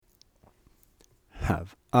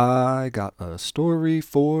Have I got a story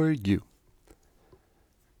for you?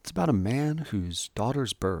 It's about a man whose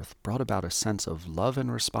daughter's birth brought about a sense of love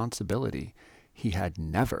and responsibility he had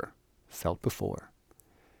never felt before,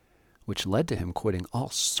 which led to him quitting all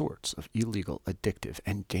sorts of illegal, addictive,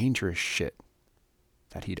 and dangerous shit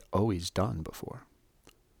that he'd always done before.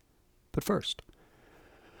 But first,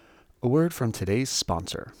 a word from today's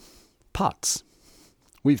sponsor, Pots.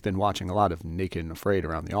 We've been watching a lot of Naked and Afraid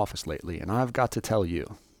around the office lately, and I've got to tell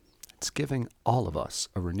you, it's giving all of us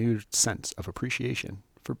a renewed sense of appreciation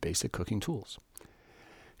for basic cooking tools.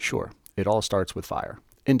 Sure, it all starts with fire,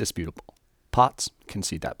 indisputable. Pots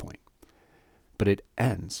concede that point. But it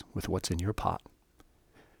ends with what's in your pot.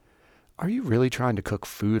 Are you really trying to cook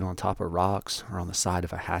food on top of rocks or on the side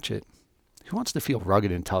of a hatchet? Who wants to feel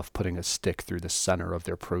rugged and tough putting a stick through the center of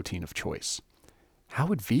their protein of choice? How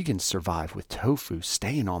would vegans survive with tofu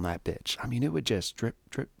staying on that bitch? I mean, it would just drip,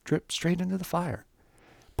 drip, drip straight into the fire.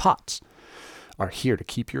 Pots are here to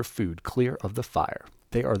keep your food clear of the fire.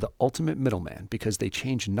 They are the ultimate middleman because they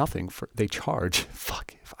charge nothing for their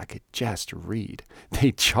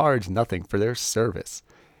service.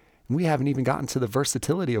 And we haven't even gotten to the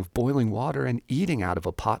versatility of boiling water and eating out of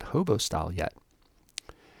a pot hobo style yet.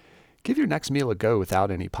 Give your next meal a go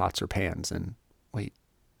without any pots or pans. And wait,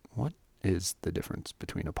 what is the difference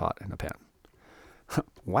between a pot and a pan?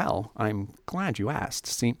 Well, I'm glad you asked.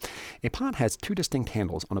 See, a pot has two distinct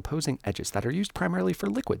handles on opposing edges that are used primarily for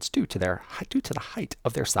liquids due to the height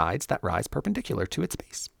of their sides that rise perpendicular to its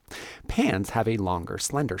base. Pans have a longer,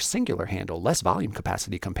 slender, singular handle, less volume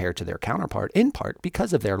capacity compared to their counterpart, in part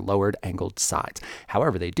because of their lowered angled sides.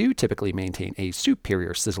 However, they do typically maintain a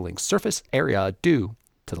superior sizzling surface area due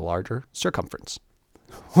to the larger circumference.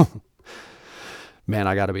 Man,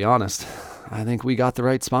 I gotta be honest. I think we got the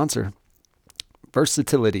right sponsor.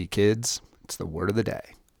 Versatility, kids. It's the word of the day.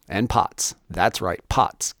 And Pots. That's right,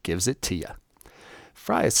 Pots gives it to you.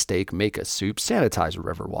 Fry a steak, make a soup, sanitize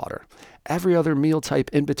river water. Every other meal type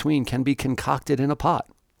in between can be concocted in a pot.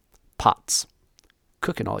 Pots.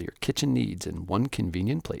 Cooking all your kitchen needs in one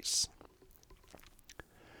convenient place.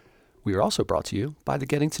 We are also brought to you by the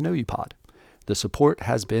Getting to Know You pod. The support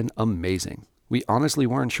has been amazing. We honestly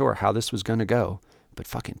weren't sure how this was going to go, but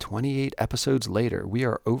fucking 28 episodes later, we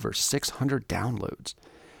are over 600 downloads.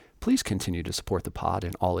 Please continue to support the pod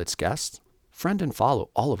and all its guests. Friend and follow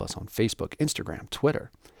all of us on Facebook, Instagram, Twitter.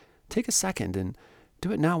 Take a second and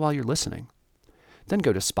do it now while you're listening. Then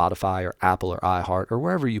go to Spotify or Apple or iHeart or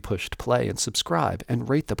wherever you pushed play and subscribe and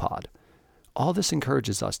rate the pod. All this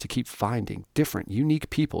encourages us to keep finding different, unique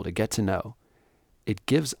people to get to know. It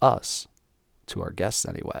gives us, to our guests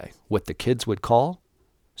anyway, what the kids would call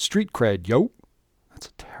street cred, yo. That's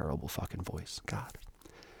a terrible fucking voice. God.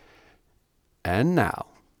 And now,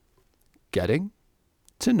 getting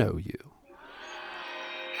to know you.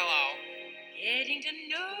 Hello. Getting to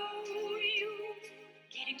know you.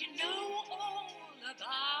 Getting to know all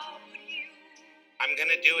about you. I'm going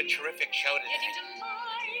to do a terrific show today. Getting to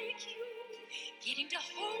like you. Getting to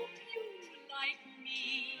hope you like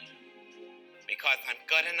me. Because I'm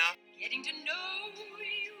good enough. Getting to know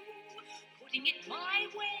you. Putting it my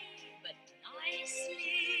way, but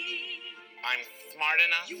nicely. I'm smart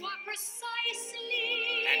enough. You are precisely.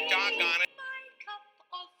 And doggone it. My cup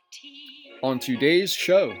of tea. On today's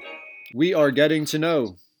show, we are getting to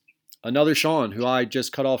know another Sean, who I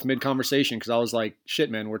just cut off mid-conversation because I was like, shit,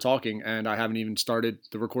 man, we're talking, and I haven't even started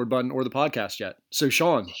the record button or the podcast yet. So,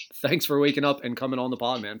 Sean, thanks for waking up and coming on the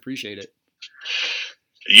pod, man. Appreciate it.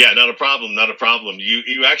 Yeah, not a problem. Not a problem.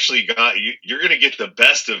 You actually you're going to get the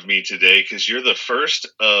best of me today because you're the first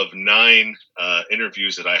of 9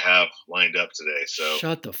 interviews that I have lined up today. So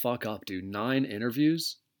shut the fuck up, dude. 9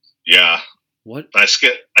 interviews? Yeah. What? I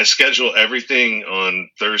schedule everything on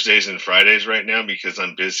Thursdays and Fridays right now because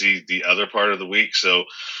I'm busy the other part of the week. So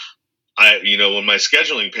on my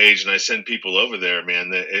scheduling page and I send people over there,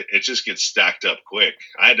 man, it just gets stacked up quick.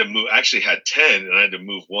 I had to move, actually had 10 and I had to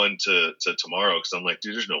move one to tomorrow because I'm like,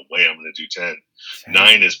 dude, there's no way I'm going to do 10.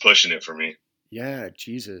 9 is pushing it for me. Yeah,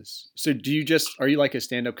 Jesus. So are you like a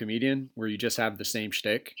stand-up comedian where you just have the same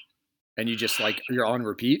shtick and you just like, you're on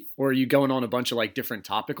repeat, or are you going on a bunch of like different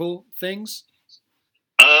topical things?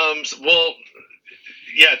 Well,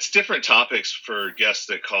 yeah, it's different topics for guests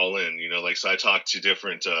that call in, so I talk to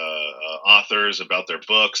different authors about their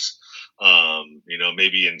books.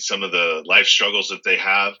 maybe in some of the life struggles that they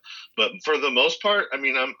have. But for the most part, I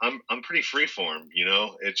mean, I'm pretty freeform.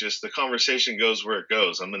 It just, the conversation goes where it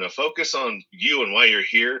goes. I'm going to focus on you and why you're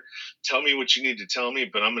here. Tell me what you need to tell me,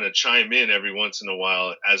 but I'm going to chime in every once in a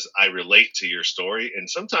while as I relate to your story. And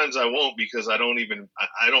sometimes I won't, because I don't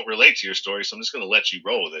relate to your story. So I'm just going to let you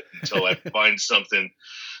roll with it until I find something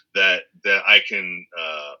that I can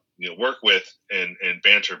work with and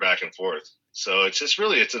banter back and forth. So it's just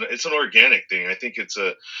really, it's an organic thing. I think it's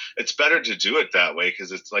better to do it that way,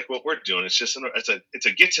 because it's like what we're doing. It's just it's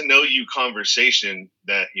a get to know you conversation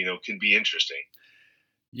that can be interesting.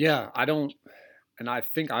 Yeah, and I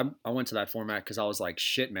think I went to that format because I was like,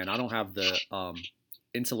 shit, man, I don't have the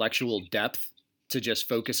intellectual depth to just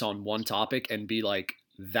focus on one topic and be like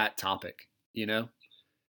that topic. I'm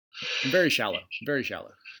very shallow, very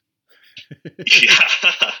shallow.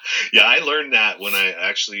 Yeah, I learned that when I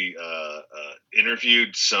actually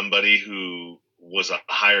interviewed somebody who was a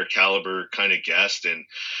higher caliber kind of guest and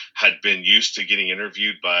had been used to getting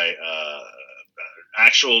interviewed by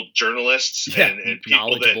actual journalists and people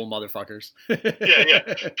knowledgeable motherfuckers.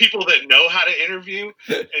 People that know how to interview.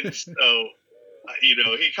 And so,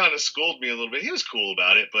 he kind of schooled me a little bit. He was cool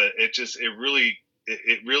about it, but it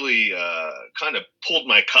really kind of pulled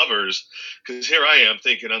my covers, because here I am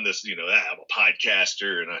thinking I'm this, I'm a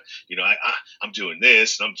podcaster, and I'm doing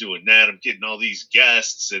this and I'm doing that. I'm getting all these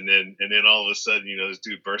guests, and then all of a sudden, this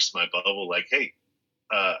dude bursts my bubble like, hey,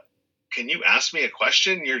 can you ask me a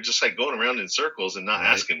question? You're just like going around in circles and not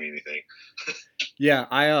asking me anything. Yeah,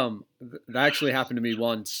 that actually happened to me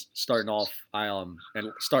once starting off. And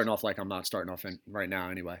starting off like I'm not starting off right now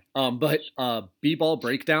anyway. But B-ball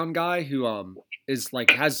breakdown guy who is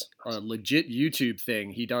like has a legit YouTube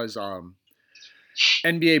thing. He does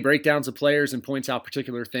NBA breakdowns of players and points out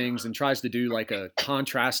particular things and tries to do like a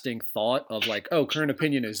contrasting thought of like, oh, current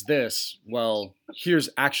opinion is this. Well, here's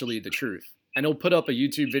actually the truth. And he'll put up a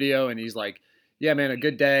YouTube video and he's like, yeah, man, a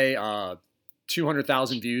good day,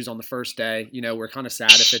 200,000 views on the first day. We're kind of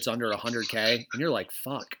sad if it's under 100K. And you're like,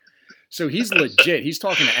 fuck. So he's legit. He's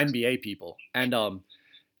talking to NBA people. And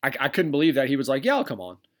I couldn't believe that he was like, yeah, I'll come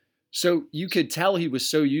on. So you could tell he was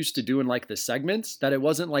so used to doing like the segments that it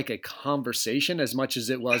wasn't like a conversation as much as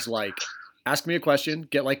it was like, ask me a question,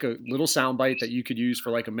 get like a little soundbite that you could use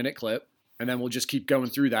for like a minute clip. And then we'll just keep going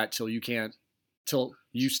through that till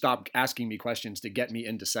you stop asking me questions to get me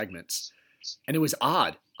into segments. And it was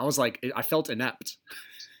odd. I was like, I felt inept.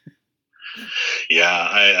 Yeah,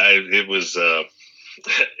 it was,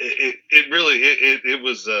 it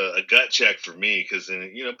was a gut check for me, because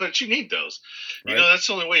but you need those, right? That's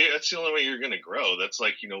the only way you're going to grow. That's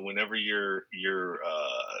like, whenever you're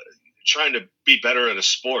trying to be better at a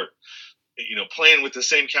sport, playing with the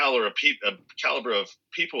same caliber of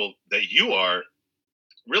people that you are,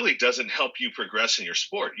 really doesn't help you progress in your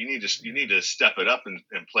sport. You need to step it up and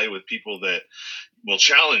play with people that will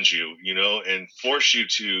challenge you, and force you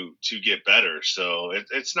to get better. So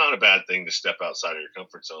it's not a bad thing to step outside of your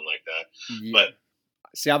comfort zone like that. Yeah. But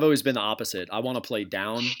see, I've always been the opposite. I want to play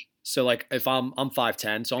down. So like if I'm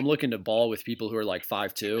 5'10", so I'm looking to ball with people who are like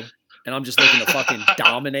 5'2", and I'm just looking to fucking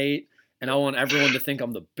dominate. And I want everyone to think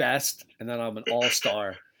I'm the best, and then I'm an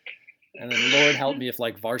all-star. And then Lord help me if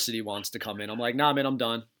like varsity wants to come in. I'm like, nah, man, I'm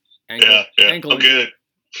done. Ankle I'm good.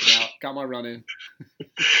 Yeah, got my run in.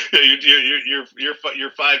 Yeah, you're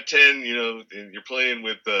 5'10", and you're playing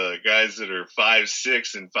with guys that are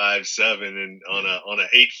 5'6" and 5'7", and on a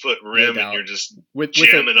 8-foot rim, and you're just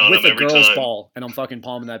jamming on them every time. With a girl's ball, and I'm fucking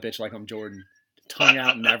palming that bitch like I'm Jordan, tongue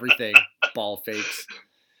out and everything, ball fakes.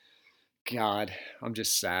 God, I'm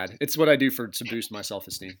just sad. It's what I do to boost my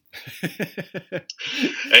self-esteem.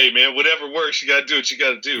 Hey, man, whatever works, you got to do what you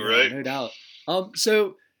got to do, right? No doubt.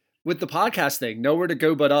 So with the podcast thing, nowhere to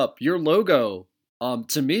go but up. Your logo,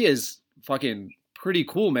 to me, is fucking pretty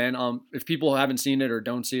cool, man. If people haven't seen it or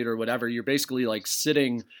don't see it or whatever, you're basically like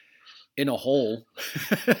sitting in a hole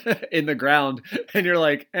in the ground, and you're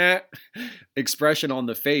like, expression on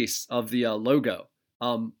the face of the logo.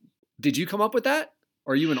 Did you come up with that?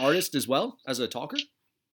 Are you an artist as well as a talker?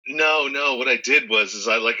 No. What I did was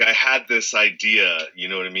I had this idea, you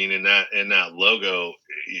know what I mean? In that logo,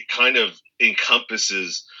 it kind of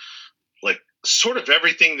encompasses like sort of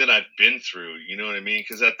everything that I've been through, you know what I mean?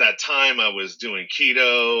 Because at that time I was doing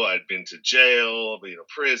keto, I'd been to jail,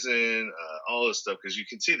 prison, all this stuff. Because you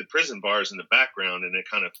can see the prison bars in the background, and it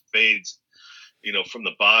kind of fades, from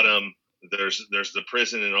the bottom. There's the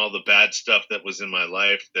prison and all the bad stuff that was in my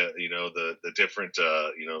life, that the different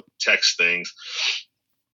text things,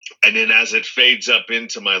 and then as it fades up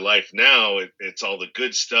into my life now, it's all the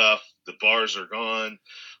good stuff. The bars are gone,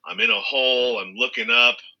 I'm in a hole. I'm looking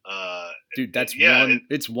up. Dude, that's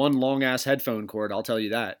it's one long ass headphone cord. I'll tell you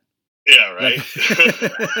that. Yeah. Right.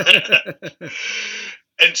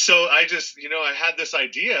 And so I just, I had this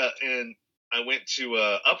idea, and I went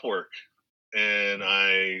to Upwork, and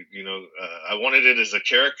I wanted it as a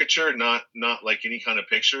caricature, not like any kind of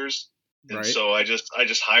pictures. And right. So I just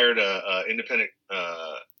hired a independent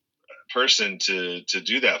person to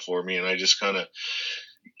do that for me, and I just kind of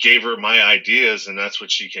gave her my ideas, and that's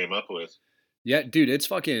what she came up with. Yeah, dude, it's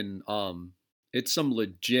fucking it's some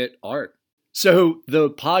legit art. So the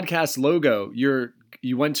podcast logo,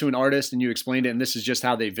 you went to an artist and you explained it, and this is just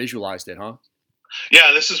how they visualized it, huh?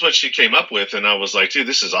 Yeah, this is what she came up with, and I was like, dude,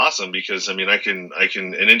 this is awesome, because I mean, I can,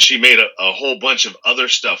 and then she made a whole bunch of other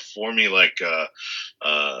stuff for me, like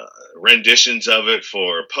renditions of it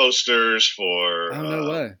for posters,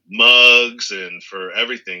 for mugs, and for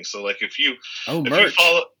everything. So like, if you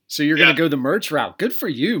follow, so you're gonna go the merch route. Good for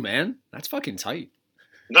you, man. That's fucking tight.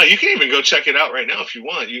 No, you can even go check it out right now if you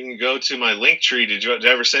want. You can go to my Linktree. Did I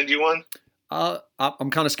ever send you one? I'm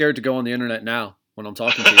kind of scared to go on the internet now when I'm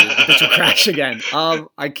talking to you. It will crash again.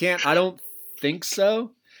 I can't. I don't think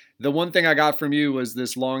so. The one thing I got from you was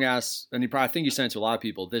this long ass, and I think you sent it to a lot of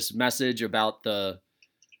people. This message about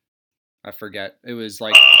I forget. It was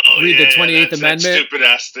like read the 28th Amendment. That stupid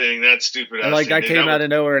ass thing. That stupid ass. Like that came out of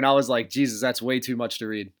nowhere, and I was like, Jesus, that's way too much to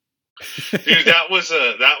read. Dude, that was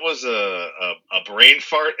a brain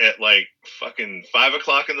fart at like fucking 5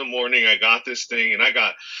 o'clock in the morning. I got this thing, and I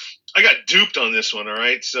got duped on this one. All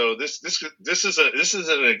right, so this is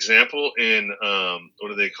an example in what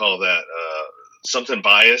do they call that? Something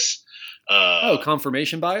bias.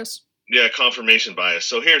 Confirmation bias. Yeah, confirmation bias.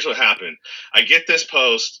 So here's what happened. I get this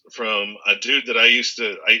post from a dude that I used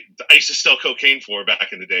to sell cocaine for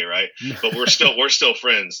back in the day, right? But we're still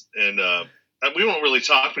friends, and we won't really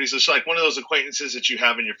talk. But he's just like one of those acquaintances that you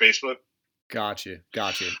have in your Facebook. Gotcha.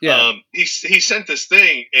 Yeah. He sent this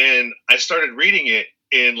thing, and I started reading it,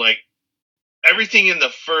 and like everything in the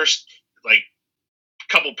first like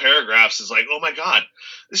couple paragraphs is like, oh my God,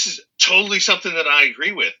 this is totally something that I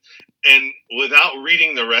agree with. And without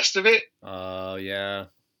reading the rest of it, yeah,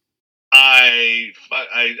 I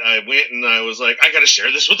went and I was like, I got to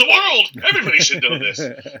share this with the world. Everybody should know this.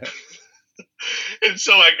 And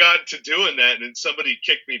so I got to doing that, and then somebody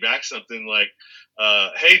kicked me back something like,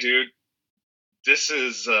 hey, dude, this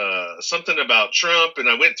is something about Trump. And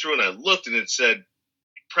I went through and I looked, and it said,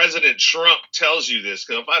 President Trump tells you this.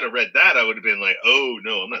 Because if I'd have read that, I would have been like, oh,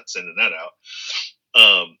 no, I'm not sending that out.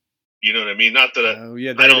 You know what I mean? Not that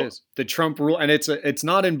it is. The Trump rule, and it's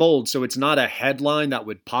not in bold, so it's not a headline that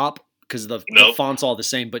would pop because the font's all the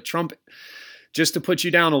same. But Trump, just to put you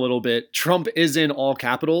down a little bit, Trump is in all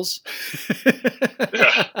capitals.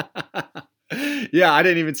 Yeah, I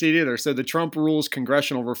didn't even see it either. So the Trump Rules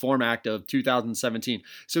Congressional Reform Act of 2017.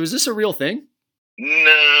 So is this a real thing?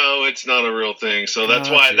 No, it's not a real thing. So that's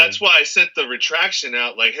why I sent the retraction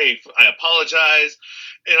out. Like, hey, I apologize,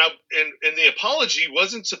 and the apology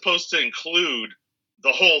wasn't supposed to include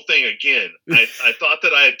the whole thing again. I thought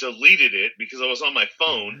that I had deleted it because I was on my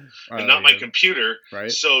phone and not my computer.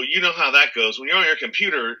 Right. So you know how that goes. When you're on your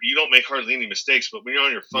computer, you don't make hardly any mistakes. But when you're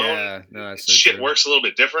on your phone, shit works a little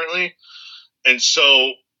bit differently. And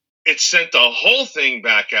so it sent the whole thing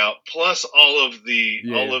back out, plus all of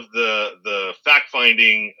the fact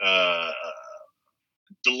finding,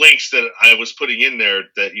 the links that I was putting in there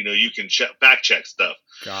that you can fact check stuff.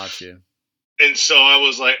 Gotcha. And so I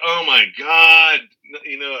was like, oh my God,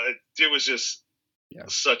 it was just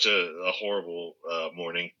such a horrible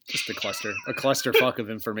morning. Just a clusterfuck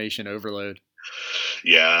of information overload.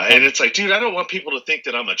 Yeah, and it's like, dude, I don't want people to think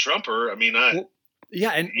that I'm a Trumper. I mean, I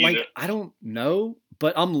don't know,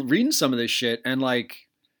 but I'm reading some of this shit, and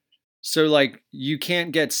you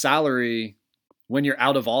can't get salary when you're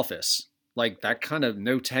out of office. Like that kind of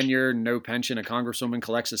no tenure, no pension. A congresswoman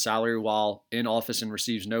collects a salary while in office and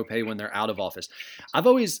receives no pay when they're out of office. I've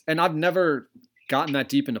never gotten that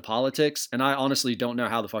deep into politics, and I honestly don't know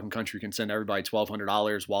how the fucking country can send everybody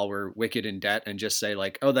 $1,200 while we're wicked in debt and just say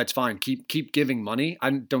like, oh, that's fine. Keep giving money. I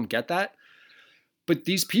don't get that. But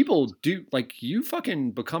these people do, like, you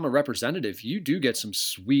fucking become a representative. You do get some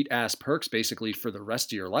sweet ass perks basically for the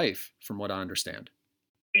rest of your life, from what I understand.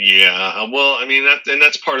 Yeah, well, I mean,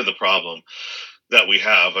 that's part of the problem that we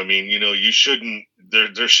have. I mean, you shouldn't,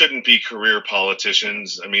 there shouldn't be career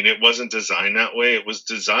politicians. I mean, it wasn't designed that way. It was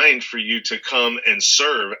designed for you to come and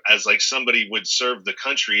serve as like somebody would serve the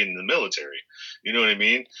country in the military. You know what I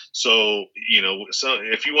mean? So, so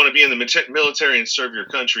if you want to be in the military and serve your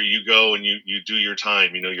country, you go and you do your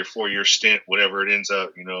time, your 4-year stint, whatever it ends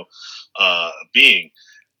up, being.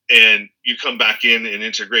 and you come back in and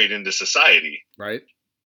integrate into society. Right.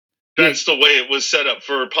 That's the way it was set up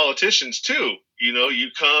for politicians too. You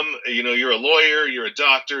come, you're a lawyer, you're a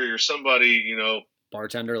doctor, you're somebody,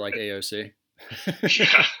 bartender like AOC.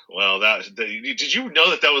 Yeah. Well, did you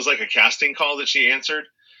know that was like a casting call that she answered?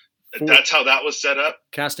 That's how that was set up.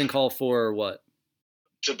 Casting call for what?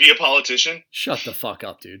 To be a politician. Shut the fuck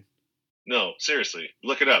up, dude. No, seriously,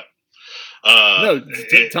 look it up.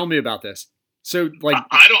 Tell me about this. So, like,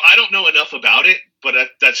 I don't know enough about it, but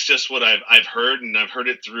that's just what I've heard, and I've heard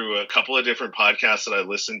it through a couple of different podcasts that I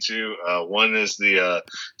listen to. One is the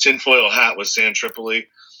Tinfoil Hat with Sam Tripoli,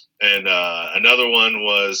 and another one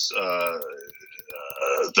was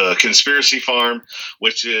the Conspiracy Farm,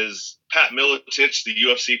 which is Pat Miletich, the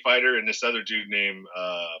UFC fighter, and this other dude named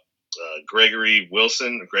Gregory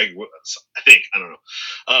Wilson. I think, I don't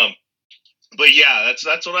know. But yeah,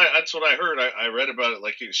 that's what I heard. I read about it.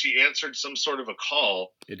 Like, she answered some sort of a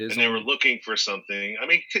call, and they were looking for something. I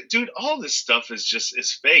mean, dude, all this stuff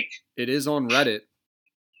is fake. It is on Reddit.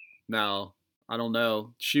 Now, I don't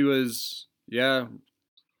know. She was, yeah.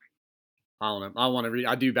 I don't know. I want to read.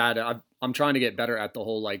 I do bad. I'm trying to get better at the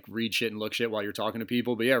whole like read shit and look shit while you're talking to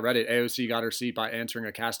people. But yeah, Reddit. AOC got her seat by answering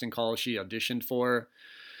a casting call she auditioned for.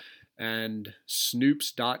 And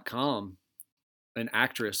Snoops.com, an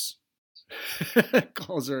actress,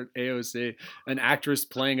 calls her AOC, an actress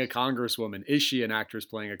playing a congresswoman. Is she an actress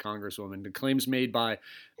playing a congresswoman? The claims made by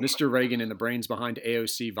Mr. Reagan and the brains behind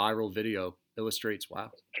AOC viral video illustrates.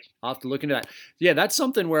 Wow. I'll have to look into that. Yeah, that's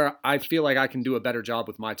something where I feel like I can do a better job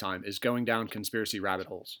with my time, is going down conspiracy rabbit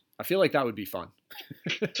holes. I feel like that would be fun.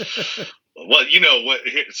 Well, you know what?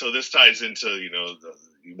 So this ties into,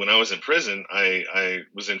 when I was in prison, I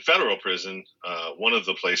was in federal prison. One of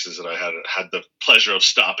the places that I had the pleasure of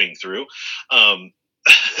stopping through.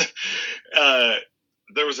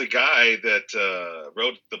 There was a guy that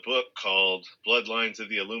wrote the book called Bloodlines of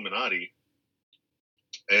the Illuminati.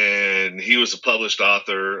 And he was a published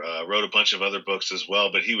author, wrote a bunch of other books as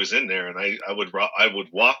well, but he was in there, and I would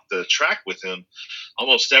walk the track with him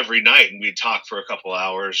almost every night, and we'd talk for a couple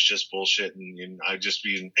hours, just bullshitting, and I'd just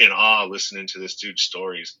be in awe listening to this dude's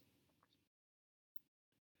stories.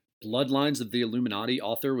 Bloodlines of the Illuminati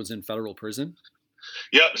author was in federal prison?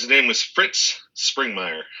 Yep, his name was Fritz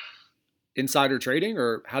Springmeier. Insider trading,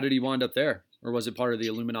 or how did he wind up there? Or was it part of the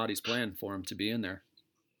Illuminati's plan for him to be in there?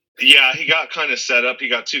 Yeah, he got kind of set up. He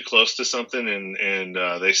got too close to something, and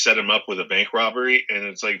they set him up with a bank robbery. And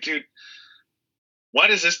it's like, dude, why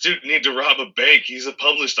does this dude need to rob a bank? He's a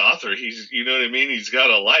published author. You know what I mean? He's got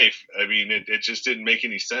a life. I mean, it just didn't make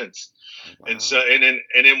any sense. Wow. And so, and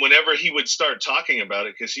then whenever he would start talking about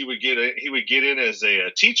it, because he would get in as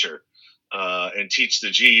a teacher and teach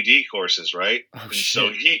the GED courses, right? Oh, and shit.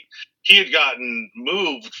 So he had gotten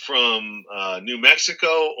moved from New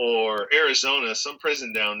Mexico or Arizona, some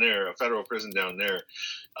prison down there, a federal prison down there,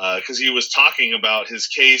 because he was talking about his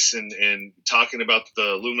case and talking about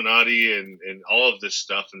the Illuminati and all of this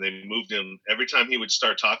stuff. And they moved him. Every time he would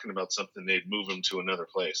start talking about something, they'd move him to another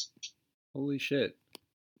place. Holy shit.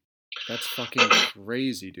 That's fucking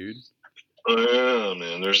crazy, dude. Oh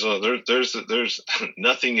man, there's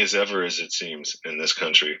nothing is ever as it seems in this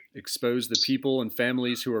country. Expose the people and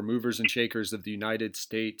families who are movers and shakers of the United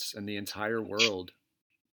States and the entire world.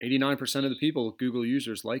 89% of the people, Google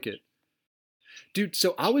users, like it. Dude,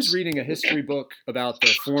 so I was reading a history book about the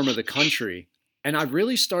form of the country, and I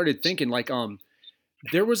really started thinking, like,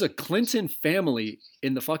 there was a Clinton family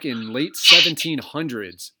in the fucking late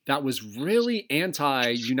 1700s that was really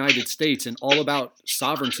anti-United States and all about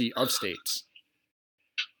sovereignty of states.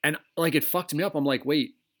 And like, it fucked me up. I'm like,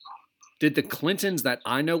 wait, did the Clintons that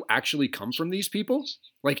I know actually come from these people?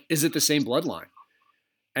 Like, is it the same bloodline?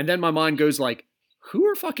 And then my mind goes like, who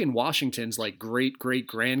are fucking Washington's like great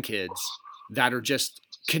grandkids that are just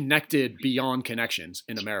connected beyond connections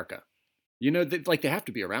in America? They have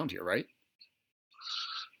to be around here, right?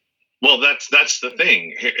 Well, that's the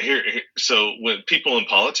thing here. So when people in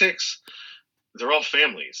politics, they're all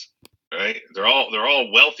families, right? They're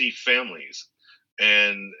all wealthy families,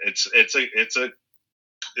 and it's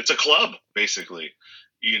a club basically.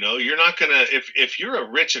 You're not gonna if you're a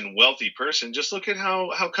rich and wealthy person, just look at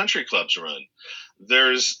how country clubs run.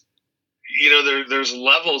 There's there's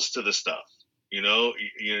levels to the stuff.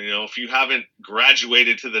 If you haven't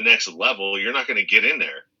graduated to the next level, you're not going to get in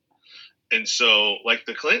there. And so, like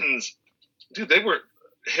the Clintons, dude,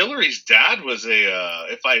 Hillary's dad was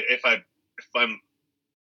if I'm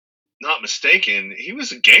not mistaken, he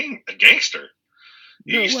was a gangster.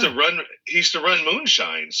 He used to run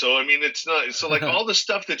moonshine. So I mean, it's not so like all the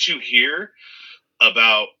stuff that you hear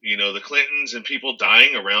about the Clintons and people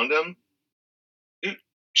dying around them.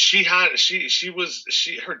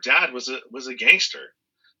 her dad was a gangster,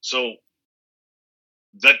 so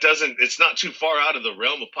it's not too far out of the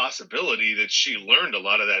realm of possibility that she learned a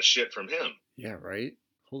lot of that shit from him. Yeah, right.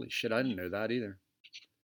 Holy shit, I didn't know that either.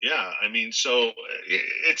 Yeah, I mean, so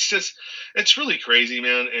it's really crazy,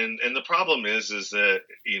 man. And the problem is that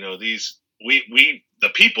these we the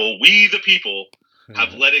people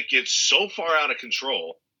have let it get so far out of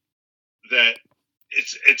control that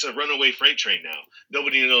it's a runaway freight train now.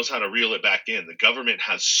 Nobody knows how to reel it back in. The government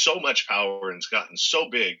has so much power and it's gotten so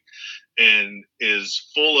big and is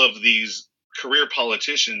full of these career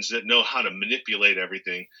politicians that know how to manipulate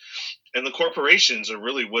everything. And the corporations are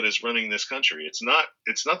really what is running this country. It's not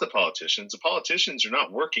the politicians. The politicians are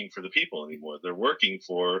not working for the people anymore. They're working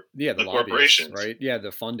for the corporations, right? Yeah,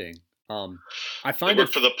 the funding. I find it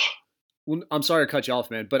for the. Well, I'm sorry to cut you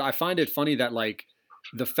off, man, but I find it funny that like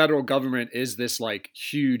the federal government is this like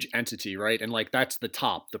huge entity, right? And like that's the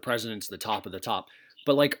top. The president's the top of the top.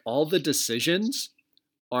 But like all the decisions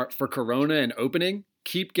are for Corona and opening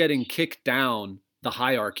keep getting kicked down the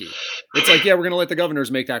hierarchy. It's like, yeah, we're going to let the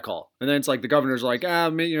governors make that call. And then it's like the governors are like,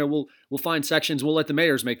 we'll find sections. We'll let the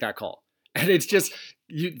mayors make that call. And it's just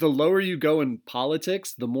the lower you go in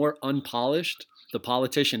politics, the more unpolished the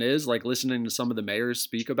politician is, like listening to some of the mayors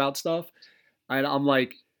speak about stuff. And I'm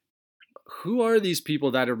like, who are these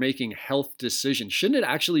people that are making health decisions? Shouldn't it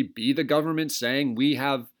actually be the government saying we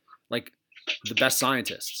have like the best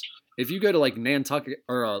scientists? If you go to like Nantucket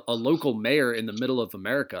or a local mayor in the middle of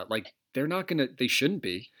America, like they shouldn't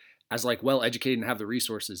be as like well educated and have the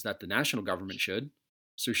resources that the national government should.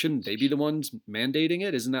 So shouldn't they be the ones mandating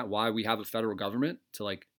it? Isn't that why we have a federal government, to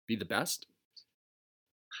like be the best?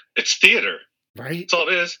 It's theater, right? That's all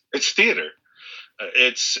it is. It's theater.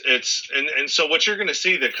 And so what you're going to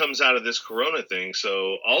see that comes out of this Corona thing.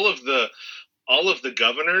 So all of the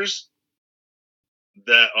governors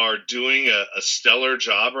that are doing a stellar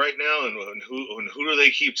job right now, and who do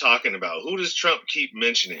they keep talking about? Who does Trump keep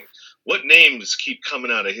mentioning? What names keep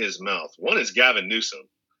coming out of his mouth? One is Gavin Newsom,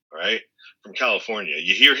 right, from California.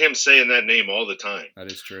 You hear him saying that name all the time.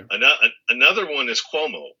 That is true. Another one is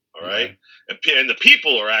Cuomo, all right? Yeah. And the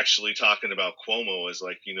people are actually talking about Cuomo as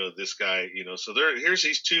like, this guy, so here's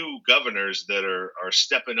these two governors that are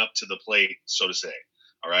stepping up to the plate, so to say.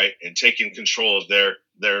 All right, and taking control of their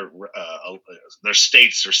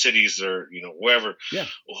states or cities or wherever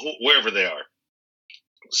they are.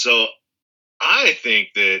 So I think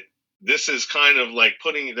that this is kind of like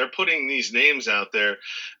they're putting these names out there,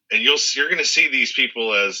 and you're going to see these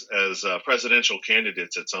people as presidential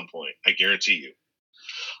candidates at some point. I guarantee you.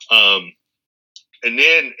 And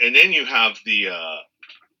then you have the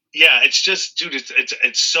it's just, dude,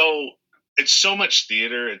 it's so much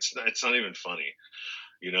theater. It's not even funny.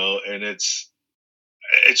 And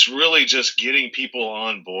it's really just getting people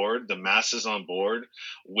on board, the masses on board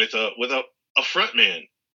with a front man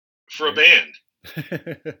for a band.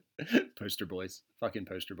 Poster boys, fucking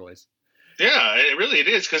poster boys. Yeah, it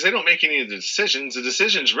is, because they don't make any of the decisions. The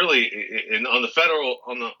decisions really on the federal,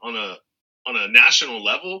 on a national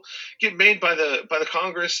level, get made by the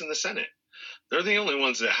Congress and the Senate. They're the only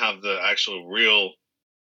ones that have the actual real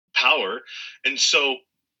power, and so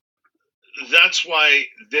that's why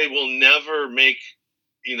they will never make,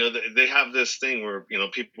 they have this thing where,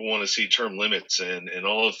 people want to see term limits and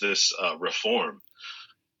all of this reform.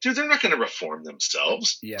 Dude, they're not going to reform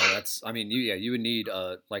themselves. Yeah, you would need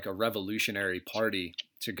like a revolutionary party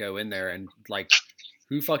to go in there, and like,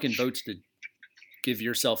 who fucking votes to give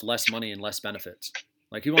yourself less money and less benefits?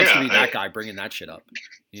 Like, who wants to be that guy bringing that shit up?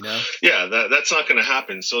 Yeah, that's not going to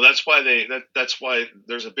happen. So that's why that's why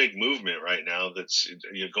there's a big movement right now that's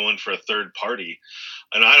going for a third party,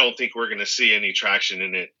 and I don't think we're going to see any traction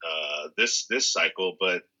in it this cycle.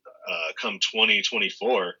 But come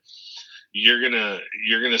 2024, you're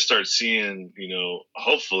gonna start seeing,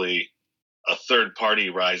 hopefully a third party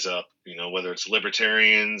rise up. Whether it's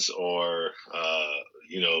libertarians or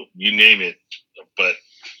you name it, but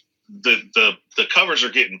the covers are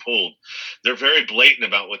getting pulled. They're very blatant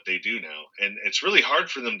about what they do now, and it's really hard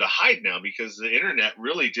for them to hide now because the internet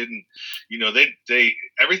really didn't, they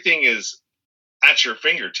everything is at your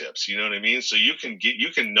fingertips. You know what I mean? So you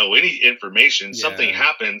can know any information. Yeah. Something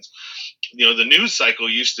happens. The news cycle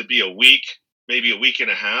used to be a week, maybe a week and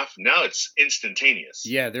a half. Now it's instantaneous.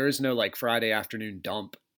 Yeah, there is no like Friday afternoon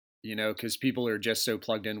dump, because people are just so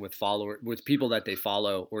plugged in with people that they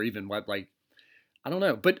follow, or even I don't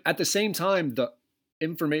know. But at the same time, the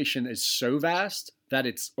information is so vast that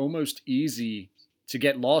it's almost easy to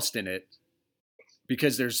get lost in it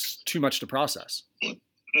because there's too much to process.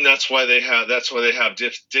 And that's why they have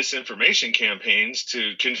disinformation campaigns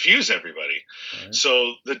to confuse everybody. Right.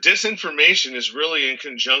 So the disinformation is really in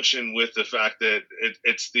conjunction with the fact that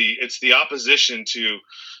it's the opposition to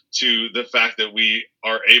the fact that we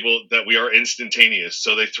are instantaneous.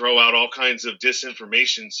 So they throw out all kinds of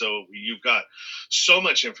disinformation. So you've got so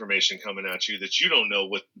much information coming at you that you don't know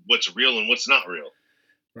what's real and what's not real.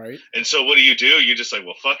 Right. And so what do? You just like,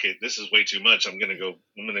 well, fuck it. This is way too much. I'm going to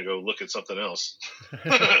go look at something else.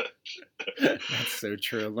 That's so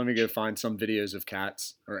true. Let me go find some videos of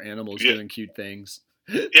cats or animals doing cute things.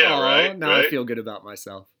 Yeah. Right. Now I feel good about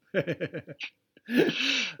myself. So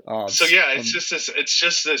yeah, it's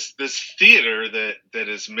just this theater that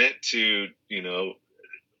is meant to,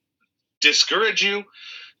 discourage you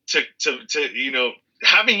to,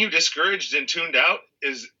 having you discouraged and tuned out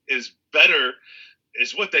is better,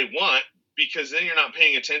 is what they want, because then you're not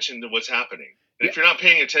paying attention to what's happening. And if you're not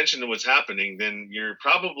paying attention to what's happening, then you're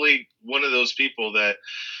probably one of those people that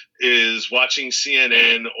is watching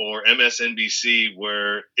CNN or MSNBC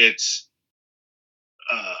where it's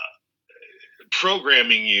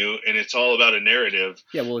programming you, and it's all about a narrative.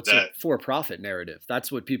 Yeah, well, it's a for-profit narrative. That's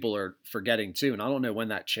what people are forgetting too. And I don't know when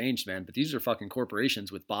that changed, man, but these are fucking corporations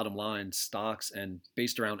with bottom line stocks and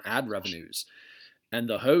based around ad revenues. And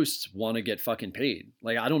the hosts want to get fucking paid.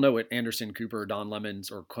 Like, I don't know what Anderson Cooper, Don Lemon's,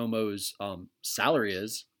 or Cuomo's salary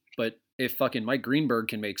is, but if fucking Mike Greenberg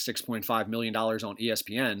can make $6.5 million on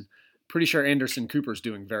ESPN, pretty sure Anderson Cooper's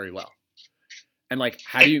doing very well. And like,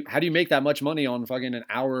 how do you make that much money on fucking an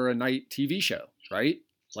hour a night TV show, right?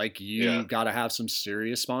 Like, you got to have some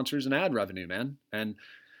serious sponsors and ad revenue, man. And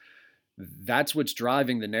that's what's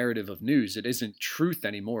driving the narrative of news. It isn't truth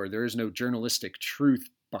anymore. There is no journalistic truth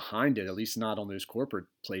behind it, at least not on those corporate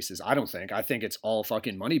places. I don't think. I think it's all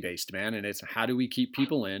fucking money based, man. And it's, how do we keep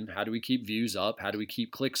people in? How do we keep views up? How do we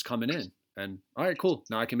keep clicks coming in? And all right, cool.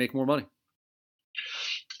 Now I can make more money.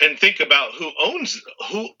 And think about who owns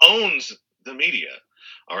the media.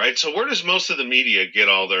 All right. So where does most of the media get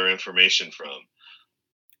all their information from?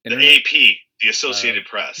 Internet? The AP, the Associated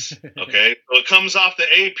Press. Okay. So it comes off the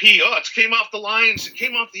AP. Oh, it came off the lines. It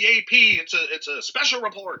came off the AP. It's a special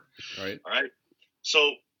report. Right. All right.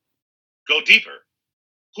 So go deeper.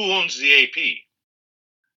 Who owns the AP?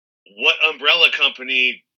 What umbrella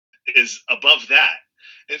company is above that?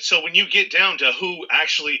 And so when you get down to who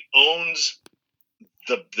actually owns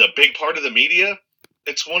the big part of the media,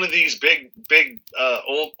 it's one of these big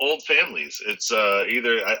old families. It's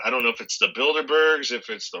either I don't know if it's the Bilderbergs, if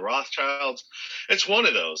it's the Rothschilds. It's one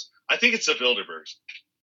of those. I think it's the Bilderbergs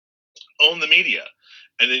own the media.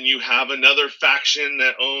 And then you have another faction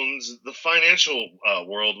that owns the financial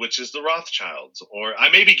world, which is the Rothschilds. Or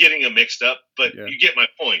I may be getting them mixed up, but you get my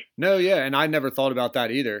point. No, yeah, and I never thought about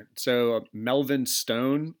that either. So Melvin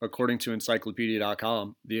Stone, according to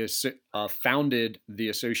Encyclopedia.com, founded the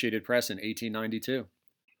Associated Press in 1892.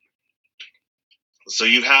 So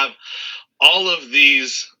you have all of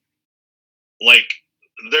these, like,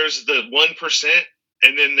 there's the 1%,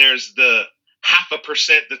 and then there's the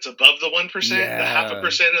 0.5% that's above the 1%, the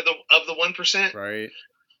 0.5% of the 1%. Right.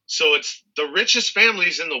 So it's the richest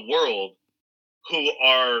families in the world who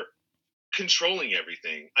are controlling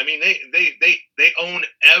everything. I mean, they own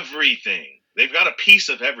everything. They've got a piece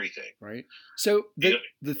of everything. Right. So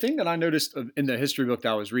the thing that I noticed in the history book that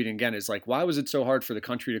I was reading again is like, why was it so hard for the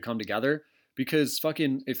country to come together? Because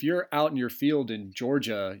fucking, if you're out in your field in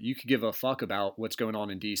Georgia, you could give a fuck about what's going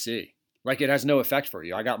on in DC. Like, it has no effect for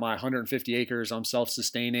you. I got my 150 acres. I'm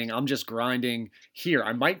self-sustaining. I'm just grinding here.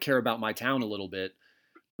 I might care about my town a little bit,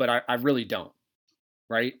 but I really don't.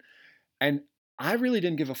 Right. And I really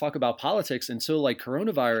didn't give a fuck about politics until like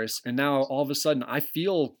coronavirus. And now all of a sudden I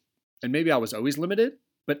feel, and maybe I was always limited,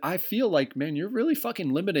 but I feel like, man, you're really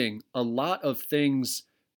fucking limiting a lot of things.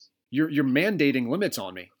 You're mandating limits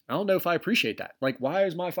on me. I don't know if I appreciate that. Like, why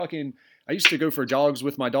is I used to go for jogs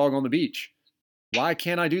with my dog on the beach. Why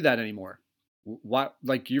can't I do that anymore? Why,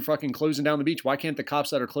 like, you're fucking closing down the beach. Why can't the cops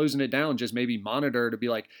that are closing it down just maybe monitor to be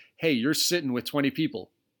like, hey, you're sitting with 20 people.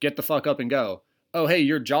 Get the fuck up and go. Oh, hey,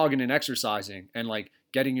 you're jogging and exercising and like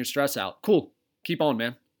getting your stress out. Cool. Keep on,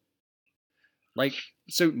 man. Like,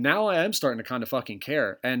 so now I am starting to kind of fucking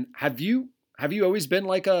care. And have you always been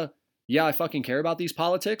like I fucking care about these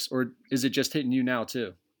politics, or is it just hitting you now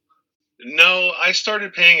too? No, I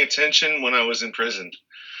started paying attention when I was in prison.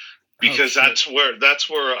 Because that's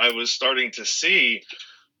where I was starting to see,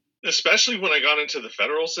 especially when I got into the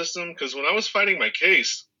federal system. Because when I was fighting my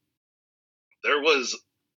case, there was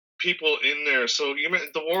people in there. So you remember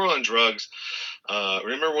the war on drugs.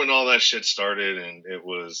 Remember when all that shit started, and it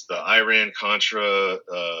was the Iran-Contra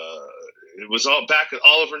it was all back at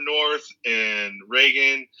Oliver North and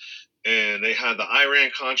Reagan, and they had the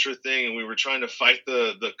Iran-Contra thing, and we were trying to fight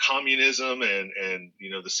the communism and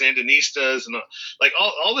the Sandinistas and like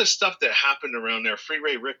all this stuff that happened around there.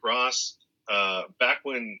 Freeway Rick Ross, back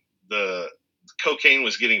when the cocaine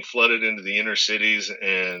was getting flooded into the inner cities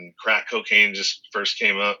and crack cocaine just first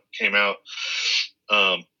came out.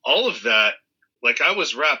 All of that, like I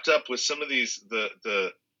was wrapped up with some of these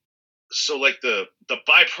so like the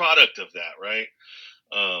byproduct of that, right?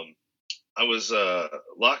 I was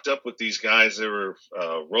locked up with these guys. They were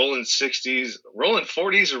rolling 40s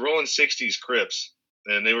or rolling 60s Crips,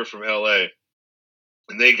 and they were from LA,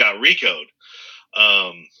 and they got RICO'd.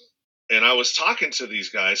 And I was talking to these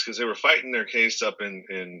guys because they were fighting their case up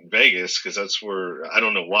in Vegas, because that's where, I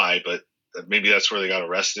don't know why, but maybe that's where they got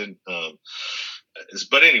arrested.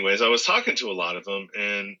 But anyways, I was talking to a lot of them,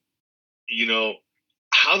 and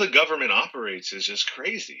how the government operates is just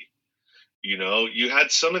crazy. You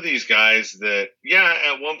had some of these guys that,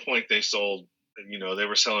 at one point they sold, they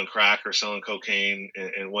were selling crack or selling cocaine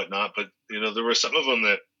and whatnot. But, there were some of them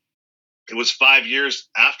that it was 5 years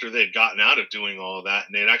after they'd gotten out of doing all of that,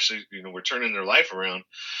 and they'd actually, were turning their life around.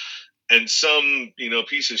 And some,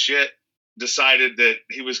 piece of shit decided that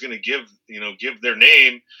he was going to give their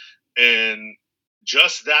name, and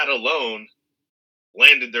just that alone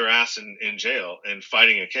landed their ass in jail and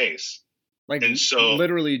fighting a case. Like, and so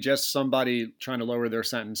literally just somebody trying to lower their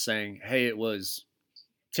sentence saying, hey, it was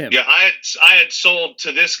Tim. Yeah, I had sold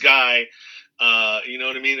to this guy. You know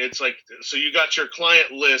what I mean? It's like, so you got your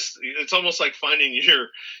client list. It's almost like finding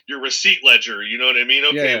your receipt ledger. You know what I mean?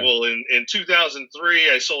 Okay, yeah. Well, in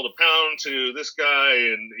 2003, I sold a pound to this guy,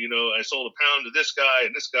 and I sold a pound to this guy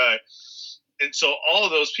and this guy, and so all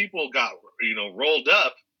of those people got rolled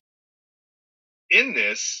up in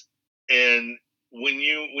this. And when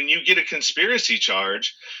you get a conspiracy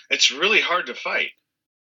charge, it's really hard to fight.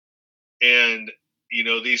 And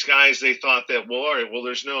these guys, they thought that, well, all right, well,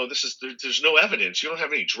 there's no evidence. You don't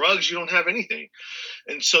have any drugs. You don't have anything.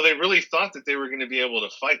 And so they really thought that they were going to be able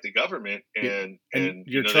to fight the government. And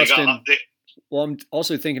you're trusting. Well, I'm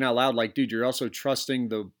also thinking out loud, like, dude, you're also trusting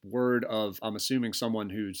the word of, I'm assuming, someone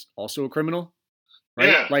who's also a criminal, right?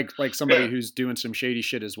 Yeah. Like somebody who's doing some shady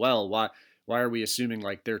shit as well. Why are we assuming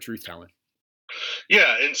like they're truth telling?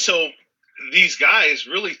 Yeah. And so these guys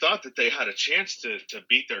really thought that they had a chance to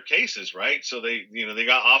beat their cases, right? So they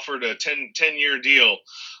got offered a 10-year deal,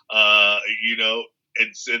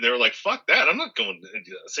 and they were like, fuck that. I'm not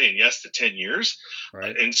saying yes to 10 years.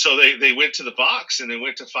 Right. And so they went to the box and they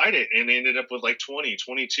went to fight it, and they ended up with like 20,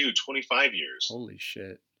 22, 25 years. Holy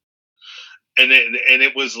shit. And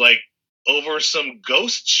it was like over some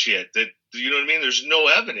ghost shit that, you know what I mean? There's no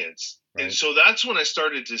evidence. Right. And so that's when I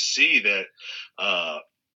started to see that,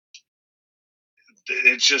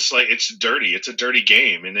 it's just like, it's dirty. It's a dirty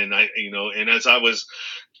game. And then and as I was,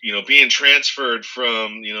 being transferred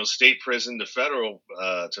from, state prison to federal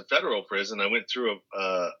prison, I went through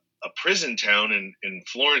a prison town in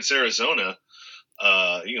Florence, Arizona.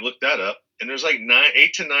 You can look that up. And there's like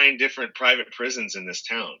 8 to 9 different private prisons in this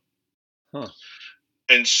town. Huh.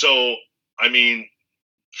 And so, I mean,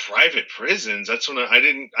 private prisons, that's when I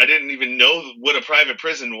didn't even know what a private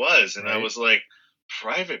prison was. And right. I was like,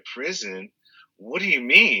 private prison? What do you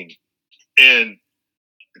mean? And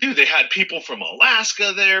dude, they had people from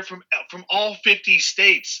Alaska there, from all 50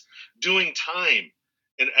 states doing time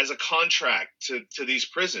and as a contract to these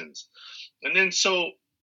prisons. And then, so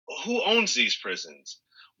who owns these prisons?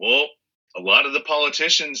 Well, a lot of the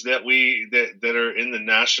politicians that are in the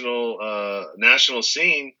national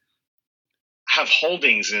scene have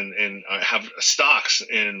holdings and have stocks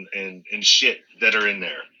and shit that are in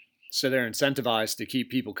there. So they're incentivized to keep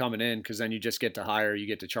people coming in, because then you just get to hire, you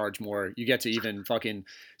get to charge more, you get to even fucking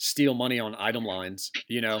steal money on item lines.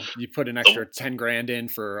 You put an extra 10 grand in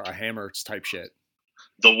for a hammer type shit.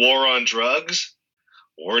 The war on drugs,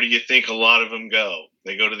 where do you think a lot of them go?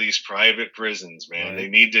 They go to these private prisons, man. Right.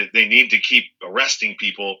 They need to keep arresting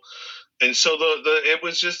people. And so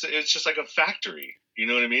it's just like a factory. You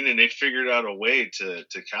know what I mean? And they figured out a way to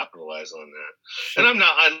capitalize on that. Sure.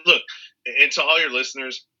 And look, and to all your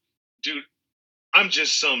listeners, dude, I'm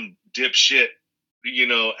just some dipshit,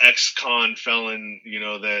 ex-con felon,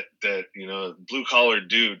 that blue collar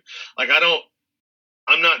dude. Like,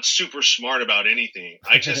 I'm not super smart about anything.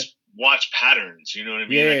 I just watch patterns, you know what I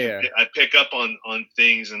mean? Yeah. I pick up on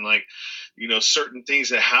things and like, certain things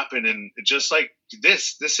that happen. And just like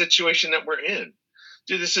this situation that we're in,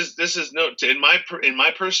 dude, this is no, in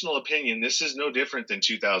my personal opinion, this is no different than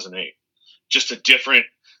 2008. Just a different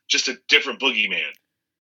boogeyman.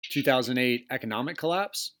 2008 economic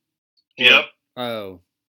collapse? Yep. Oh.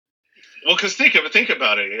 Well, because think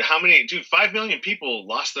about it. How many, dude? 5 million people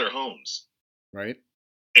lost their homes, right?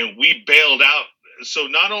 And we bailed out. So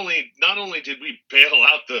not only did we bail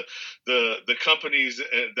out the companies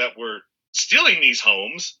that were stealing these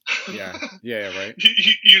homes. Yeah, right.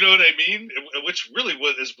 You know what I mean? Which really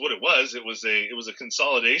is what it was. It was a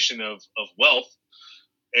consolidation of wealth.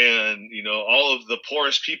 And all of the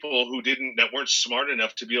poorest people that weren't smart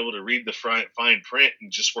enough to be able to read the fine print and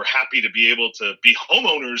just were happy to be able to be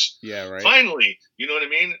homeowners. Yeah, right. Finally, you know what I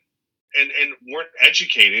mean? And weren't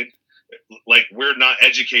educated. Like, we're not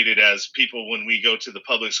educated as people when we go to the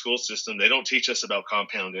public school system. They don't teach us about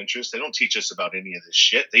compound interest. They don't teach us about any of this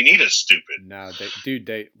shit. They need us stupid. No,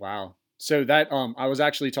 wow. So that I was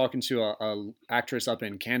actually talking to a actress up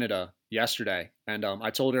in Canada yesterday, and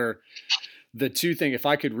I told her the two thing, if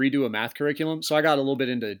I could redo a math curriculum. So I got a little bit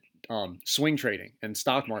into swing trading and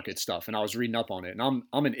stock market stuff, and I was reading up on it, and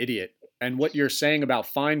I'm an idiot. And what you're saying about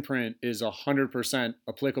fine print is 100%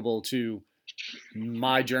 applicable to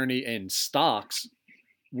my journey in stocks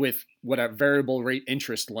with what variable rate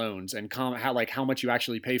interest loans and how much you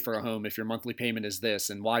actually pay for a home if your monthly payment is this,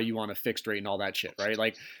 and why you want a fixed rate and all that shit, right?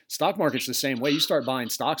 Like, stock market's the same way. You start buying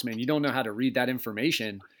stocks, man, you don't know how to read that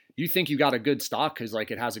information. You think you got a good stock because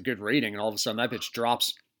like it has a good rating, and all of a sudden that bitch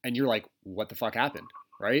drops and you're like, what the fuck happened,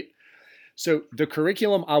 right? So the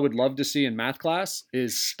curriculum I would love to see in math class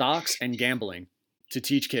is stocks and gambling to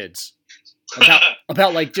teach kids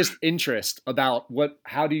about like just interest, about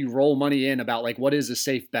how do you roll money in, about like what is a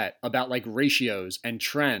safe bet, about like ratios and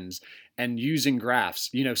trends and using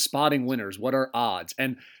graphs, spotting winners, what are odds.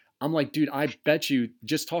 And I'm like, dude, I bet you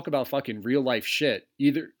just talk about fucking real life shit.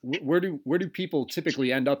 Either where do people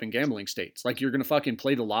typically end up in gambling states? Like, you're going to fucking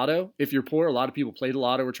play the lotto. If you're poor, a lot of people play the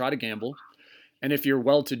lotto or try to gamble. And if you're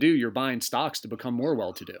well-to-do, you're buying stocks to become more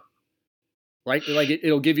well-to-do. Like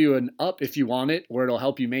it'll give you an up if you want it, or it'll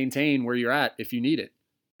help you maintain where you're at if you need it.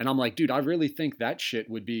 And I'm like, dude, I really think that shit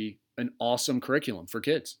would be an awesome curriculum for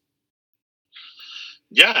kids.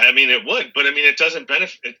 Yeah, I mean, it would, but I mean, it doesn't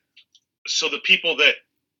benefit. So the people that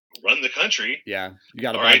run the country, yeah, you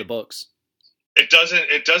got to buy the books. It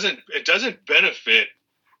doesn't benefit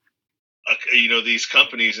these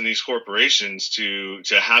companies and these corporations to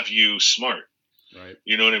have you smart, right?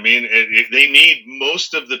 You know what I mean? They need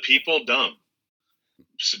most of the people dumb,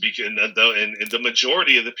 and the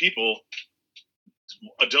majority of the people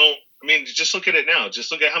don't. I mean, just look at it now.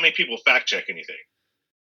 Just look at how many people fact check anything.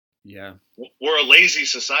 Yeah, we're a lazy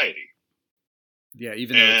society. Yeah,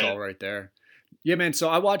 even though it's all right there. Yeah, man. So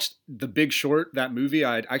I watched The Big Short, that movie.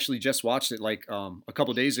 I actually just watched it like a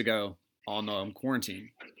couple days ago on quarantine.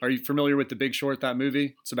 Are you familiar with The Big Short, that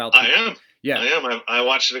movie? It's about. I am. Yeah, I am. I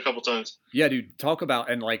watched it a couple times. Yeah, dude. Talk about,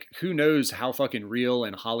 and like, who knows how fucking real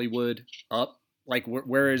and Hollywood up? Like,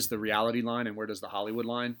 where is the reality line and where does the Hollywood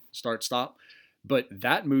line stop? But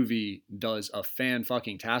that movie does a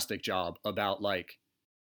fan-fucking-tastic job about like,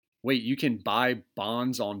 wait, you can buy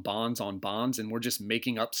bonds on bonds on bonds, and we're just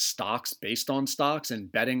making up stocks based on stocks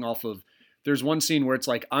and betting off of. There's one scene where it's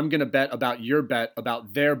like, I'm going to bet about your bet,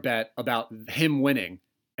 about their bet, about him winning.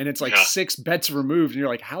 And it's like 6 bets removed. And you're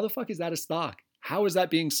like, how the fuck is that a stock? How is that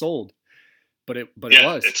being sold? But it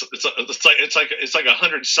was. It's like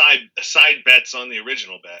 100 side bets on the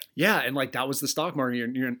original bet. Yeah. And like, that was the stock market.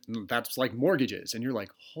 That's like mortgages. And you're like,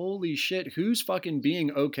 holy shit, who's fucking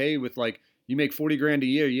being okay with like, you make 40 grand a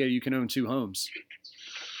year. Yeah. You can own 2 homes.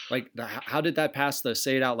 Like, how did that pass the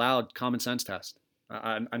say it out loud common sense test?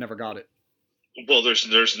 I never got it. Well, there's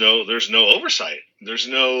no oversight. There's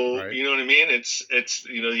no, right. You know what I mean? It's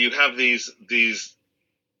you have these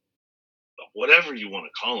whatever you want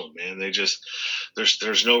to call them, man. They just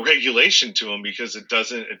there's no regulation to them because it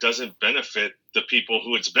doesn't benefit the people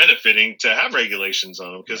who it's benefiting to have regulations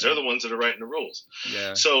on them, because they're the ones that are writing the rules.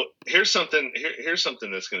 Yeah. So here's something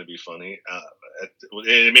that's going to be funny.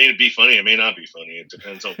 It may be funny. It may not be funny. It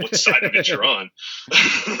depends on what side of it you're on.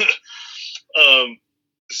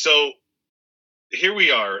 So here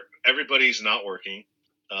we are. Everybody's not working.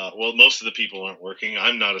 Well, most of the people aren't working.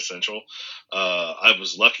 I'm not essential. I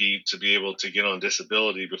was lucky to be able to get on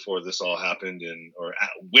disability before this all happened, or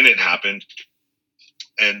when it happened.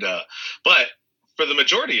 And but for the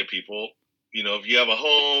majority of people, if you have a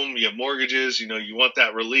home, you have mortgages, you want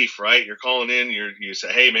that relief, right? You're calling in, you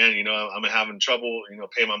say, hey man, I'm having trouble,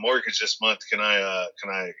 paying my mortgage this month. Can I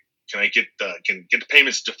get the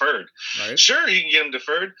payments deferred? Right. Sure, you can get them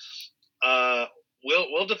deferred.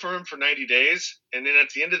 We'll defer them for 90 days. And then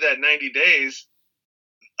at the end of that 90 days,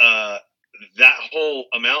 that whole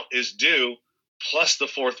amount is due plus the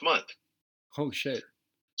 4th month. Oh, shit.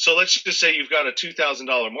 So let's just say you've got a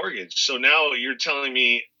 $2,000 mortgage. So now you're telling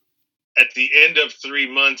me at the end of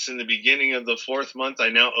 3 months, in the beginning of the 4th month, I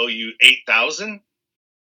now owe you $8,000.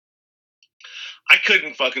 I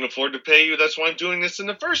couldn't fucking afford to pay you. That's why I'm doing this in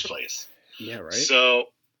the first place. Yeah, right. So,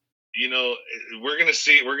 we're gonna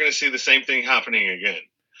see the same thing happening again,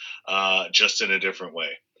 just in a different way.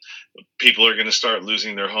 People are gonna start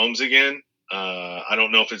losing their homes again. I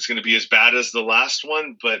don't know if it's gonna be as bad as the last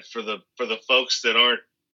one, but for the folks that aren't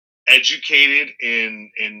educated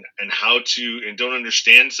in how to and don't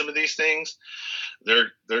understand some of these things,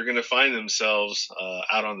 they're going to find themselves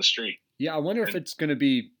out on the street. Yeah, I wonder if it's going to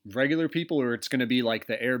be regular people or it's going to be like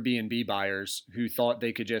the Airbnb buyers who thought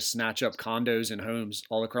they could just snatch up condos and homes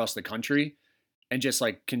all across the country and just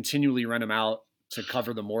like continually rent them out to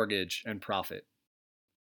cover the mortgage and profit.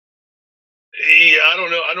 Yeah, I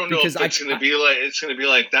don't know because if it's going to be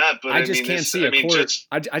like that, but I just can't see a court.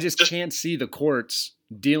 I just can't see the courts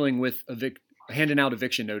dealing with handing out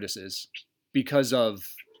eviction notices because of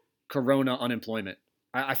Corona unemployment.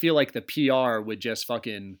 I feel like the PR would just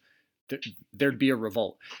fucking, there'd be a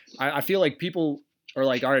revolt. I feel like people are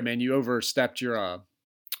like, all right, man, you overstepped your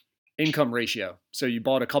income ratio. So you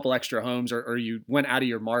bought a couple extra homes or you went out of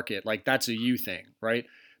your market. Like that's a you thing, right?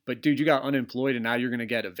 But dude, you got unemployed and now you're going to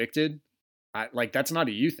get evicted. Like that's not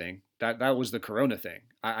a you thing. That was the Corona thing.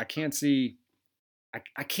 I can't see.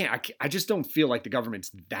 I just don't feel like the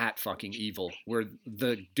government's that fucking evil where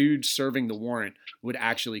the dude serving the warrant would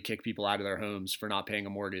actually kick people out of their homes for not paying a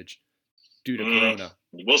mortgage due to Corona.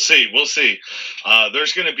 We'll see.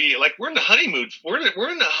 There's going to be like, we're in the honeymoon. We're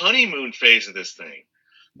in the honeymoon phase of this thing.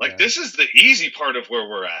 Like This is the easy part of where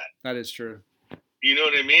we're at. That is true. You know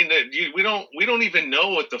what I mean? We don't even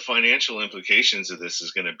know what the financial implications of this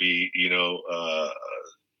is going to be,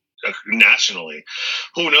 nationally.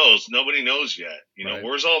 Who knows? Nobody knows yet. Right.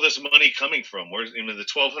 Where's all this money coming from? Where's the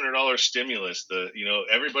 $1,200 stimulus?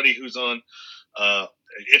 Everybody who's on,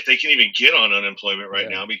 if they can even get on unemployment right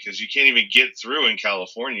now, because you can't even get through in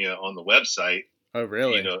California on the website. Oh,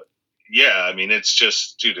 really? Yeah. I mean, it's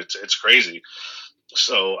just, dude, it's crazy.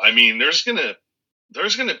 So, I mean, there's gonna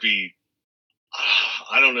be,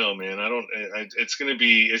 I don't know, man. It's gonna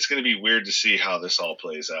be weird to see how this all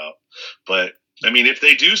plays out. But I mean, if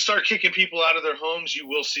they do start kicking people out of their homes, you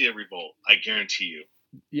will see a revolt. I guarantee you.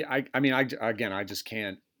 Yeah, I just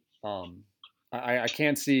can't. I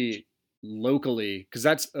can't see locally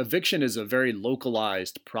because eviction is a very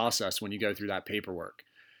localized process when you go through that paperwork,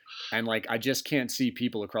 and like I just can't see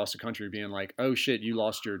people across the country being like, "Oh shit, you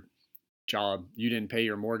lost your job, you didn't pay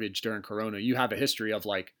your mortgage during Corona, you have a history of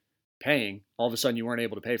like paying. All of a sudden, you weren't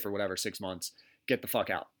able to pay for whatever 6 months. Get the fuck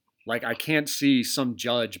out." Like I can't see some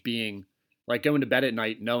judge being like going to bed at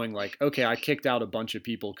night knowing like, okay, I kicked out a bunch of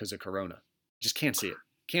people because of Corona. Just can't see it.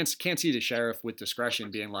 Can't see the sheriff with discretion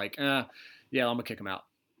being like, yeah, I'm gonna kick him out.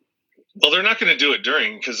 Well, they're not going to do it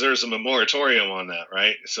because there's a moratorium on that,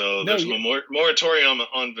 right? So there's a moratorium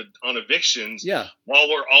on evictions. Yeah. While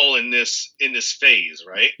we're all in this phase,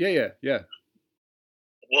 right? Yeah.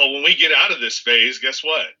 Well, when we get out of this phase, guess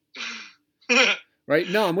what? Right?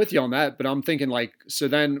 No, I'm with you on that, but I'm thinking like, so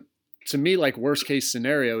then to me, like worst case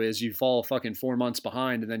scenario is you fall fucking 4 months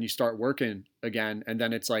behind and then you start working again. And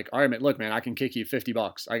then it's like, all right, man, look, man, I can kick you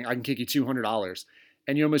 $50. I can kick you $200.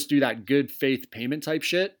 And you almost do that good faith payment type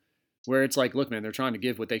shit where it's like, look, man, they're trying to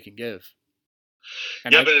give what they can give.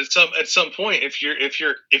 And but at some point, if you're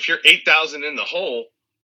 8,000 in the hole,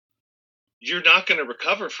 you're not going to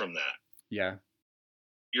recover from that. Yeah.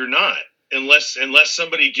 You're not. Unless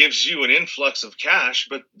somebody gives you an influx of cash,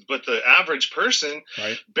 but the average person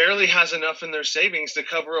barely has enough in their savings to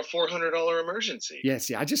cover a $400 emergency. Yeah,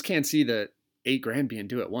 see, I just can't see the $8,000 being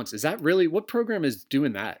due at once. Is that really what program is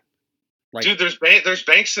doing that? Like, dude, there's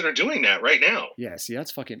banks that are doing that right now. Yeah, see,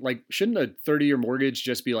 that's fucking like, shouldn't a 30-year mortgage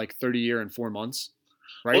just be like 30-year and 4 months?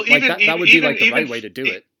 Right? Well, like that would be like the right way to do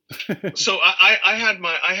it. So I had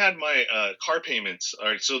my car payments. All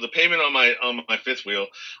right. So the payment on my fifth wheel,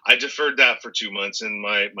 I deferred that for 2 months, and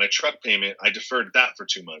my truck payment, I deferred that for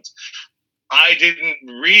 2 months. I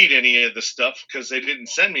didn't read any of the stuff because they didn't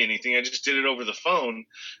send me anything. I just did it over the phone,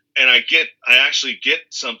 and I actually get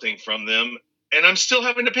something from them, and I'm still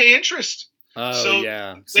having to pay interest. Oh, so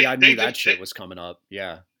yeah. See, I knew that shit was coming up.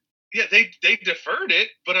 Yeah. Yeah, they deferred it,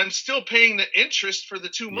 but I'm still paying the interest for the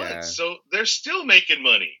 2 months. Yeah. So they're still making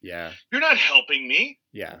money. Yeah. You're not helping me.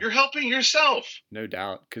 Yeah. You're helping yourself. No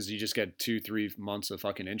doubt, because you just get 2-3 months of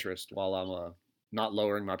fucking interest while I'm not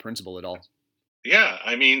lowering my principal at all. Yeah,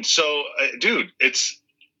 I mean, so, dude,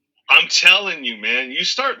 I'm telling you, man, you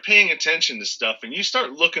start paying attention to stuff and you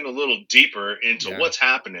start looking a little deeper into what's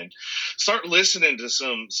happening. Start listening to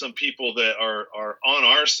some people that are on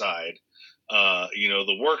our side.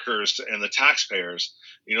 The workers and the taxpayers,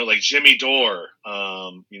 like Jimmy Dore,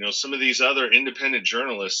 some of these other independent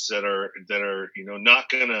journalists that are not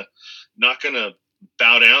gonna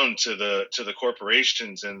bow down to the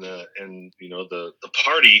corporations and the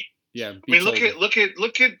party. Yeah. I mean, look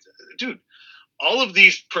at, dude, all of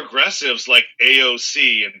these progressives like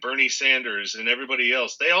AOC and Bernie Sanders and everybody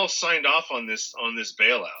else, they all signed off on this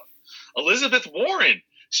bailout. Elizabeth Warren,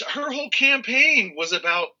 her whole campaign was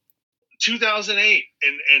about 2008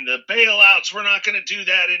 and the bailouts. We're not going to do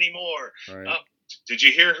that anymore. Right. Did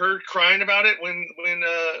you hear her crying about it when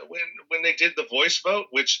they did the voice vote,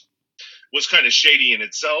 which was kind of shady in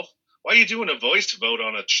itself? Why are you doing a voice vote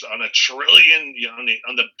on a trillion,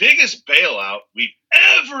 on the biggest bailout we've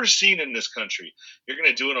ever seen in this country? You're going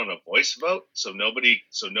to do it on a voice vote, so nobody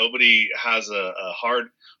has a hard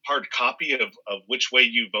copy of which way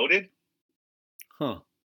you voted. Huh.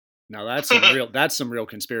 Now that's some real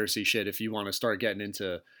conspiracy shit. If you want to start getting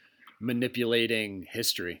into manipulating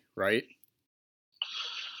history, right?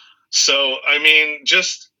 So I mean,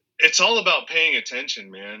 just it's all about paying attention,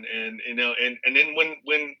 man. And and then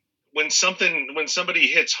when somebody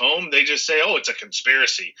hits home, they just say, "Oh, it's a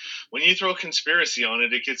conspiracy." When you throw conspiracy on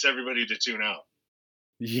it, it gets everybody to tune out.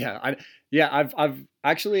 Yeah, I've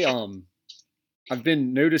actually I've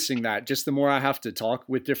been noticing that just the more I have to talk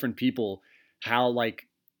with different people, how like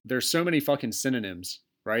there's so many fucking synonyms,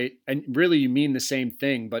 right? And really you mean the same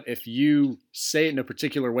thing, but if you say it in a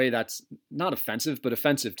particular way that's not offensive, but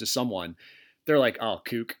offensive to someone, they're like, "Oh,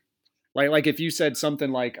 kook." Like if you said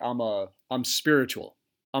something like I'm spiritual,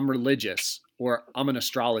 I'm religious, or I'm an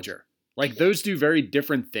astrologer. Like those do very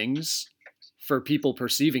different things for people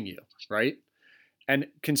perceiving you, right? And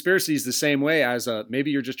conspiracy is the same way as maybe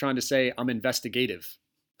you're just trying to say I'm investigative.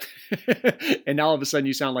 And now all of a sudden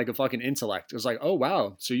you sound like a fucking intellect. It was like, "Oh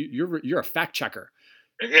wow, so you're a fact checker."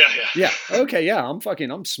 Yeah. Okay, yeah,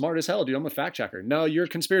 I'm smart as hell, dude. I'm a fact checker. No, you're a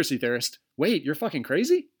conspiracy theorist. Wait, you're fucking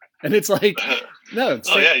crazy? And it's like, no,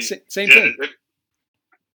 same thing.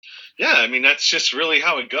 Yeah, I mean, that's just really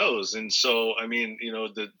how it goes. And so, I mean,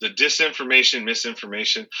 the disinformation,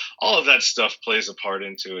 misinformation, all of that stuff plays a part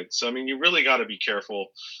into it. So, I mean, you really got to be careful.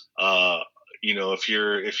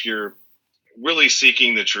 If you're really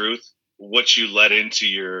seeking the truth, what you let into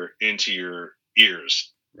your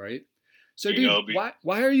ears. Right. So, dude,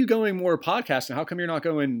 why are you going more podcasting? How come you're not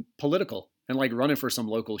going political and like running for some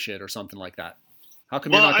local shit or something like that? How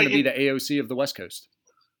come you're not going to be the AOC of the West Coast?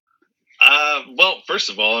 Well, first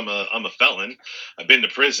of all, I'm a felon. I've been to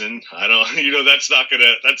prison. I don't, that's not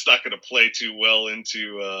gonna play too well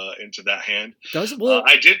into that hand.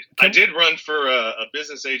 I did run for a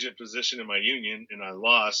business agent position in my union and I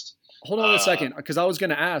lost. Hold on a second, because I was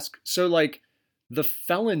going to ask. So, like, the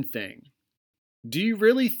felon thing, do you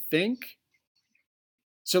really think?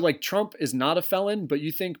 So, like, Trump is not a felon, but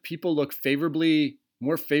you think people look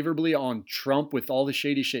more favorably on Trump with all the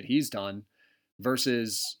shady shit he's done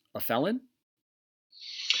versus a felon?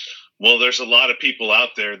 Well, there's a lot of people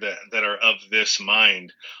out there that are of this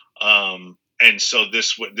mind, and so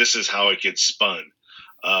this is how it gets spun.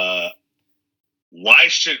 Why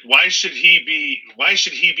should he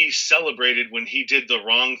be celebrated when he did the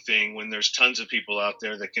wrong thing when there's tons of people out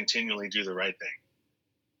there that continually do the right thing?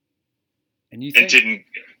 And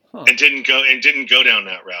didn't go down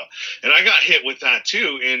that route. And I got hit with that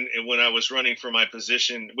too when I was running for my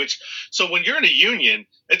position, so when you're in a union,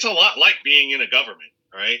 it's a lot like being in a government,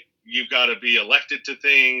 right? You've got to be elected to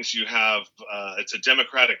things. You have it's a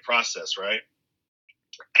democratic process, right?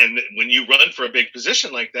 And when you run for a big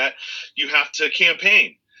position like that, you have to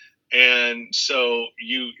campaign. And so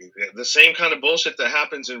the same kind of bullshit that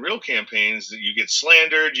happens in real campaigns, that you get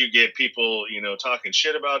slandered, you get people, talking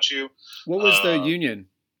shit about you. What was the union?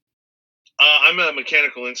 I'm a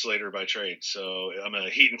mechanical insulator by trade. So I'm a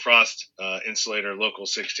heat and frost insulator, local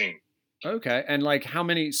 16. Okay. And like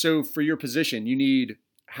so for your position, you need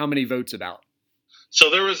how many votes about? So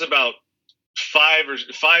there was about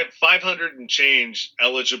 500 and change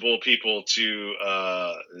eligible people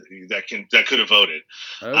that could have voted.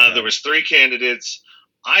 Okay. There was 3 candidates.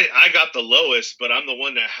 I got the lowest, but I'm the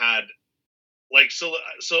one that had so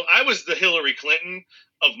I was the Hillary Clinton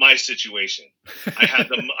of my situation. I had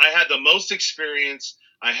the most experience.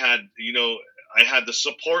 I had the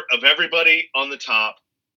support of everybody on the top,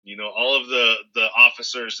 all of the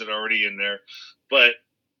officers that are already in there, but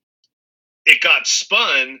it got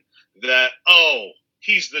spun that,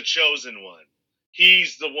 he's the chosen one.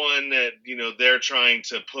 He's the one that, they're trying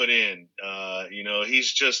to put in,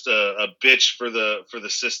 he's just a bitch for the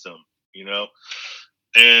system,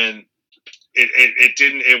 and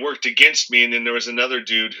it worked against me. And then there was another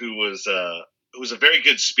dude who was a very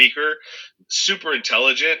good speaker, super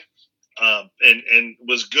intelligent, and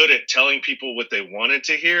was good at telling people what they wanted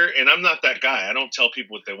to hear. And I'm not that guy. I don't tell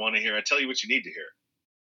people what they want to hear. I tell you what you need to hear.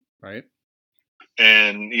 Right.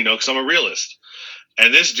 And, you know, because I'm a realist.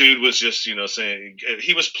 And this dude was just, you know, saying,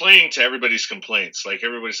 he was playing to everybody's complaints. Like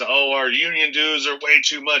everybody said, oh, our union dues are way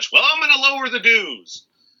too much. Well, I'm going to lower the dues.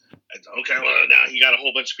 Okay, well, now you got a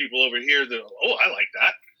whole bunch of people over here that, oh, I like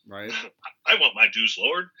that. Right. I want my dues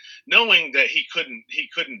lowered, knowing that he couldn't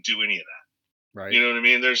do any of that. Right. You know what I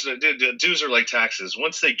mean? There's the dues are like taxes.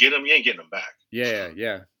 Once they get them, you ain't getting them back. Yeah.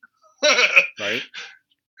 Right.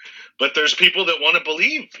 But there's people that want to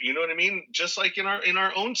believe, you know what I mean? Just like in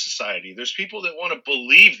our own society, there's people that want to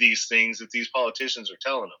believe these things that these politicians are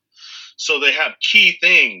telling them. So they have key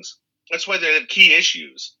things. That's why they have key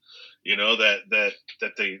issues, you know, that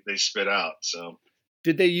they spit out. So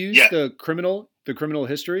did they use the criminal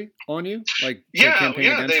history on you? Like yeah.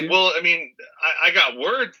 Well, I mean, I got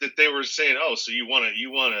word that they were saying, oh, so you want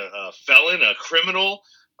a felon, a criminal,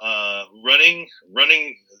 running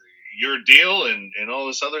your deal and all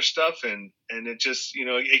this other stuff, and it just, you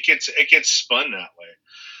know, it gets spun that way.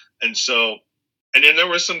 And so, and then there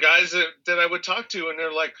were some guys that I would talk to, and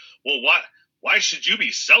they're like, well, why should you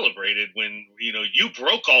be celebrated when, you know, you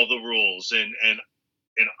broke all the rules and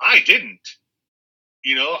I didn't?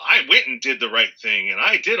 You know, I went and did the right thing and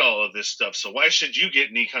I did all of this stuff, so why should you get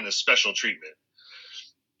any kind of special treatment?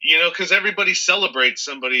 You know, because everybody celebrates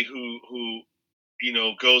somebody who you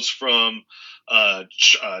know, goes from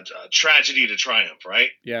tragedy to triumph, right?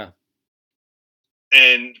 Yeah.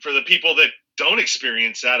 And for the people that don't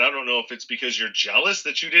experience that, I don't know if it's because you're jealous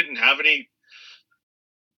that you didn't have any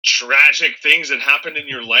tragic things that happened in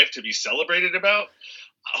your life to be celebrated about.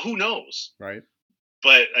 Who knows? Right.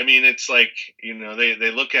 But I mean, it's like, you know,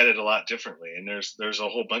 they look at it a lot differently, and there's a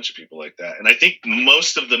whole bunch of people like that. And I think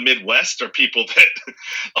most of the Midwest are people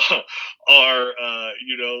that are,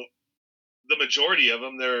 you know, the majority of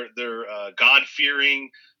them, they're God-fearing,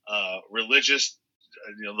 religious,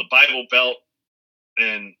 you know, the Bible Belt.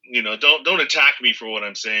 And, you know, don't attack me for what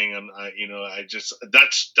I'm saying.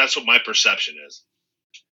 That's what my perception is.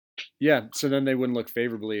 Yeah. So then they wouldn't look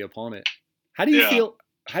favorably upon it. How do you feel?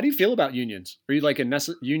 How do you feel about unions? Are you like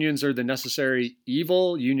unions are the necessary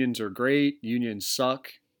evil? Unions are great. Unions suck.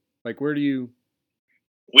 Like, where do you?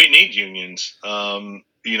 We need unions.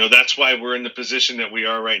 You know, that's why we're in the position that we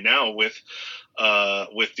are right now with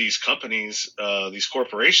these companies, these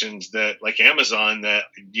corporations that like Amazon, that,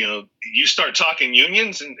 you know, you start talking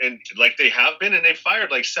unions and like they have been, and they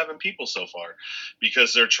fired like 7 people so far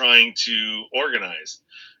because they're trying to organize.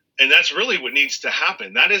 And that's really what needs to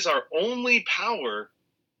happen. That is our only power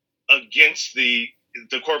against the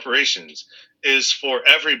corporations, is for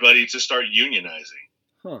everybody to start unionizing.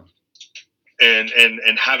 Huh.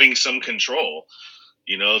 And having some control.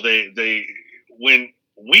 You know, when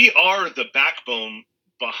we are the backbone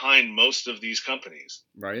behind most of these companies,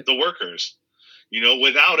 right? The workers, you know,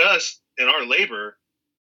 without us and our labor,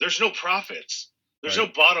 there's no profits. There's no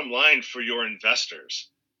bottom line for your investors.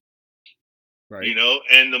 Right. You know,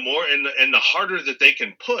 and the more and the harder that they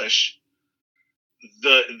can push,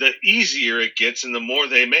 the easier it gets and the more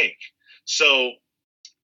they make. So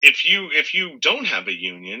if you don't have a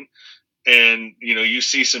union and, you know, you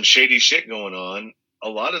see some shady shit going on, a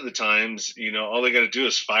lot of the times, you know, all they got to do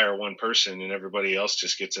is fire one person and everybody else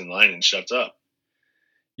just gets in line and shuts up.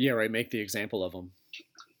 Yeah, right. Make the example of them.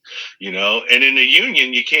 You know, and in a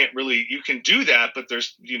union, you can do that, but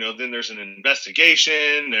there's, you know, then there's an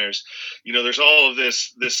investigation. There's, you know, there's all of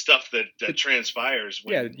this stuff that transpires.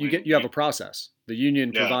 You have a process. The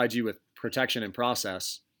union provides you with protection and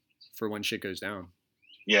process for when shit goes down.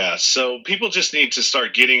 Yeah, so people just need to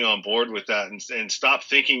start getting on board with that and stop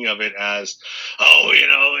thinking of it as, oh, you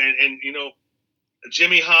know, and you know,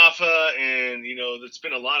 Jimmy Hoffa, and, you know, there's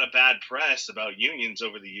been a lot of bad press about unions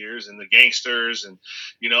over the years and the gangsters, and,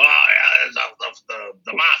 you know,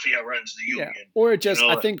 the mafia runs the union. Yeah. Or it just, you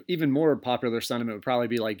know, I think even more popular sentiment would probably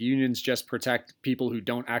be like unions just protect people who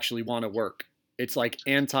don't actually want to work. It's like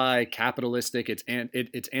anti-capitalistic. It's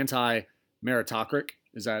anti-meritocratic.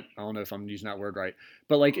 Is that, I don't know if I'm using that word right,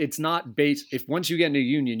 but like, it's not based, if once you get in a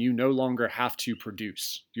union, you no longer have to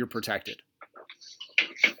produce, you're protected.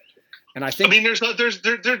 And I think, I mean, there's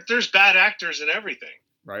bad actors in everything,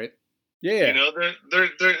 right? Yeah. You know,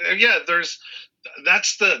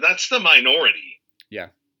 that's the minority. Yeah.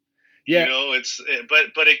 You know,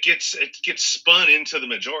 but it gets spun into the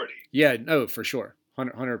majority. Yeah, no, for sure.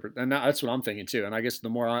 100%. And that's what I'm thinking too. And I guess the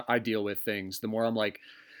more I deal with things, the more I'm like,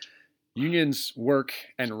 unions work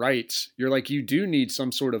and rights, you're like, you do need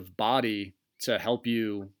some sort of body to help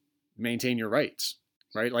you maintain your rights,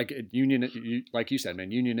 right? Like union, like you said,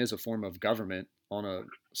 man, union is a form of government. on a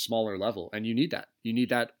smaller level. And you need that. You need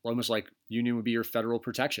that almost like union would be your federal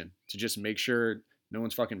protection to just make sure no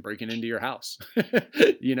one's fucking breaking into your house.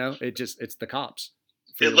 It's the cops.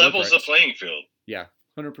 It levels the playing field. Yeah,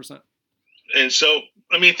 100%. And so,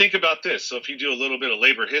 I mean, think about this. So if you do a little bit of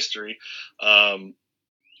labor history,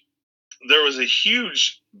 there was a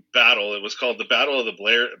huge battle. It was called the Battle of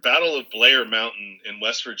Blair Mountain in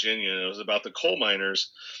West Virginia. And it was about the coal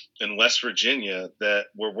miners in West Virginia that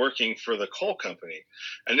were working for the coal company.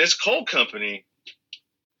 And this coal company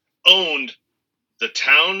owned the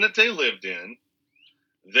town that they lived in.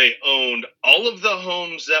 They owned all of the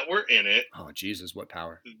homes that were in it. Oh, Jesus, what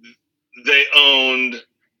power. They owned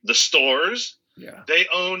the stores. Yeah. They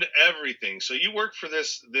owned everything. So you work for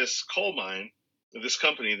this coal mine, this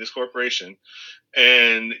company, this corporation,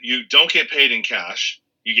 and you don't get paid in cash.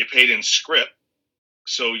 You get paid in scrip.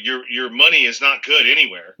 So your money is not good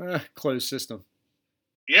anywhere. Closed system.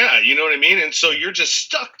 Yeah, you know what I mean? And so you're just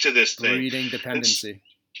stuck to this thing. Breeding dependency.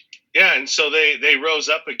 And so they rose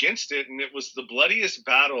up against it, and it was the bloodiest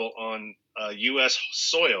battle on U.S.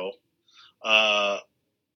 soil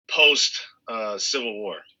post Civil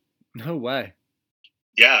War. No way.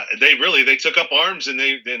 Yeah, they took up arms, and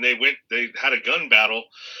they had a gun battle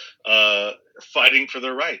fighting for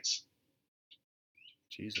their rights.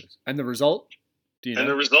 Jesus. And the result? Do you know? And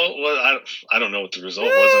the result was I don't know what the result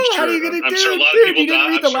was. How are you gonna do sure a it, lot dude? of people You didn't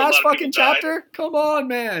died. read the last sure fucking chapter? Come on,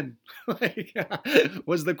 man.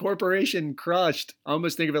 Was the corporation crushed? I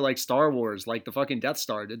almost think of it like Star Wars, like the fucking Death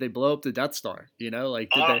Star. Did they blow up the Death Star? You know, like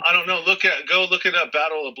I don't know. Go look it up.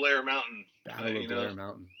 Battle of Blair Mountain. Battle of Blair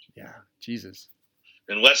Mountain. Yeah, Jesus.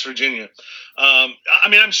 In West Virginia. I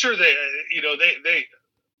mean, I'm sure they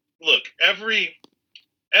look, every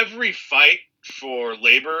fight for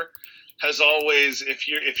labor has always, if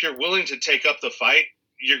you're willing to take up the fight,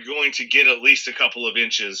 you're going to get at least a couple of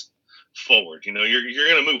inches forward. You know, you're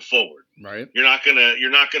going to move forward. Right. You're not going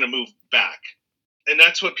to move back. And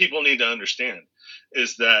that's what people need to understand,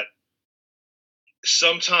 is that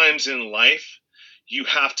sometimes in life you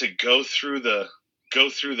have to go through the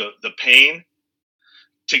pain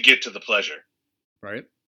to get to the pleasure. Right.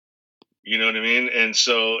 You know what I mean? And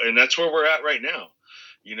that's where we're at right now.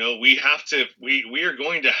 You know, we are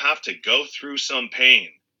going to have to go through some pain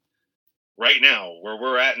right now where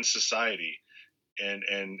we're at in society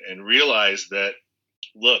and realize that,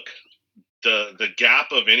 look, the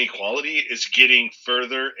gap of inequality is getting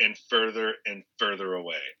further and further and further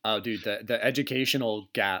away. Oh, dude, the educational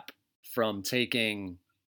gap from taking,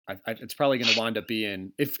 it's probably going to wind up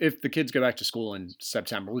being, if the kids go back to school in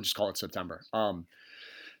September, we'll just call it September,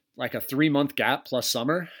 like a 3-month gap plus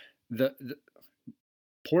summer, the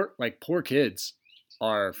poor kids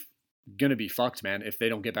are gonna be fucked, man, if they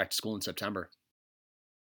don't get back to school in September.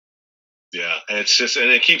 Yeah, and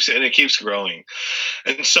it keeps growing,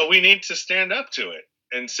 and so we need to stand up to it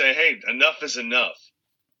and say, hey, enough is enough.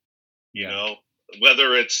 You know,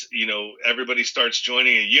 whether it's, you know, everybody starts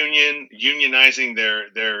joining a union, unionizing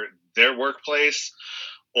their workplace,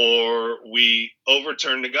 or we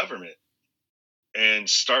overturn the government and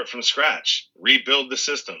start from scratch, rebuild the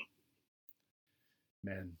system.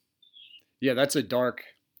 Man. Yeah, that's a dark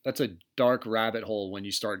rabbit hole when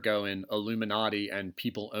you start going Illuminati and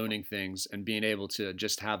people owning things and being able to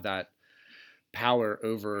just have that power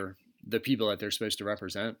over the people that they're supposed to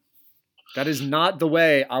represent. That is not the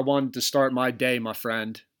way I wanted to start my day, my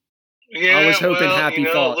friend. Yeah, I was hoping happy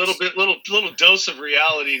thoughts. A little dose of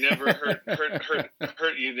reality never hurt.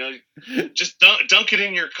 You know, just dunk it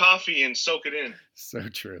in your coffee and soak it in. So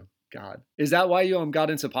true. God, is that why you got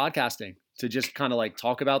into podcasting? To just kind of like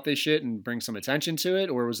talk about this shit and bring some attention to it,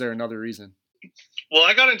 or was there another reason? Well,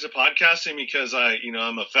 I got into podcasting because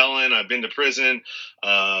I'm a felon. I've been to prison.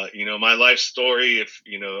 My life story. If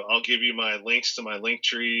I'll give you my links to my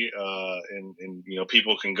Linktree, and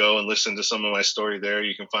people can go and listen to some of my story there.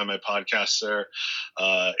 You can find my podcasts there.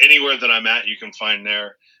 Anywhere that I'm at, you can find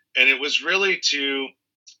there. And it was really to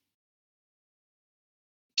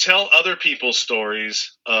tell other people's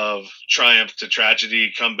stories of triumph to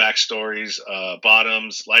tragedy, comeback stories,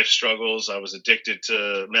 bottoms, life struggles. I was addicted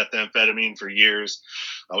to methamphetamine for years.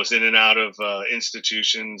 I was in and out of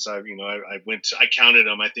institutions. I counted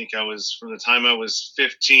them. I think I was, from the time I was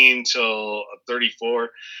 15 till 34,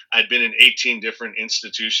 I'd been in 18 different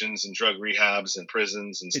institutions and drug rehabs and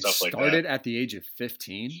prisons and stuff like that. It started at the age of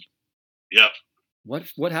 15? Yep.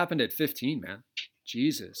 What happened at 15, man?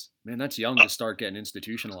 Jesus, man, that's young to start getting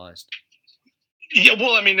institutionalized. Yeah,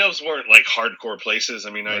 well, I mean, those weren't like hardcore places.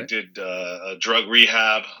 I mean, right. I did a drug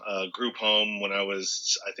rehab, group home when I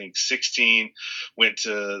was, I think, 16. Went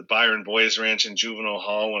to Byron Boys Ranch and Juvenile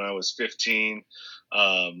Hall when I was 15.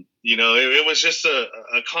 It was just a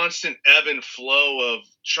constant ebb and flow of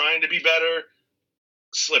trying to be better,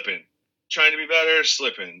 slipping, trying to be better,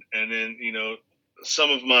 slipping. And then,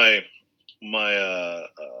 some of my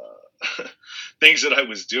things that I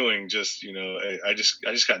was doing, just, I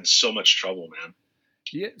just got in so much trouble, man.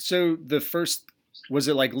 Yeah. So was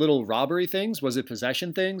it like little robbery things? Was it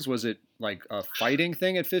possession things? Was it like a fighting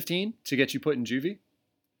thing at 15 to get you put in juvie?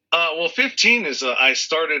 Well, 15 is I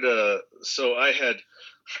started so I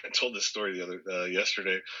told this story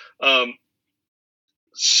yesterday.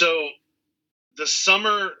 So the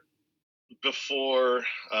summer before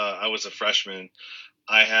I was a freshman,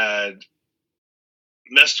 I had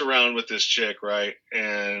messed around with this chick, right?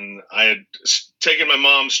 And I had taken my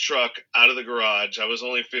mom's truck out of the garage. I was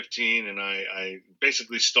only 15, and I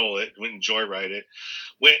basically stole it, went and joyride it.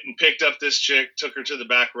 Went and picked up this chick, took her to the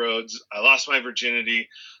back roads. I lost my virginity.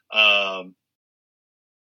 And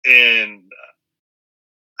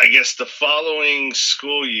I guess the following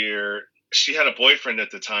school year, she had a boyfriend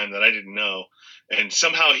at the time that I didn't know. And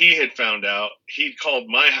somehow he had found out. He'd called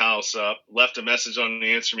my house up, left a message on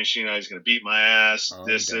the answer machine. I was going to beat my ass,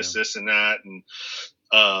 this, and that. And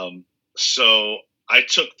so I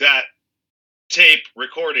took that tape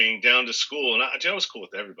recording down to school, and I was cool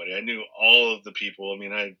with everybody. I knew all of the people. I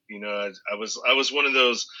mean, I was one of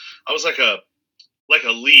those. I was like a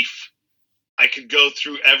leaf. I could go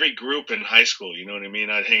through every group in high school. You know what I mean?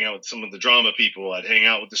 I'd hang out with some of the drama people. I'd hang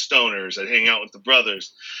out with the stoners. I'd hang out with the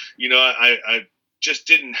brothers. I just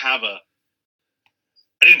didn't have a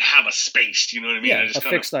space. You know what I mean? Yeah, I just a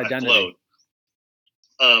fixed identity.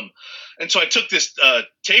 And so I took this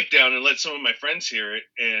tape down and let some of my friends hear it,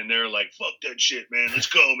 and they're like, "Fuck that shit, man! Let's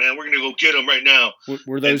go, man! We're gonna go get them right now."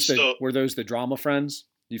 Were those the drama friends?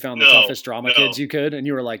 You found the toughest drama kids you could, and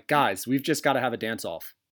you were like, "Guys, we've just got to have a dance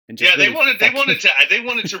off." Yeah, they wanted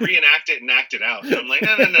to reenact it and act it out. And I'm like,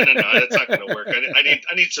 no, that's not going to work. I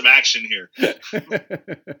need some action here.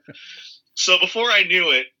 So before I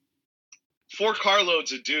knew it, 4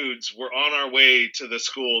 carloads of dudes were on our way to the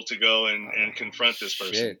school to go and confront this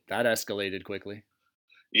person. Shit, that escalated quickly.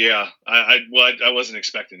 Yeah, I wasn't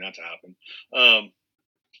expecting that to happen.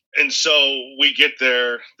 And so we get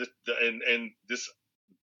there, and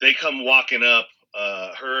they come walking up.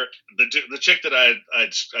 The chick that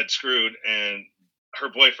I'd screwed and her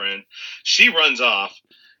boyfriend, she runs off.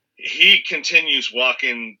 He continues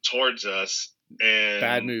walking towards us, and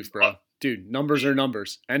bad move, bro. Dude, numbers are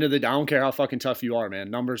numbers. End of the day, I don't care how fucking tough you are,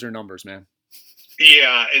 man. Numbers are numbers, man.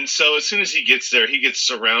 Yeah, and so as soon as he gets there, he gets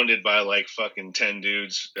surrounded by like fucking 10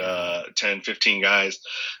 dudes, 10, 15 guys.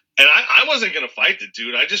 And I wasn't going to fight the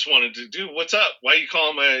dude. I just wanted to, dude, what's up? Why you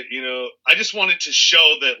calling I just wanted to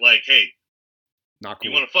show that, like, hey, not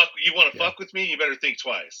cool. You want to fuck with me? You better think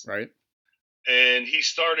twice. Right. And he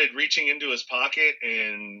started reaching into his pocket,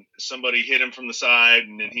 and somebody hit him from the side,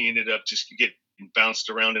 and then he ended up just get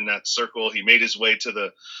bounced around in that circle. He made his way to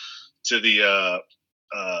the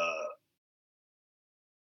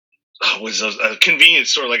was a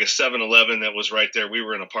convenience store, like a 7-Eleven that was right there. We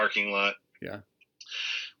were in a parking lot. Yeah.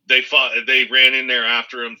 They ran in there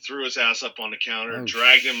after him, threw his ass up on the counter,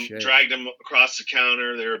 dragged him across the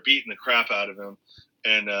counter. They were beating the crap out of him.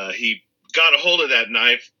 And he got a hold of that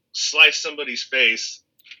knife, sliced somebody's face.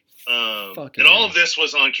 And all of this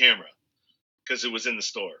was on camera because it was in the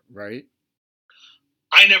store. Right.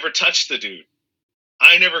 I never touched the dude.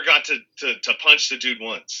 I never got to punch the dude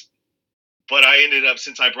once. But I ended up,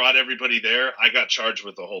 since I brought everybody there, I got charged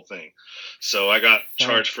with the whole thing. So I got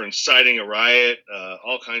charged for inciting a riot,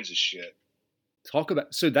 all kinds of shit.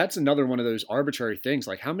 So that's another one of those arbitrary things.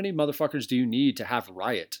 Like, how many motherfuckers do you need to have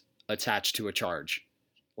riot attached to a charge?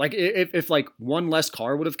 Like, if like one less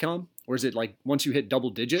car would have come, or is it like once you hit double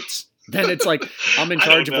digits, then it's like, I'm in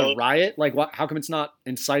charge of a riot? Like, how come it's not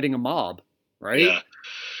inciting a mob, right? Yeah.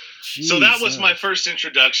 Jeez, so that was my first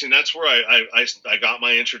introduction. That's where I got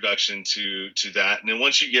my introduction to that. And then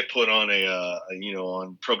once you get put on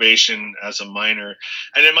on probation as a minor,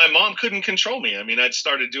 and then my mom couldn't control me. I mean, I'd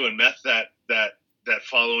started doing meth that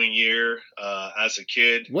following year as a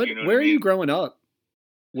kid. Where are you growing up?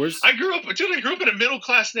 I grew up in a middle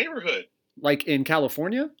class neighborhood. Like in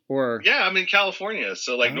California, or? Yeah, I'm in California.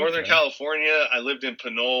 So like Northern California. I lived in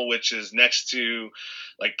Pinole, which is next to,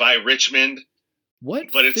 like, by Richmond.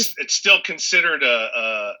 What? But it's still considered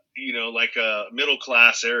a middle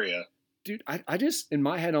class area. Dude, I just, in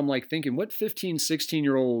my head, I'm like thinking, what 15,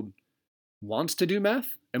 16-year-old wants to do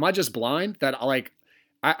meth? Am I just blind that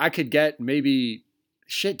I could get maybe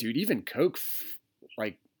shit, dude, even Coke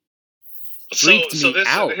freaked me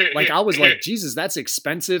out. I was like, Jesus, that's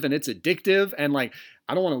expensive and it's addictive. And like,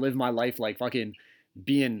 I don't want to live my life like fucking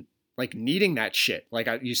being like needing that shit. Like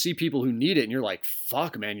you see people who need it and you're like,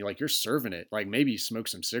 fuck, man, you're serving it. Like maybe smoke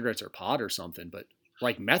some cigarettes or pot or something, but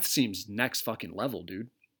like meth seems next fucking level, dude.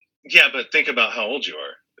 Yeah, but think about how old you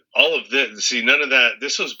are. All of this, see, none of that,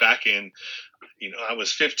 this was back in, I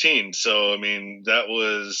was 15. So, I mean, that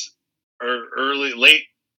was late,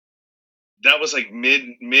 that was like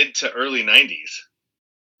mid to early 90s.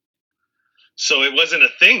 So it wasn't a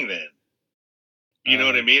thing then. You know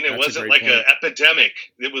what I mean? It wasn't like an epidemic.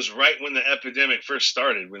 It was right when the epidemic first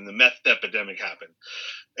started, when the meth epidemic happened.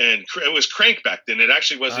 And it was crank back then. It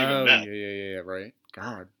actually wasn't even meth. Yeah, right.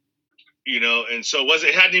 God. And so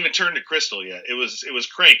it hadn't even turned to crystal yet. It was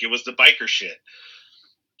crank. It was the biker shit.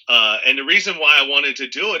 And the reason why I wanted to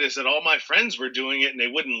do it is that all my friends were doing it and they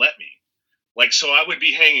wouldn't let me. Like, so I would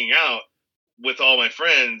be hanging out with all my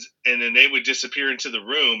friends and then they would disappear into the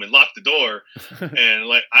room and lock the door. And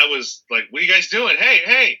like, I was like, what are you guys doing?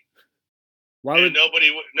 Hey. And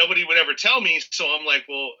nobody would ever tell me. So I'm like,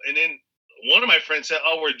 well, and then one of my friends said,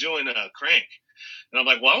 oh, we're doing a crank. And I'm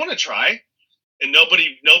like, well, I want to try. And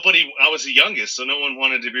nobody, I was the youngest, so no one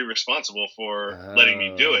wanted to be responsible for letting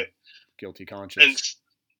me do it. Guilty conscience.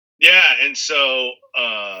 And so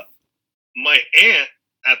my aunt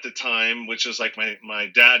at the time, which was like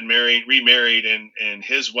my dad remarried, and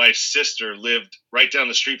his wife's sister lived right down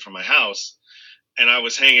the street from my house. And I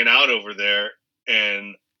was hanging out over there,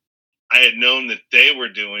 and I had known that they were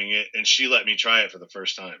doing it, and she let me try it for the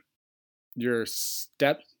first time. Your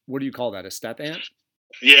what do you call that? A step aunt?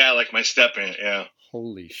 Yeah, like my step aunt, yeah.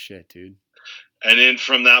 Holy shit, dude. And then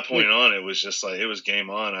from that point on, it was just like, it was game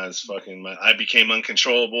on. I became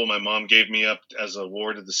uncontrollable. My mom gave me up as a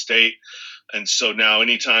ward of the state. And so now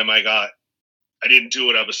anytime I didn't do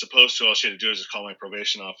what I was supposed to, all she had to do was just call my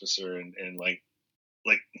probation officer and like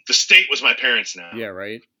the state was my parents now. Yeah,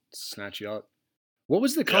 right. Snatch you up. What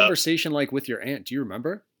was the conversation like with your aunt? Do you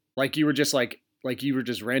remember? Like you were just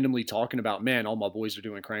randomly talking about, man, all my boys are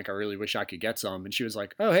doing crank. I really wish I could get some. And she was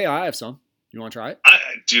like, oh, hey, I have some. You want to try it?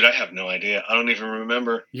 Dude, I have no idea. I don't even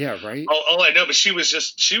remember. Yeah, right. All I know, but she was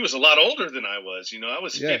a lot older than I was. I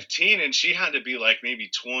was 15 and she had to be like maybe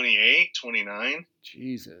 28, 29.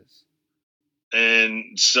 Jesus.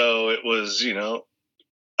 And so it was, I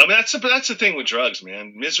mean, that's the thing with drugs,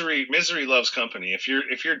 man. Misery loves company. If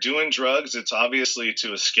you're doing drugs, it's obviously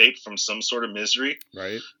to escape from some sort of misery.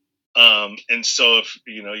 Right. And so if,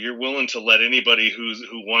 you're willing to let anybody who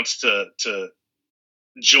wants to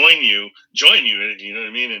join you, you know what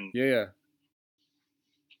I mean? And yeah.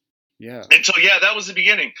 And so, that was the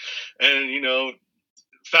beginning. And,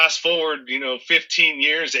 fast forward, 15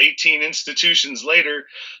 years, 18 institutions later,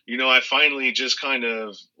 I finally just kind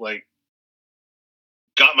of like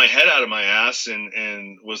got my head out of my ass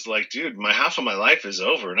and was like, dude, half of my life is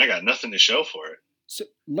over and I got nothing to show for it. So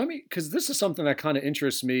because this is something that kind of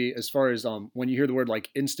interests me as far as when you hear the word like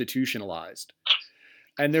institutionalized,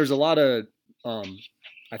 and there's a lot of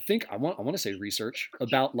I think I want to say research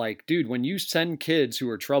about like, dude, when you send kids who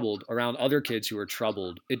are troubled around other kids who are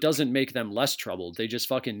troubled, it doesn't make them less troubled. They just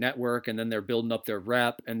fucking network and then they're building up their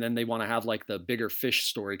rep and then they want to have like the bigger fish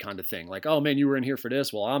story kind of thing. Like, oh man, you were in here for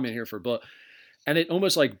this. Well, I'm in here for but, and it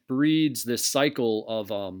almost like breeds this cycle of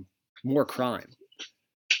more crime.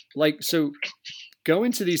 Like, so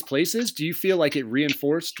going to these places, do you feel like it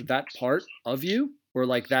reinforced that part of you or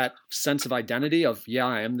like that sense of identity of, yeah,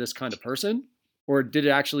 I am this kind of person? Or did it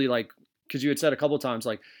actually like, because you had said a couple of times,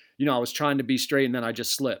 like, I was trying to be straight and then I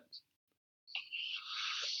just slipped.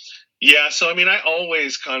 Yeah. So, I mean, I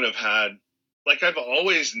always kind of had, like, I've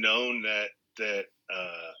always known that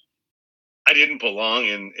I didn't belong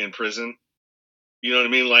in prison. You know what I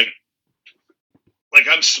mean? Like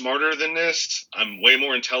I'm smarter than this. I'm way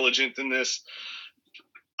more intelligent than this.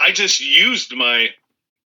 I just used my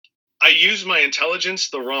intelligence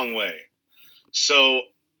the wrong way. So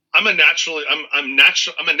I'm a natural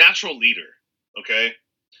leader, okay?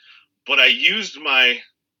 But I used my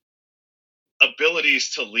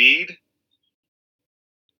abilities to lead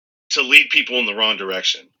people in the wrong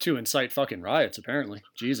direction. To incite fucking riots, apparently.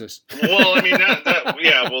 Jesus. Well, I mean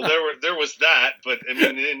well there was that, but I mean,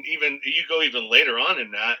 and even you go even later on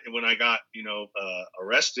in that, when I got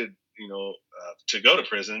arrested, to go to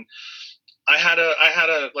prison, I had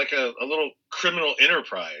a little criminal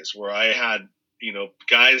enterprise where I had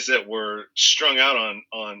guys that were strung out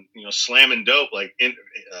on slamming dope, like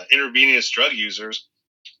intravenous drug users,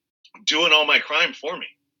 doing all my crime for me.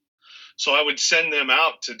 So I would send them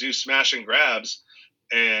out to do smash and grabs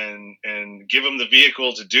and give them the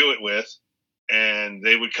vehicle to do it with. And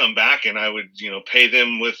they would come back and I would, pay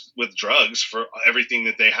them with drugs for everything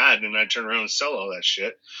that they had. And I'd turn around and sell all that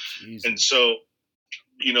shit. Jesus. And so,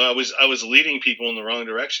 I was leading people in the wrong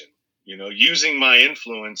direction. using my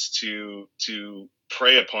influence to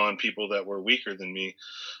prey upon people that were weaker than me,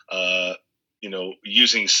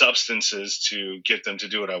 using substances to get them to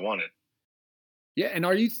do what I wanted. Yeah. And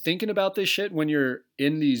are you thinking about this shit when you're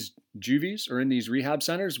in these juvies or in these rehab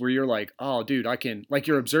centers where you're like, oh, dude,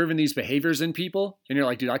 you're observing these behaviors in people and you're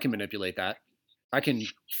like, dude, I can manipulate that. I can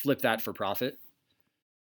flip that for profit.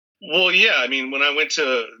 Well, yeah. I mean, when I went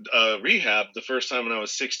to rehab the first time when I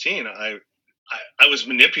was 16, I was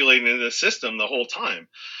manipulating the system the whole time.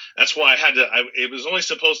 That's why it was only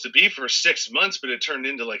supposed to be for 6 months, but it turned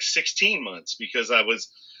into like 16 months because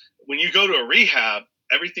when you go to a rehab,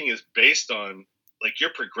 everything is based on, like,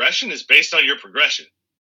 your progression is based on your progression.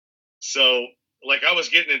 So, like, I was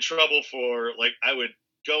getting in trouble for, like, I would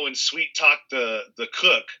go and sweet talk the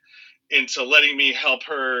cook into letting me help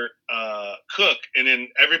her cook. And then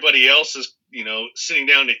everybody else is, sitting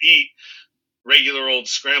down to eat regular old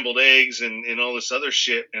scrambled eggs and all this other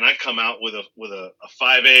shit. And I come out with a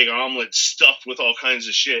 5-egg omelet stuffed with all kinds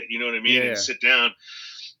of shit. You know what I mean? Yeah. And sit down.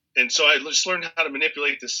 And so I just learned how to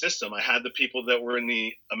manipulate the system. I had the people that were in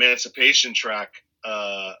the emancipation track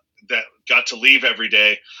that got to leave every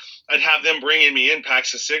day. I'd have them bringing me in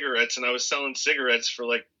packs of cigarettes, and I was selling cigarettes for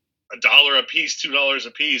like $1 a piece, $2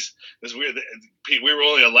 a piece, because we were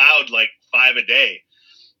only allowed like 5 a day.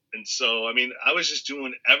 And so, I mean, I was just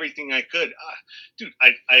doing everything I could. Dude,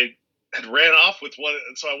 I had ran off with one,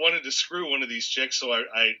 so I wanted to screw one of these chicks, so I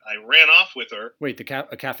ran off with her. Wait,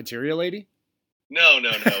 a cafeteria lady? No.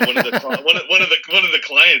 One of the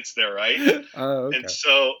clients there, right? Oh, okay. And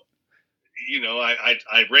so,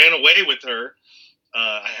 I ran away with her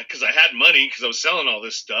because I had money because I was selling all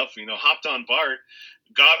this stuff. Hopped on BART,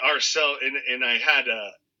 got our cell, and I had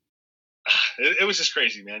it was just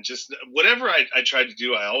crazy, man. Just whatever I tried to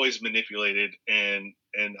do, I always manipulated, and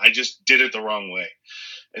I just did it the wrong way.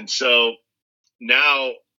 And so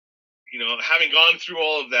now, having gone through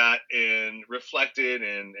all of that and reflected,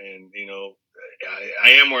 and I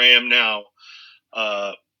am where I am now.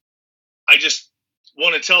 I just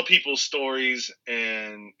want to tell people stories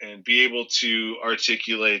and be able to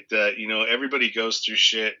articulate that, everybody goes through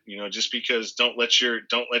shit, just because don't let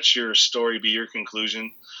your story be your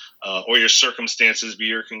conclusion, or your circumstances be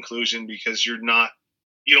your conclusion, because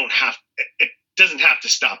it doesn't have to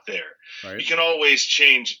stop there. Right. You can always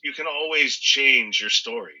change your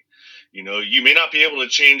story. You may not be able to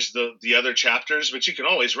change the other chapters, but you can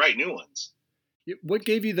always write new ones. What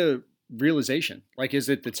gave you the realization? Like, is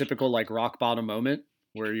it the typical like rock bottom moment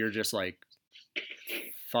where you're just like,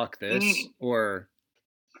 fuck this? Or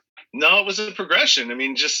no, it was a progression. I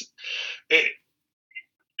mean,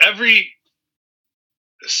 everything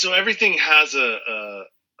has a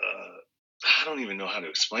I don't even know how to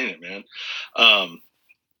explain it, man.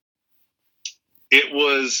 It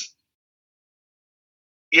was,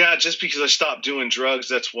 just because I stopped doing drugs,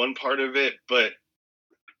 that's one part of it, but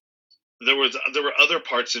there were other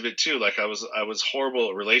parts of it too. Like I was horrible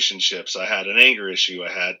at relationships. I had an anger issue.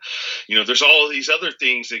 I had, there's all of these other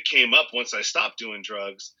things that came up once I stopped doing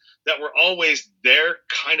drugs that were always there,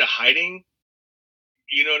 kind of hiding.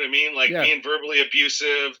 You know what I mean? Like being verbally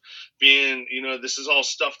abusive, being, this is all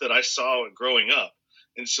stuff that I saw growing up.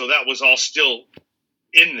 And so that was all still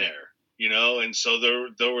in there, and so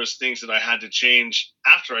there was things that I had to change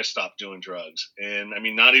after I stopped doing drugs. And I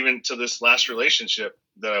mean, not even to this last relationship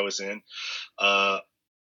that I was in.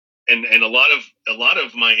 And a lot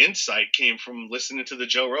of my insight came from listening to the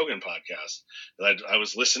Joe Rogan podcast. I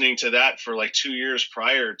was listening to that for like 2 years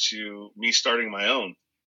prior to me starting my own.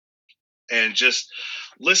 And just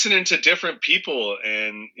listening to different people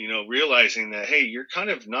and, realizing that, hey, you're kind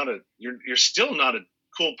of you're still not a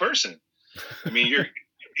cool person. I mean,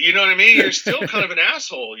 you know what I mean? You're still kind of an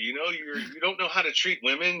asshole. You don't know how to treat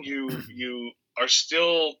women. You are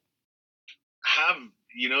still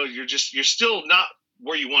you're still not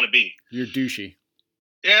where you want to be. You're douchey.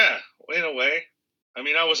 Yeah, in a way. I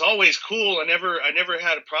mean, I was always cool. I never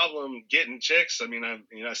had a problem getting chicks. I mean,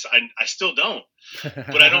 I still don't,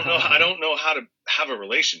 but I don't know how to have a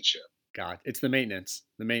relationship. God, it's the maintenance.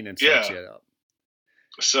 The maintenance fucks you up.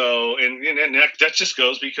 So, and that just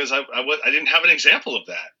goes because I didn't have an example of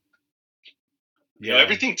that. Yeah.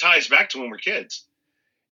 Everything ties back to when we're kids.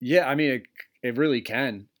 Yeah. I mean, it really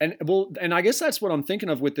can. And I guess that's what I'm thinking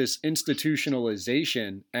of with this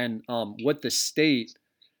institutionalization and what the state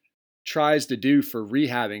tries to do for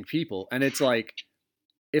rehabbing people. And it's like,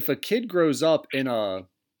 if a kid grows up in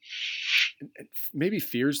maybe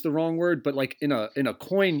fear's the wrong word, but like in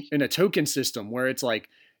a token system where it's like,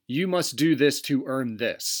 you must do this to earn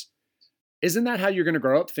this. Isn't that how you're going to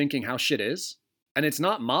grow up thinking how shit is? And it's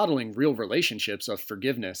not modeling real relationships of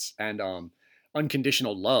forgiveness and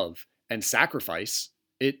unconditional love and sacrifice.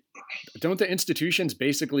 Don't the institutions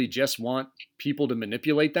basically just want people to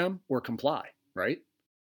manipulate them or comply, right?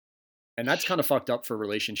 And that's kind of fucked up for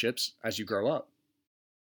relationships as you grow up.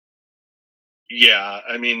 Yeah,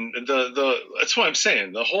 I mean the that's what I'm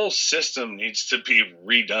saying. The whole system needs to be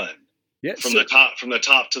redone. Yeah, from the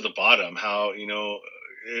top to the bottom. How,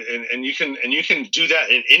 and you can do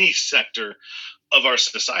that in any sector of our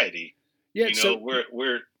society. Yeah,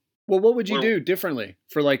 we're well, what would you do differently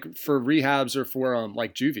for rehabs or for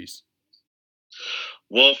like juvies?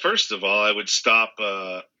 Well, first of all, I would stop.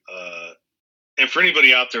 And for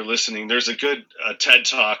anybody out there listening, there's a good TED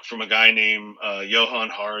talk from a guy named Johan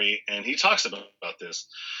Hari, and he talks about this.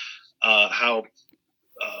 How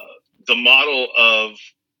the model of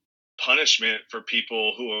punishment for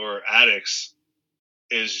people who are addicts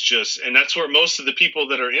is just, and that's where most of the people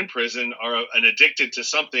that are in prison are addicted to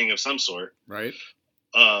something of some sort. Right.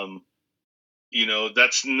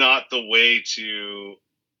 That's not the way to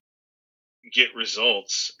get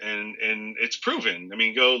results, and it's proven. I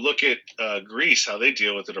mean, go look at Greece, how they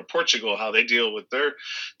deal with it, or Portugal, how they deal with their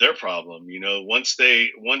problem. Once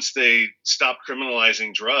they stop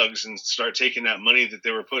criminalizing drugs and start taking that money that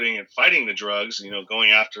they were putting in fighting the drugs, going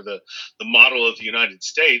after the model of the United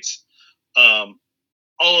States,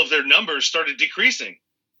 all of their numbers started decreasing.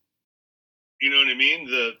 You know what I mean?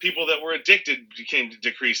 The people that were addicted became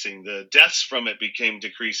decreasing. The deaths from it became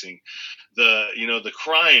decreasing. The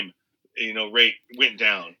crime, rate went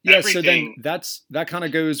down. Yeah. Everything. So then that kind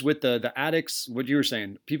of goes with the addicts. What you were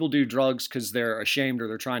saying, people do drugs because they're ashamed or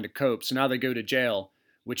they're trying to cope. So now they go to jail,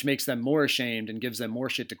 which makes them more ashamed and gives them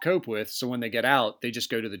more shit to cope with. So when they get out, they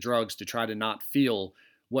just go to the drugs to try to not feel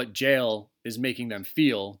what jail is making them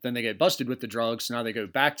feel. Then they get busted with the drugs. So now they go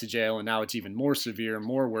back to jail, and now it's even more severe,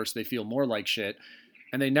 more worse. They feel more like shit,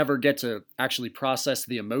 and they never get to actually process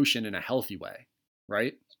the emotion in a healthy way.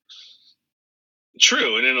 Right?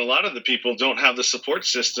 True. And then a lot of the people don't have the support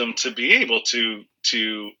system to be able to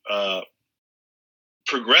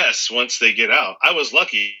progress once they get out. I was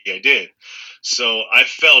lucky I did. So I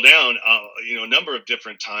fell down, a number of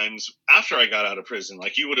different times after I got out of prison.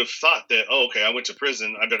 Like, you would have thought that, oh, okay, I went to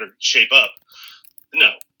prison, I better shape up. No,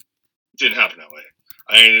 it didn't happen that way.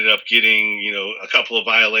 I ended up getting, a couple of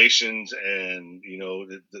violations, and,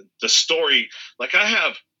 the story, like, I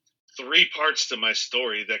have 3 parts to my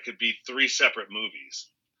story that could be 3 separate movies.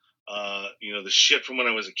 The shit from when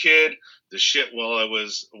I was a kid, the shit while I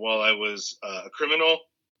was a criminal,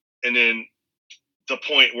 and then the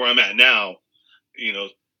point where I'm at now,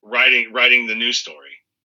 writing the news story.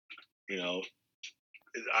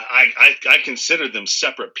 I consider them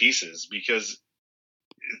separate pieces because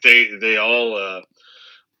they all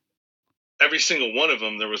every single one of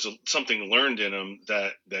them, there was something learned in them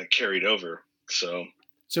that carried over. So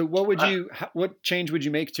what change would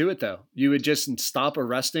you make to it though? You would just stop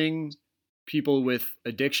arresting people with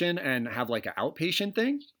addiction and have like an outpatient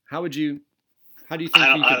thing? How do you think you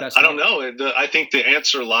could best? I don't know. I think the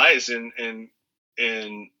answer lies in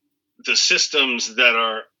the systems that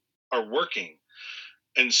are working.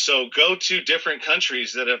 And so go to different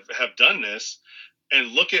countries that have done this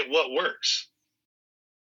and look at what works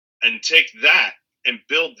and take that and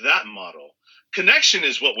build that model. Connection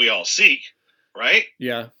is what we all seek, right?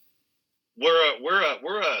 Yeah. We're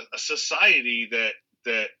a society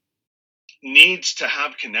that needs to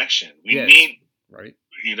have connection. We need, right.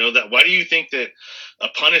 That. Why do you think that a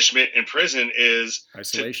punishment in prison is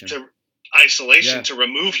isolation? To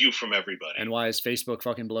remove you from everybody. And why is Facebook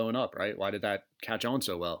fucking blowing up, right? Why did that catch on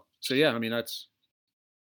so well? So yeah, I mean,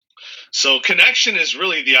 so connection is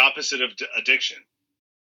really the opposite of addiction.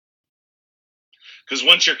 Because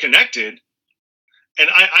once you're connected, and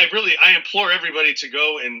I implore everybody to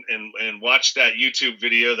go and watch that YouTube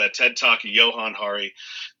video, that TED Talk of Johan Hari,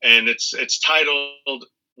 and it's titled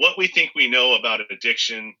 "What We Think We Know About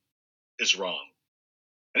Addiction Is Wrong,"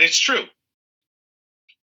 and it's true.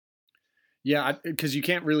 Yeah, because you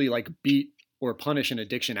can't really like beat or punish an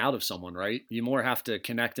addiction out of someone, right? You more have to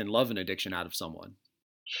connect and love an addiction out of someone.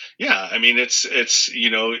 Yeah, I mean, it's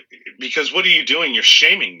because what are you doing? You're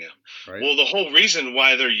shaming them. Right. Well, the whole reason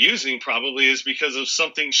why they're using probably is because of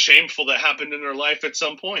something shameful that happened in their life at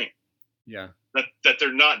some point. Yeah, that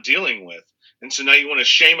they're not dealing with, and so now you want to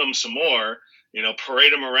shame them some more.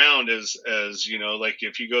 Parade them around as like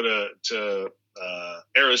if you go to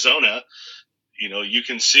Arizona. You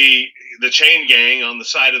can see the chain gang on the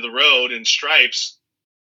side of the road in stripes,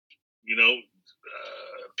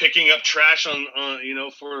 picking up trash on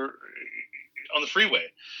the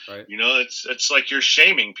freeway. Right. It's like you're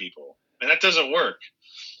shaming people, and that doesn't work.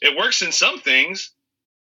 It works in some things,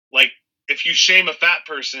 like if you shame a fat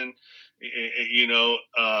person,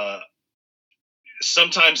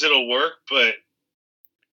 sometimes it'll work, but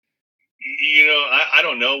I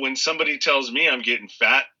don't know. When somebody tells me I'm getting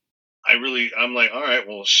fat, I'm like, all right,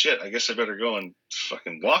 well, shit, I guess I better go and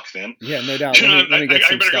fucking walk then. Yeah, no doubt. Let me get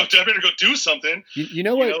some stuff. I better go do something. You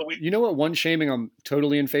know what? You know what? One shaming I'm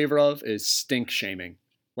totally in favor of is stink shaming.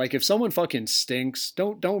 Like if someone fucking stinks,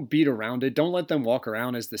 don't beat around it. Don't let them walk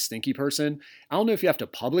around as the stinky person. I don't know if you have to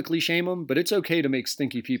publicly shame them, but it's okay to make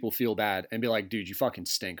stinky people feel bad and be like, dude, you fucking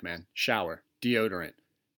stink, man. Shower, deodorant,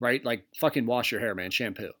 right? Like fucking wash your hair, man.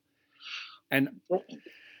 Shampoo. And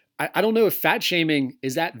I don't know if fat shaming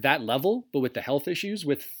is at that level, but with the health issues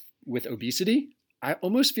with obesity, I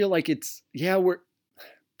almost feel like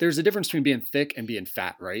there's a difference between being thick and being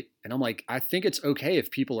fat, right? And I'm like, I think it's okay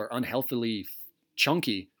if people are unhealthily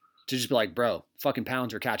chunky to just be like, bro, fucking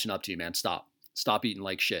pounds are catching up to you, man. Stop eating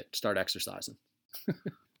like shit. Start exercising.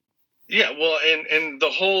 Yeah, well, and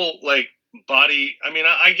the whole like body. I mean,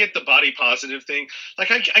 I get the body positive thing.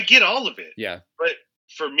 Like I get all of it. Yeah. But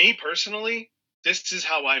for me personally, this is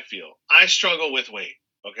how I feel. I struggle with weight.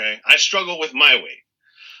 Okay, I struggle with my weight.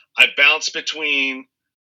 I bounce between,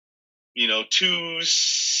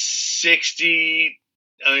 260.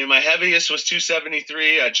 I mean, my heaviest was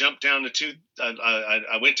 273. I jumped down to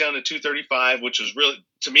I went down to 235, which was really,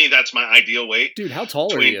 to me, that's my ideal weight. Dude, how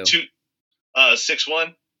tall are you?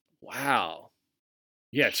 6'1". Wow.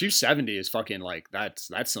 Yeah, 270 is fucking like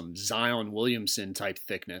that's some Zion Williamson type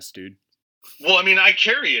thickness, dude. Well, I mean, I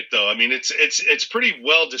carry it though. I mean, it's pretty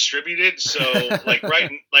well distributed. So like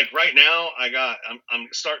right now, I'm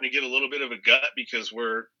starting to get a little bit of a gut because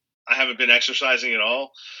I haven't been exercising at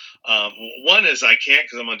all. One is I can't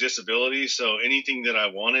because I'm on disability. So anything that I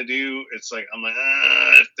want to do, it's like I'm like,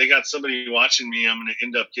 if they got somebody watching me, I'm going to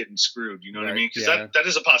end up getting screwed. You know what I mean? Because that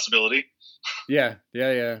is a possibility. Yeah.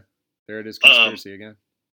 There it is, conspiracy again.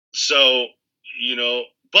 So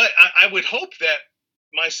but I would hope that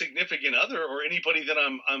my significant other or anybody that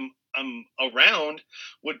I'm around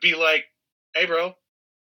would be like, hey, bro,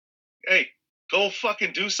 hey, go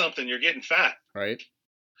fucking do something. You're getting fat, right?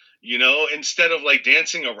 Instead of like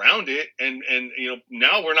dancing around it, and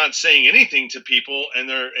now we're not saying anything to people, and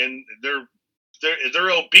they're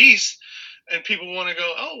obese, and people want to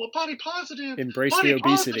go, oh, well, body positive, embrace body the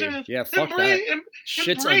obesity, positive. Yeah, fuck that.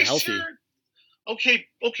 Shit's unhealthy. Okay,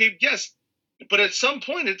 yes, but at some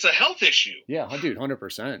point, it's a health issue. Yeah, dude,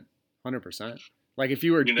 100%. Like if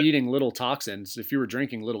you were eating little toxins, if you were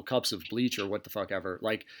drinking little cups of bleach or what the fuck ever,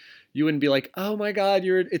 like you wouldn't be like, oh my God,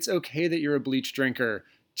 it's okay that you're a bleach drinker.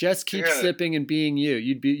 Just keep sipping and being you.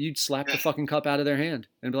 You'd slap the fucking cup out of their hand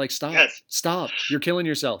and be like, stop. You're killing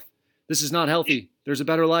yourself. This is not healthy. There's a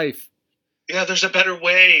better life. Yeah, there's a better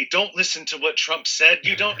way. Don't listen to what Trump said.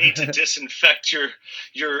 You don't need to disinfect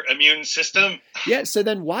your immune system. Yeah, so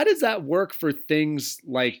then why does that work for things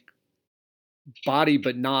like body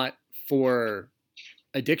but not for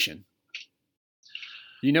addiction?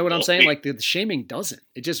 You know what I'm saying? Like the shaming doesn't.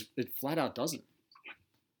 It flat out doesn't.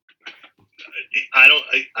 I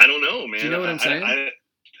don't know, man. Do you know what I'm saying? I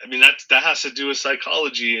mean, that has to do with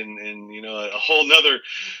psychology and a whole nother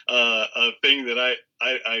thing that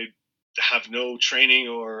I have no training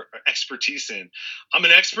or expertise in. I'm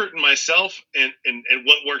an expert in myself and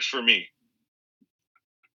what works for me,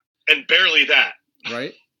 and barely that.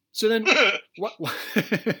 Right. So then,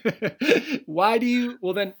 why do you?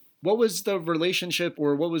 Well, then, what was the relationship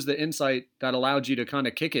or what was the insight that allowed you to kind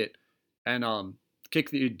of kick it and kick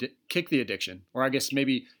the addiction? Or I guess,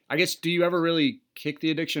 do you ever really kick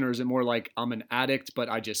the addiction, or is it more like I'm an addict, but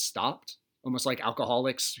I just stopped? Almost like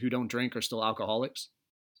alcoholics who don't drink are still alcoholics.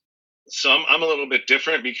 So I'm a little bit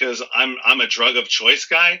different because I'm a drug of choice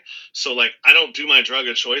guy. So like I don't do my drug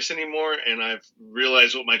of choice anymore, and I've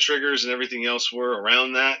realized what my triggers and everything else were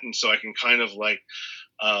around that, and so I can kind of like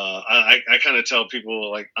I kind of tell people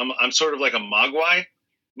like I'm sort of like a mogwai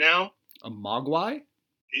now. A mogwai?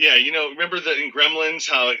 Yeah, remember in Gremlins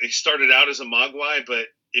how he started out as a mogwai, but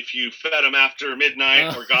if you fed him after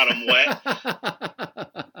midnight or got him wet,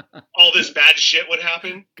 all this bad shit would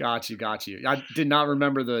happen. Got you. I did not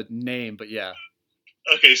remember the name, but yeah.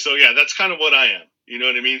 Okay, so yeah, that's kind of what I am. You know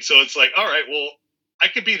what I mean? So it's like, all right, well, I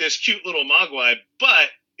could be this cute little mogwai, but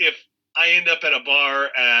if I end up at a bar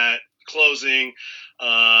at closing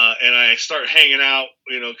and I start hanging out,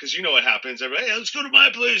 because you know what happens. Everybody, hey, let's go to my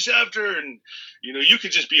place after. And, you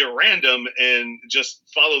could just be a random and just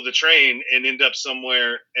follow the train and end up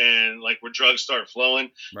somewhere and like where drugs start flowing.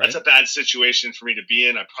 Right. That's a bad situation for me to be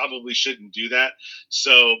in. I probably shouldn't do that.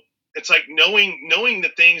 So it's like knowing the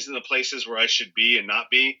things and the places where I should be and not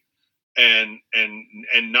be and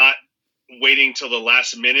not waiting till the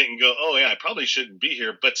last minute and go, oh yeah, I probably shouldn't be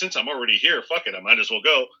here, but since I'm already here, fuck it, I might as well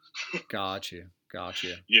go. Gotcha.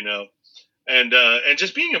 You know, and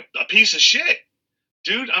just being a piece of shit,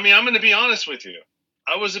 dude. I mean, I'm going to be honest with you.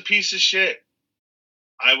 I was a piece of shit.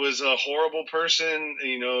 I was a horrible person.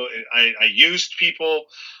 You know, I used people.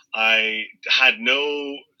 I had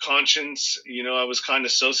no conscience. You know, I was kind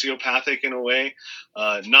of sociopathic in a way,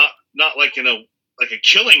 not like in a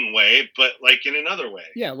killing way, but like in another way.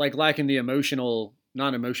 Yeah, like lacking the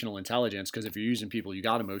non-emotional intelligence. Because if you're using people, you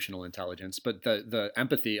got emotional intelligence, but the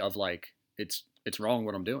empathy of like it's wrong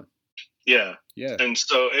what I'm doing. Yeah. And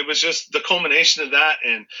so it was just the culmination of that,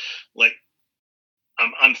 and like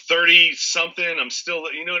I'm 30 something. I'm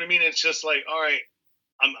still, you know what I mean? It's just like, all right,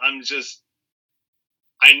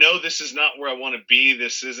 I know this is not where I want to be.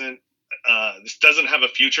 This doesn't have a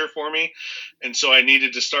future for me. And so I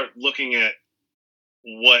needed to start looking at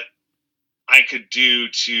what I could do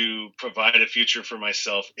to provide a future for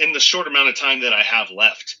myself in the short amount of time that I have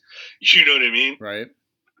left. You know what I mean? Right.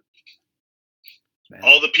 Man.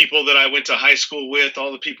 All the people that I went to high school with,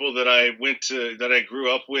 all the people that I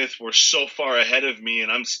grew up with were so far ahead of me, and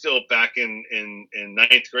I'm still back in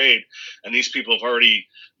ninth grade, and these people have already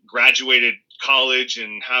graduated college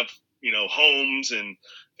and have, you know, homes and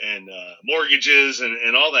mortgages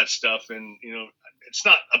and all that stuff. And, you know, it's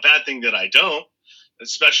not a bad thing that I don't,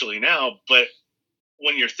 especially now, but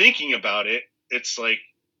when you're thinking about it, it's like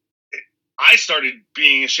I started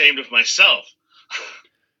being ashamed of myself.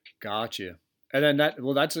 Gotcha. And then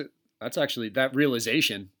that's actually, that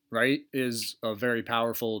realization, right, is a very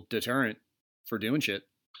powerful deterrent for doing shit.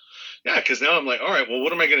 Yeah, because now I'm like, all right, well,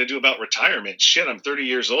 what am I going to do about retirement? Shit, I'm 30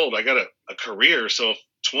 years old. I got a career. So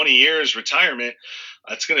 20 years retirement,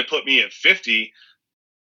 that's going to put me at 50.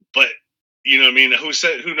 But, you know what I mean?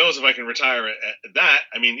 Who knows if I can retire at that?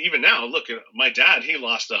 I mean, even now, look at my dad. He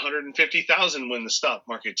lost $150,000 when the stock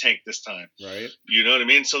market tanked this time. Right. You know what I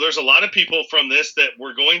mean? So there's a lot of people from this that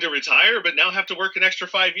were going to retire, but now have to work an extra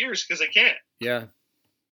 5 years because they can't. Yeah.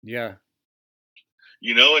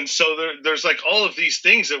 You know, and so there's like all of these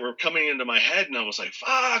things that were coming into my head, and I was like,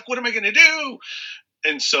 fuck, what am I going to do?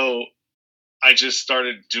 And so I just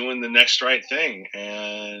started doing the next right thing.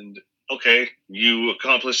 And okay, you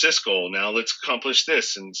accomplished this goal. Now let's accomplish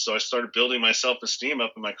this. And so I started building my self-esteem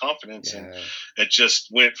up and my confidence. Yeah. And it just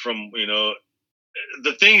went from, you know,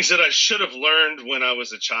 the things that I should have learned when I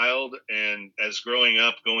was a child and as growing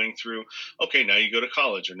up, going through, okay, now you go to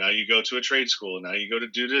college, or now you go to a trade school, and now you go to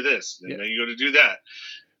do this, and now you go to do that.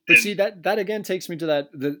 But see, that again takes me to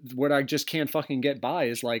what I just can't fucking get by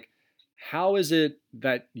is like, how is it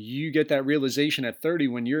that you get that realization at 30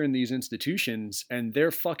 when you're in these institutions and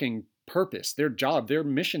their fucking purpose, their job, their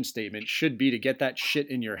mission statement should be to get that shit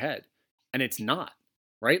in your head, and it's not,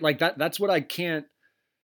 right? Like that's what I can't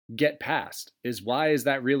get past, is why is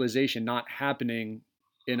that realization not happening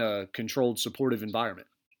in a controlled, supportive environment?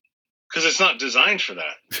 Because it's not designed for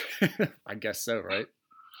that. I guess so, right?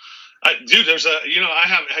 Dude, there's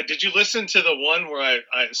did you listen to the one where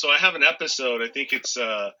I have an episode, I think it's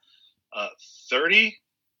 30,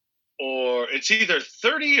 or it's either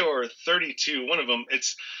 30 or 32, one of them.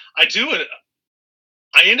 I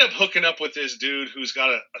end up hooking up with this dude who's got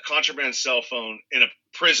a contraband cell phone in a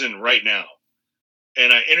prison right now.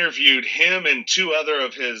 And I interviewed him and two other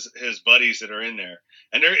of his buddies that are in there,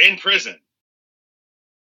 and they're in prison.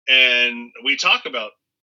 And we talk about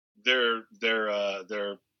their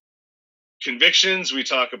convictions. We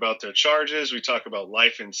talk about their charges. We talk about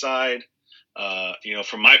life inside. You know,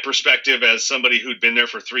 from my perspective as somebody who'd been there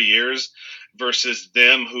for 3 years versus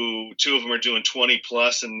them, who two of them are doing 20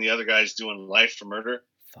 plus and the other guy's doing life for murder.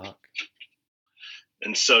 Fuck.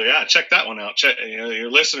 And so, yeah, check that one out. Your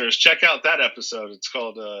listeners, check out that episode. It's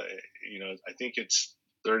called, I think it's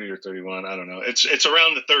 30 or 31. I don't know. It's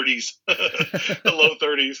around the 30s, the low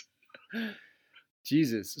 30s.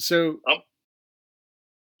 Jesus. So,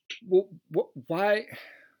 why?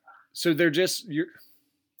 So they're just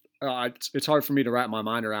it's hard for me to wrap my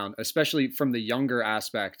mind around, especially from the younger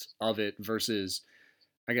aspect of it versus,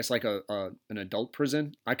 I guess, like an adult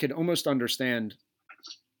prison. I could almost understand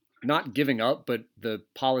not giving up, but the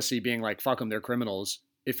policy being like, fuck them, they're criminals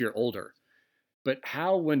if you're older. But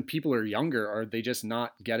how, when people are younger, are they just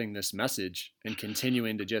not getting this message and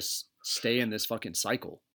continuing to just stay in this fucking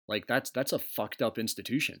cycle? Like that's a fucked up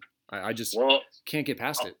institution. I just can't get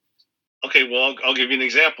past it. Okay, well, I'll give you an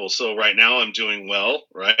example. So right now I'm doing well,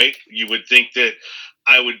 right? You would think that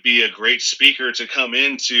I would be a great speaker to come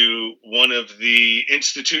into one of the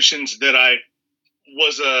institutions that I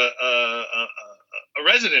was a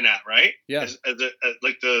resident at, right? Yeah.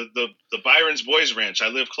 Like the Byron's Boys Ranch. I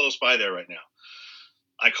live close by there right now.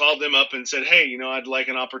 I called them up and said, hey, I'd like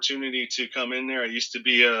an opportunity to come in there. I used to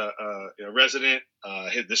be a resident.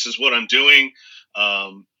 Hey, this is what I'm doing.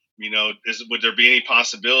 Would there be any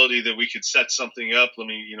possibility that we could set something up? Let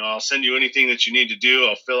me, I'll send you anything that you need to do.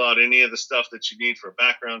 I'll fill out any of the stuff that you need for a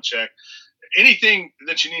background check. Anything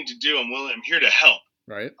that you need to do, I'm here to help.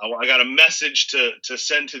 Right. I got a message to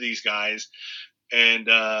send to these guys, and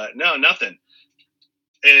no, nothing.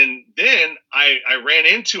 And then I ran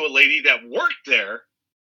into a lady that worked there,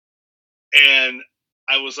 and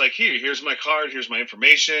I was like, here's my card, here's my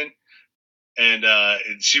information. And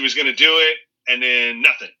she was going to do it, and then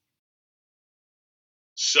nothing.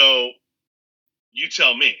 So you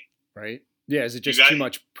tell me. Right. Yeah. Is it just too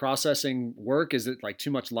much processing work? Is it like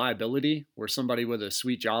too much liability where somebody with a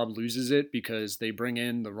sweet job loses it because they bring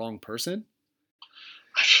in the wrong person?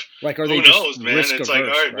 Like, are they who knows, just man? risk It's averse,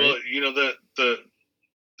 like, all right, well, the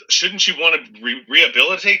shouldn't you want to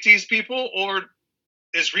rehabilitate these people, or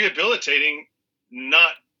is rehabilitating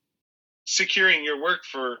not securing your work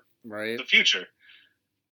for the future?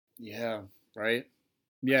 Yeah. Right.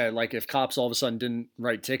 Yeah. Like if cops all of a sudden didn't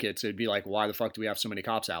write tickets, it'd be like, why the fuck do we have so many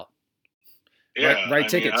cops out? Yeah. Write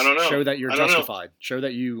tickets. I don't know. Show that you're justified. Show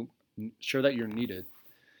that you're needed.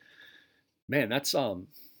 Man, that's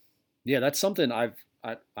that's something I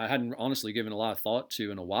hadn't honestly given a lot of thought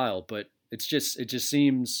to in a while, but it just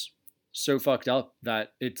seems so fucked up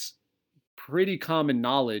that it's pretty common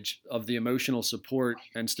knowledge of the emotional support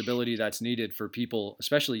and stability that's needed for people,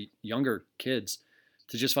 especially younger kids,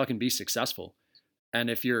 to just fucking be successful. And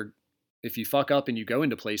if you fuck up and you go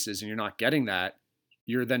into places and you're not getting that,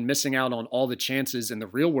 you're then missing out on all the chances in the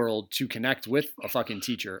real world to connect with a fucking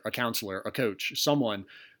teacher, a counselor, a coach, someone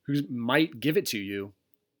who might give it to you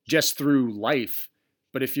just through life.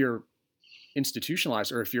 But if you're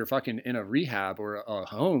institutionalized, or if you're fucking in a rehab or a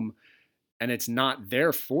home and it's not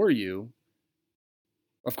there for you,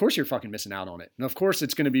 of course you're fucking missing out on it. And of course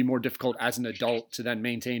it's going to be more difficult as an adult to then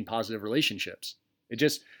maintain positive relationships. It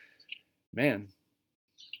just, man.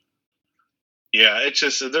 Yeah, it's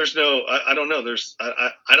just, there's no, I don't know.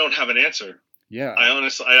 I don't have an answer. Yeah. I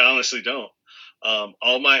honestly don't.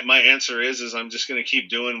 All my answer is I'm just going to keep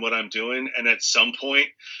doing what I'm doing. And at some point,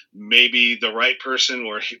 maybe the right person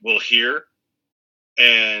will hear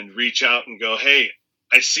and reach out and go, hey,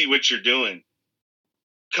 I see what you're doing.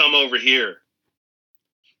 Come over here.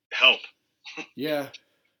 Help. Yeah.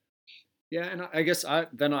 Yeah. And I guess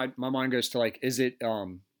my mind goes to like, is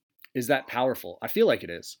that powerful? I feel like it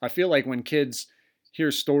is. I feel like when kids hear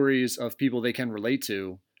stories of people they can relate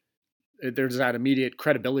to, there's that immediate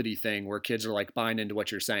credibility thing where kids are like buying into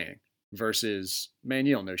what you're saying versus, man,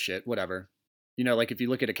 you don't know shit, whatever. Like if you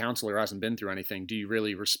look at a counselor who hasn't been through anything, do you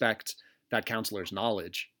really respect that counselor's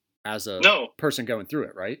knowledge as a person going through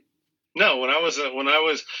it, right? No,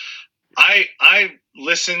 I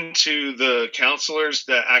listened to the counselors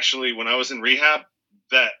that actually, when I was in rehab,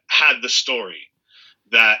 that had the story,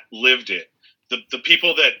 that lived it. The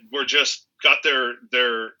people that were just got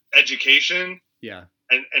their education, yeah,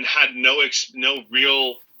 and had no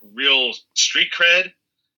real street cred.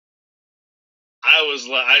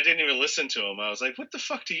 I didn't even listen to them. I was like, what the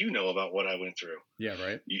fuck do you know about what I went through? Yeah,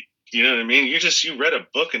 right. You know what I mean? You read a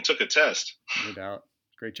book and took a test. No doubt.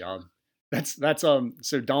 Great job. That's so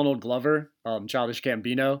Donald Glover, Childish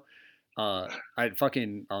Gambino. I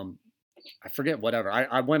forget whatever.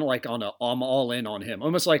 I went like I'm all in on him.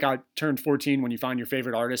 Almost like I turned 14 when you find your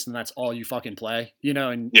favorite artist and that's all you fucking play,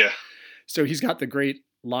 and yeah. So he's got the great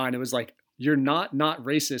line. It was like, you're not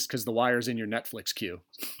racist because The Wire's in your Netflix queue.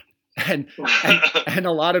 And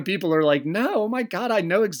a lot of people are like, no, oh my God, I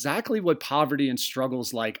know exactly what poverty and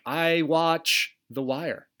struggle's like. I watch The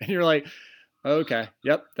Wire. And you're like, okay,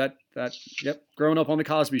 yep, yep. Growing up on the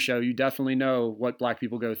Cosby Show, you definitely know what Black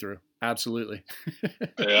people go through. Absolutely.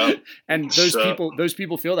 Yeah. And those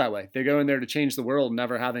people feel that way. They go in there to change the world,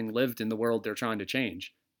 never having lived in the world they're trying to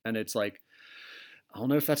change. And it's like, I don't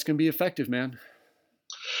know if that's going to be effective, man.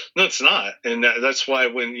 No, it's not. And that's why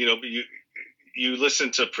when, you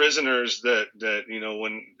listen to prisoners that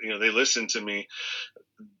when, they listen to me,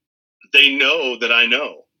 they know that I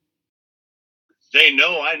know. They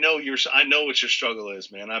know I know what your struggle is,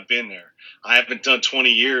 man. I've been there. I haven't done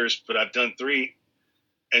 20 years, but I've done 3.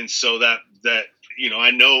 And so that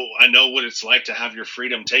I know what it's like to have your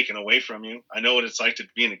freedom taken away from you. I know what it's like to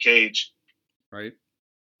be in a cage. Right.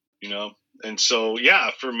 And so, yeah,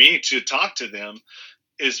 for me to talk to them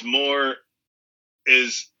is more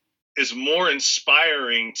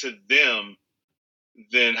inspiring to them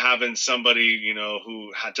than having somebody,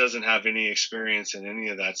 who doesn't have any experience in any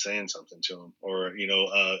of that saying something to them, or,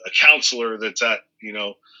 a counselor that's that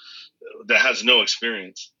has no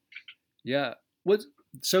experience. Yeah.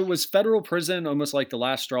 So was federal prison almost like the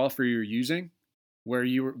last straw for your using, where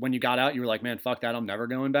you were, when you got out, you were like, man, fuck that, I'm never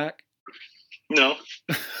going back? No.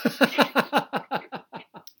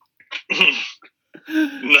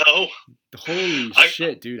 No. Holy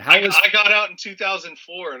shit, dude! I got out in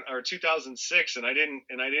 2004 or 2006, and I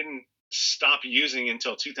didn't stop using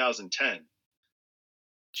until 2010.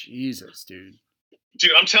 Jesus, dude.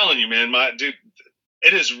 Dude, I'm telling you, man,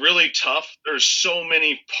 it is really tough. There's so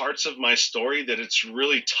many parts of my story that it's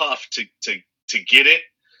really tough to get it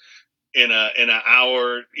in an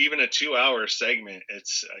hour, even a 2-hour segment.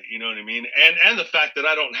 It's you know what I mean, and the fact that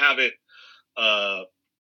I don't have it,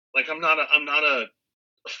 like I'm not a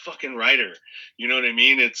fucking writer. You know what I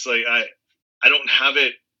mean? It's like I don't have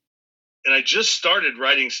it, and I just started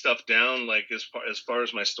writing stuff down, like as far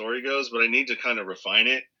as my story goes, but I need to kind of refine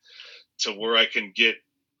it to where I can get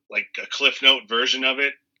like a Cliff Note version of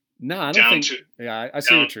it. No, I don't think. Yeah, I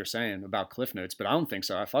see what you're saying about Cliff Notes, but I don't think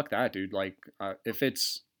so. I fuck that, dude. Like, if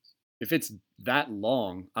it's that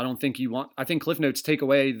long, I don't think you want. I think Cliff Notes take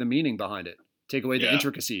away the meaning behind it, take away the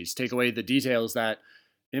intricacies, take away the details that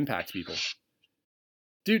impact people.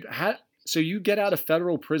 Dude, so you get out of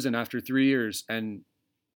federal prison after 3 years, and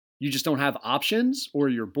you just don't have options, or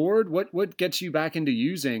you're bored? What gets you back into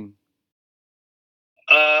using?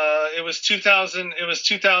 It was 2000. It was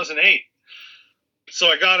 2008. So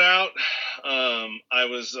I got out. I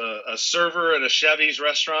was a server at a Chevy's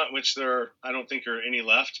restaurant, which I don't think there are any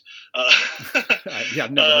left. Yeah,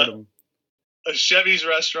 I've never heard of them. A Chevy's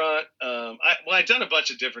restaurant. I'd done a bunch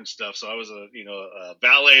of different stuff. So I was a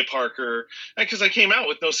valet parker, because I came out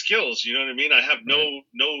with no skills. You know what I mean? I have no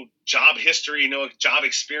job history, no job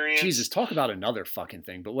experience. Jesus, talk about another fucking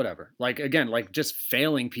thing, but whatever. Like, again, like just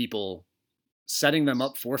failing people, setting them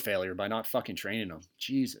up for failure by not fucking training them.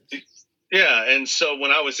 Jesus. Yeah, and so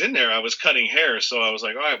when I was in there, I was cutting hair. So I was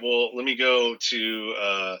like, all right, well, let me go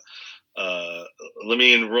to let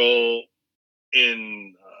me enroll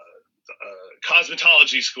in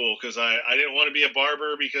cosmetology school, because I didn't want to be a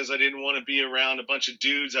barber, because I didn't want to be around a bunch of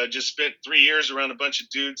dudes. I just spent 3 years around a bunch of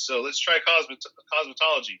dudes, so let's try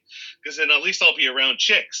cosmetology, because then at least I'll be around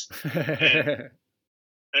chicks.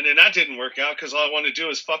 And then that didn't work out, because all I wanted to do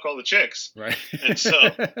is fuck all the chicks. Right. And so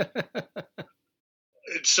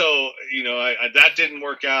that didn't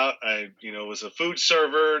work out. I was a food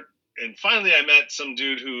server, and finally I met some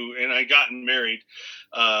dude and I gotten married,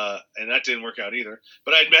 and that didn't work out either.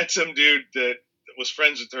 But I'd met some dude that was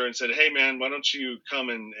friends with her and said, hey man, why don't you come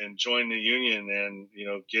and join the union and,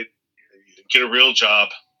 get a real job.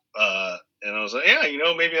 And I was like, yeah,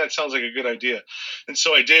 maybe that sounds like a good idea. And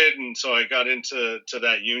so I did. And so I got into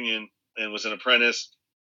that union and was an apprentice.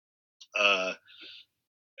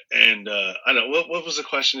 And I don't know, what was the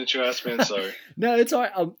question that you asked me? I'm sorry. No, it's all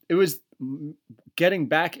right. It was getting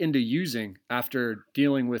back into using after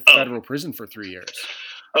dealing with federal prison for 3 years.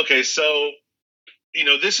 Okay. So,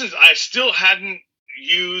 I still hadn't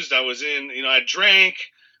used. I was in, I drank,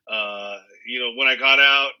 when I got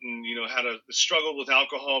out, and, had a struggle with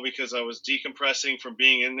alcohol because I was decompressing from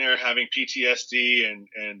being in there, having PTSD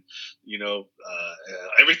and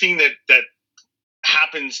everything that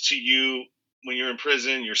happens to you when you're in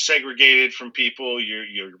prison. You're segregated from people.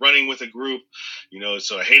 You're running with a group,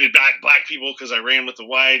 so I hated black people because I ran with the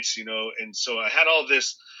whites, and so I had all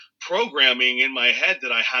this programming in my head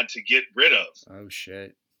that I had to get rid of. Oh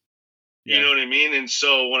shit. Yeah. You know what I mean? And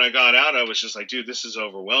so when I got out, I was just like, dude, this is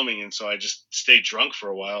overwhelming. And so I just stayed drunk for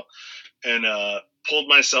a while and pulled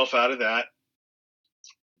myself out of that,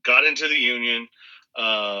 got into the union.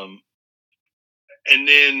 And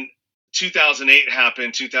then 2008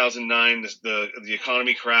 happened, 2009, the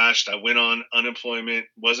economy crashed. I went on unemployment,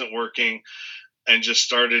 wasn't working, and just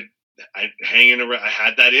started hanging around. I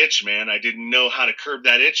had that itch, man. I didn't know how to curb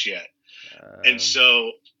that itch yet. And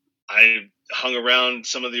so I hung around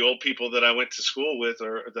some of the old people that I went to school with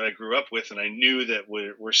or that I grew up with, and I knew that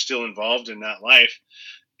we're still involved in that life.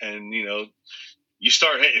 And, you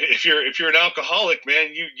start, if you're an alcoholic,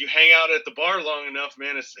 man, you hang out at the bar long enough,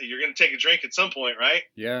 man, you're going to take a drink at some point, right?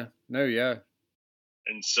 Yeah. No, yeah.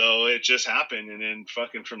 And so it just happened. And then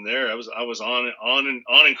fucking from there, I was on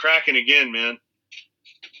and cracking again, man.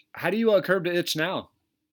 How do you curb the itch now?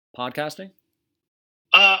 Podcasting?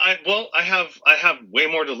 I have way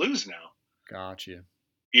more to lose now. Gotcha.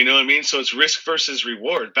 You know what I mean? So it's risk versus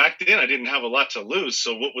reward. Back then, I didn't have a lot to lose.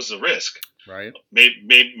 So what was the risk? Right.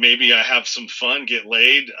 Maybe I have some fun, get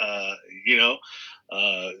laid,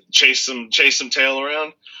 chase some tail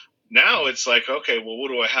around. Now it's like, okay, well, what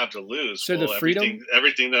do I have to lose? So the freedom,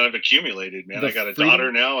 everything that I've accumulated, man. I got a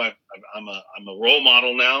daughter now. I'm a role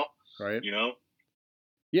model now. Right. You know.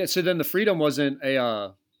 Yeah. So then the freedom wasn't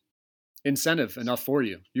incentive enough for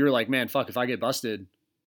you. You were like, man, fuck, if I get busted,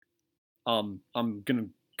 I'm gonna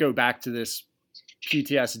go back to this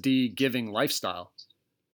PTSD giving lifestyle.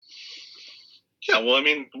 Yeah, well, I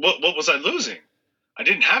mean, what was I losing? I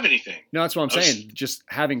didn't have anything. No, that's what I'm saying. Just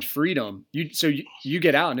having freedom. You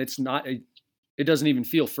get out and it's not. It doesn't even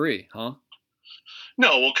feel free, huh?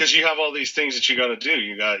 No, well, because you have all these things that you got to do.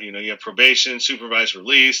 You got, you have probation, supervised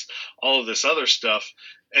release, all of this other stuff,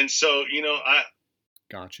 and so I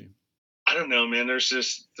got you. I don't know, man.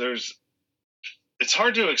 It's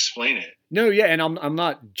hard to explain it. No, yeah, and I'm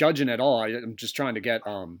not judging at all. I'm just trying to get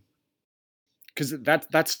because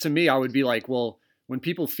that's to me, I would be like, well, when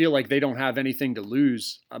people feel like they don't have anything to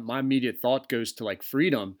lose, my immediate thought goes to like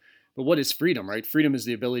freedom. But what is freedom, right? Freedom is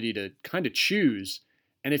the ability to kind of choose.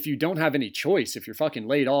 And if you don't have any choice, if you're fucking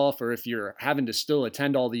laid off, or if you're having to still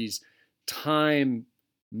attend all these time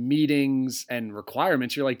meetings and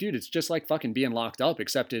requirements, you're like, dude, it's just like fucking being locked up,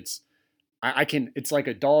 except it's like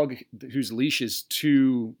a dog whose leash is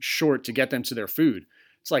too short to get them to their food.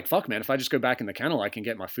 It's like, fuck, man, if I just go back in the kennel, I can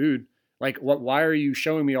get my food. Like, why are you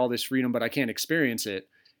showing me all this freedom, but I can't experience it?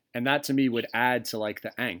 And that to me would add to like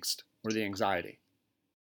the angst or the anxiety.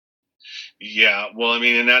 Yeah, well, I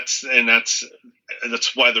mean, and that's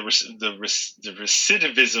why the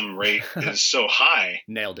recidivism rate is so high.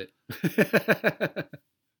 Nailed it.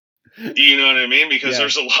 You know what I mean? Because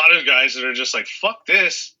there's a lot of guys that are just like, fuck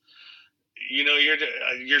this.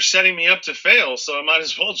 You're setting me up to fail, so I might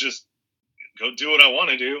as well just go do what I want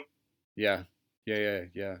to do. Yeah.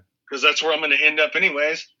 Because that's where I'm going to end up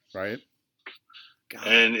anyways. Right. God.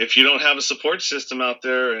 And if you don't have a support system out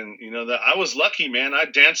there, and that I was lucky, man. I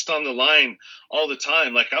danced on the line all the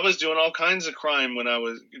time. Like, I was doing all kinds of crime when I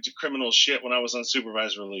was criminal shit when I was on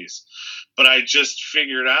supervised release, but I just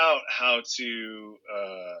figured out how to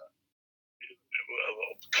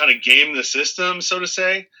kind of game the system, so to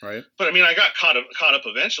say. Right. But I mean, I got caught up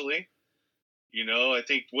eventually. I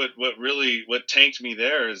think what tanked me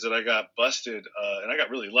there is that I got busted, and I got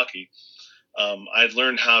really lucky. I'd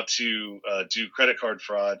learned how to do credit card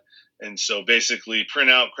fraud, and so basically print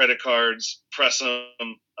out credit cards, press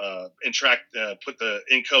them, encode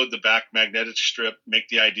the back magnetic strip, make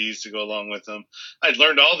the IDs to go along with them. I'd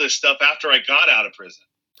learned all this stuff after I got out of prison.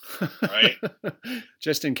 Right.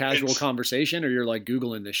 Just in casual conversation, or you're like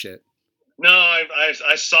Googling this shit? No,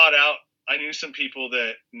 I sought out. I knew some people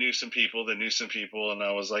that knew some people that knew some people, and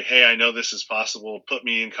I was like, hey, I know this is possible. Put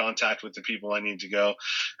me in contact with the people I need to go.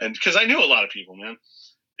 And because I knew a lot of people, man.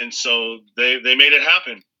 And so they made it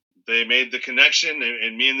happen. They made the connection,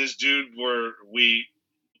 and me and this dude how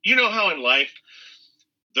in life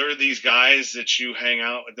there are these guys that you hang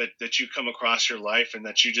out that you come across your life and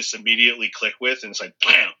that you just immediately click with, and it's like,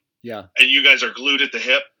 bam. Yeah. And you guys are glued at the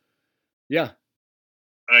hip. Yeah.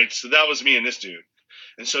 All right. So that was me and this dude.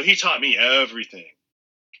 And so he taught me everything,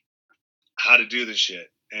 how to do this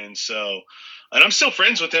shit. And I'm still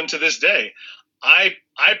friends with him to this day. I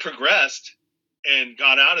progressed and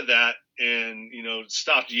got out of that and,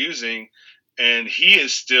 stopped using, and he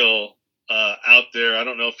is still out there. I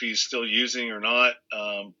don't know if he's still using or not,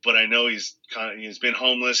 but I know he's been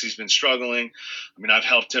homeless. He's been struggling. I mean, I've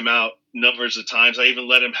helped him out numbers of times. I even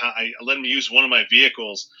let him use one of my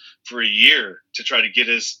vehicles for a year to try to get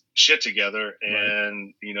his shit together,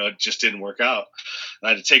 and it just didn't work out. I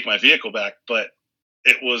had to take my vehicle back, but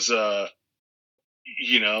it was I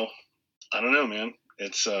don't know, man.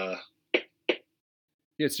 It's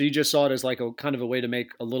yeah, so you just saw it as like a kind of a way to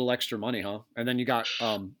make a little extra money, huh? And then you got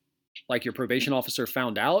like your probation officer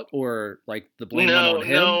found out, or like the blame went on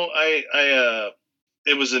him? No,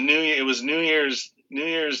 it was New Year's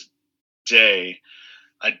Day.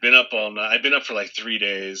 I'd been up all night. I'd been up for like 3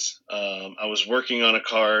 days. I was working on a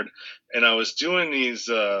card, and I was doing these.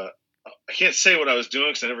 I can't say what I was doing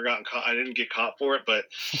because I never got caught. I didn't get caught for it, but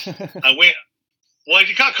I went. Well, I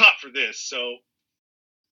got caught for this, so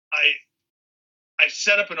I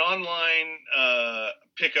set up an online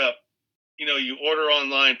pickup. You order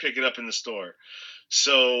online, pick it up in the store.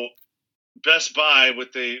 So Best Buy,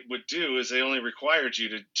 what they would do is they only required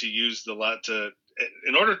you to use the lot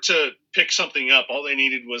in order to pick something up. All they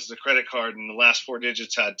needed was the credit card, and the last 4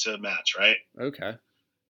 digits had to match, right? Okay.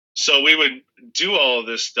 So we would do all of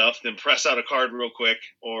this stuff, then press out a card real quick,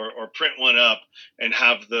 or print one up and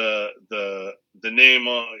have the name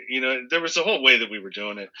on. There was a whole way that we were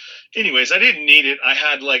doing it. Anyways, I didn't need it. I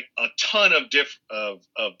had like a ton of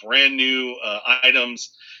brand new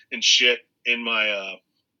items and shit in my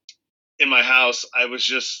house. I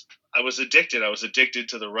was addicted. I was addicted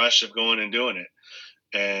to the rush of going and doing it,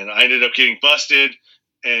 and I ended up getting busted.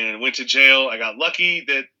 and went to jail. I got lucky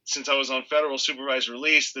that since I was on federal supervised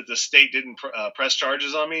release, that the state didn't press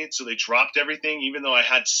charges on me. So they dropped everything, even though I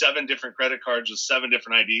had 7 different credit cards with 7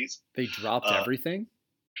 different IDs. They dropped everything?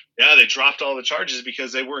 Yeah, they dropped all the charges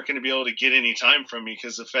because they weren't going to be able to get any time from me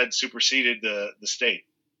because the Fed superseded the state.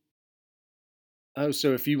 Oh,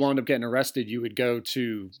 so if you wound up getting arrested, you would go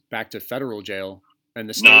back to federal jail and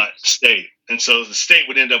the state? Not state. And so the state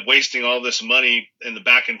would end up wasting all this money in the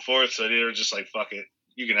back and forth. So they were just like, fuck it.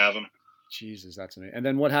 You can have them. Jesus, that's amazing. And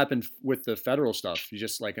then what happened with the federal stuff? You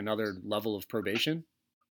just like another level of probation?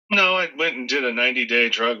 No, I went and did a 90-day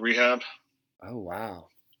drug rehab. Oh, wow.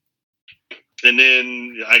 And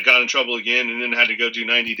then I got in trouble again, and then had to go do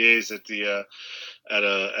 90 days at the at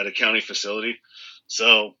a county facility.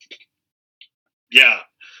 So, yeah,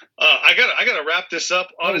 I got to wrap this up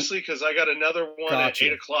honestly because I got another one at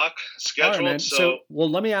 8:00 scheduled. All right, man. So, well,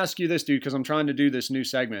 let me ask you this, dude, because I'm trying to do this new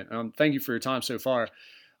segment. Thank you for your time so far.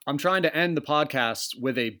 I'm trying to end the podcast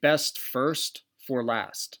with a best first for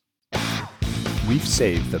last. We've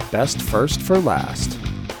saved the best first for last.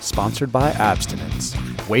 Sponsored by Abstinence.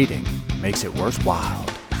 Waiting makes it worthwhile.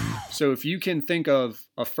 So if you can think of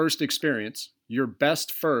a first experience, your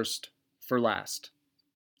best first for last.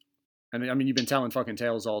 And I mean, you've been telling fucking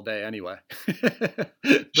tales all day anyway.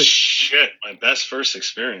 But shit, my best first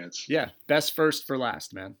experience. Yeah, best first for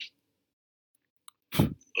last, man.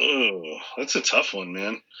 Oh, that's a tough one,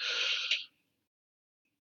 man.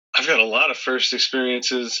 I've got a lot of first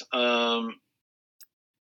experiences.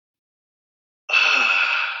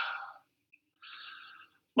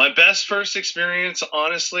 My best first experience,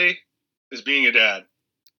 honestly, is being a dad.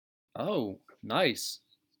 Oh, nice.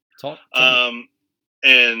 Talk.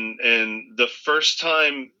 And the first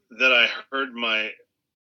time that I heard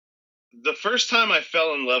the first time I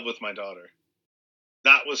fell in love with my daughter,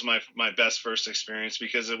 that was my best first experience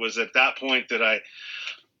because it was at that point that I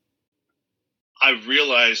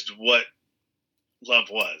realized what love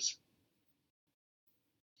was.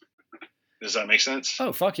 Does that make sense?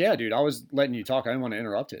 Oh, fuck yeah, dude. I was letting you talk. I didn't want to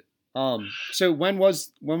interrupt it. So when was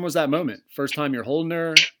that moment? First time you're holding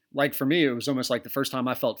her? Like for me, it was almost like the first time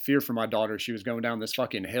I felt fear for my daughter. She was going down this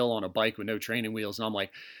fucking hill on a bike with no training wheels. And I'm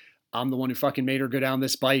like, I'm the one who fucking made her go down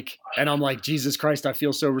this bike. And I'm like, Jesus Christ, I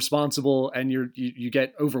feel so responsible. And you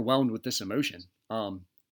get overwhelmed with this emotion. Do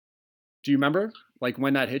you remember like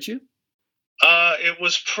when that hit you? It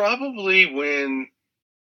was probably when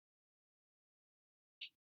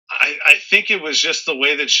I think it was just the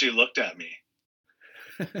way that she looked at me.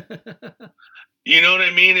 You know what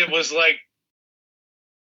I mean? It was like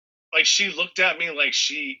she looked at me like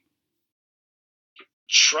she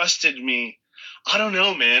trusted me. I don't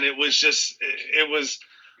know, man. It was,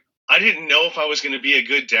 I didn't know if I was going to be a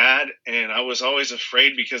good dad. And I was always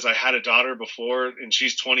afraid because I had a daughter before and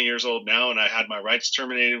she's 20 years old now. And I had my rights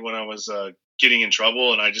terminated when I was getting in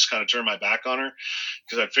trouble. And I just kind of turned my back on her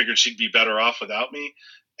because I figured she'd be better off without me.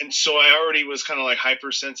 And so I already was kind of like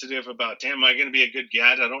hypersensitive about, damn, am I going to be a good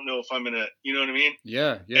dad? I don't know if I'm going to, you know what I mean?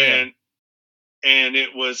 Yeah. And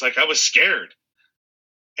it was like, I was scared.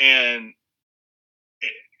 And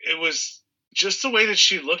it was just the way that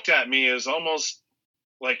she looked at me. It was almost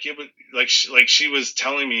like it was like she was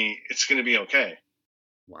telling me it's going to be okay.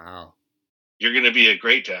 Wow. You're going to be a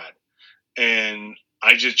great dad. And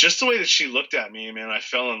I just the way that she looked at me, man, I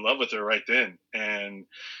fell in love with her right then. And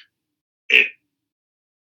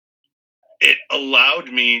it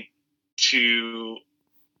allowed me to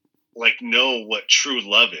like know what true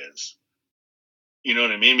love is. You know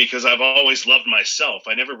what I mean? Because I've always loved myself.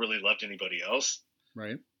 I never really loved anybody else.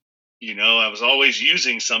 Right. You know, I was always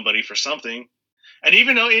using somebody for something. And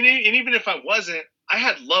even if I wasn't, I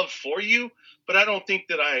had love for you, but I don't think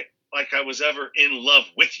that I was ever in love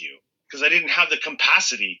with you because I didn't have the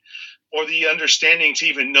capacity or the understanding to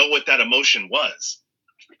even know what that emotion was.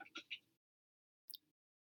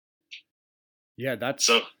 Yeah, that's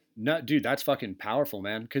fucking powerful,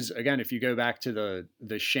 man. Because again, if you go back to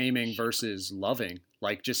the shaming versus loving,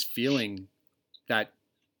 like just feeling that,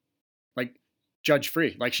 like judge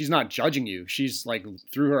free, like she's not judging you. She's like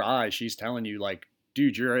through her eyes, she's telling you like,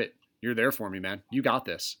 dude, you're it. You're there for me, man. You got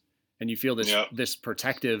this. And you feel this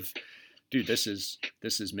protective, dude, this is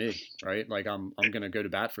me, right? Like I'm going to go to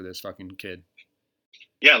bat for this fucking kid.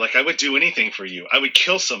 Yeah. Like I would do anything for you. I would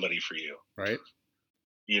kill somebody for you. Right.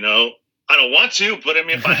 You know, I don't want to, but I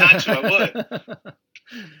mean, if I had to, I would.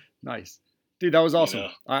 Nice, dude. That was awesome. You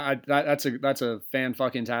know? That's a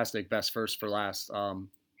fan-fucking-tastic best first for last.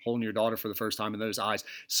 Holding your daughter for the first time in those eyes.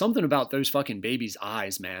 Something about those fucking babies'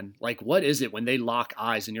 eyes, man. Like, what is it when they lock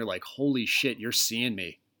eyes and you're like, holy shit, you're seeing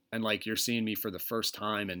me, and like you're seeing me for the first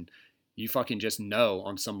time, and You fucking just know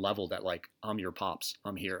on some level that like, I'm your pops.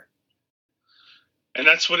 I'm here. And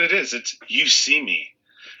that's what it is. It's you see me.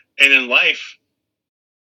 And in life,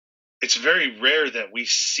 it's very rare that we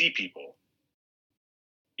see people.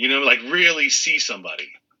 You know, like really see somebody.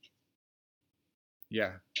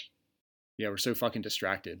 Yeah. Yeah, we're so fucking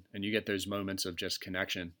distracted. And you get those moments of just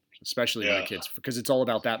connection, especially when the kids, because it's all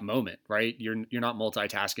about that moment, right? You're not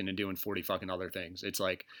multitasking and doing 40 fucking other things. It's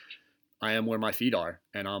like, I am where my feet are,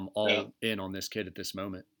 and I'm all in on this kid at this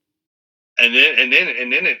moment. And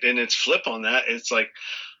then it's flip on that. It's like,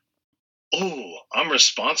 oh, I'm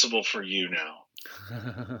responsible for you now.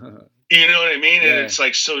 You know what I mean? Yeah. And it's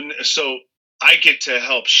like, so I get to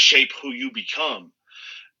help shape who you become.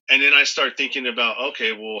 And then I start thinking about,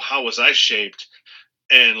 okay, well, how was I shaped?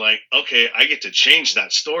 And like, okay, I get to change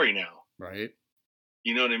that story now. Right.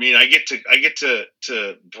 You know what I mean? I get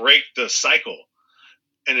to break the cycle,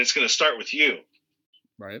 and it's going to start with you.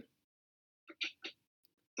 Right.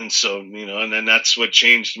 And so, you know, and then that's what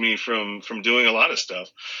changed me from doing a lot of stuff.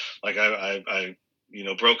 Like I you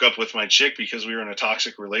know, broke up with my chick because we were in a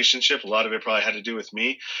toxic relationship. A lot of it probably had to do with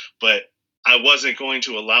me, but I wasn't going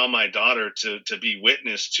to allow my daughter to be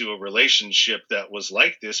witness to a relationship that was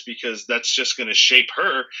like this, because that's just going to shape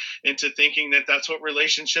her into thinking that that's what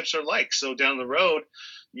relationships are like. So down the road,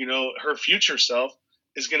 you know, her future self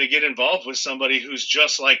is going to get involved with somebody who's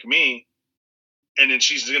just like me. And then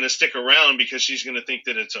she's going to stick around because she's going to think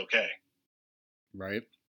that it's okay. Right.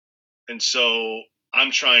 And so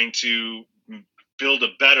I'm trying to build a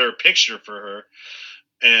better picture for her.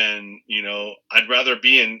 And, you know, I'd rather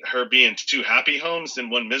be in two happy homes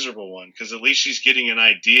than one miserable one, because at least she's getting an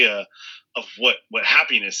idea of what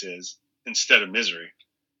happiness is instead of misery.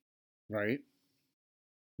 Right.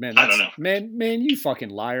 Man, I don't know. Man, you fucking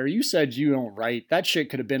liar. You said you don't write. That shit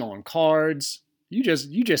could have been on cards. You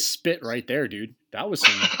just spit right there, dude. That was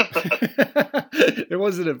some it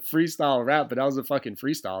wasn't a freestyle rap, but that was a fucking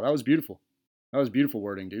freestyle. That was beautiful. That was beautiful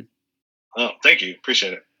wording, dude. Oh, thank you.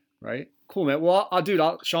 Appreciate it. Right. Cool, man. Well,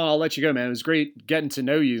 Sean, I'll let you go, man. It was great getting to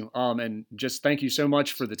know you. And just thank you so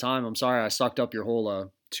much for the time. I'm sorry I sucked up your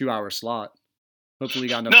whole 2-hour slot. Hopefully you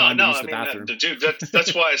got enough time to use the bathroom. Dude,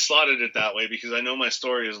 that's why I slotted it that way, because I know my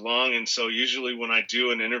story is long. And so usually when I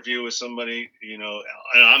do an interview with somebody, you know,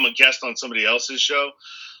 and I'm a guest on somebody else's show,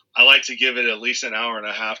 I like to give it at least an hour and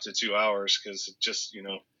a half to 2 hours, because it just, you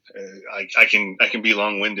know, I can be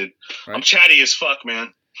long-winded. Right. I'm chatty as fuck,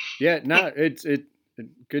 man. Yeah, no, it's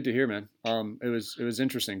good to hear, man. It was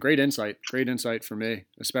interesting. Great insight for me,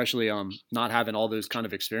 especially not having all those kind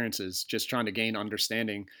of experiences, just trying to gain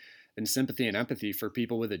understanding and sympathy and empathy for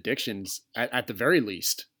people with addictions at the very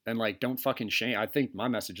least. And like, don't fucking shame. I think my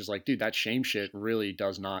message is like, dude, that shame shit really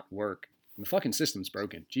does not work. And the fucking system's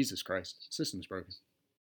broken. Jesus Christ. The system's broken.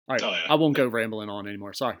 All right. Oh, yeah. I won't go rambling on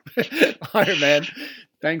anymore. Sorry. All right, man.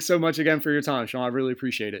 Thanks so much again for your time, Sean. I really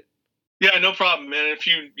appreciate it. Yeah, no problem, man. If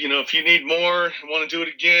you need more, want to do it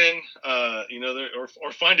again,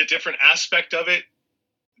 or find a different aspect of it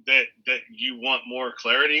that you want more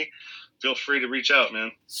clarity, feel free to reach out,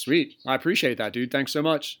 man. Sweet. I appreciate that, dude. Thanks so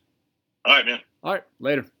much. All right, man. All right.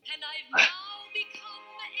 Later. And I've now become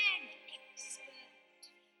an expert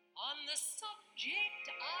on the subject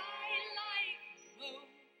I like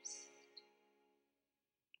most.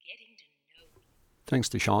 Getting to know. Thanks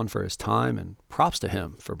to Sean for his time, and props to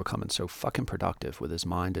him for becoming so fucking productive with his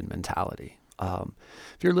mind and mentality.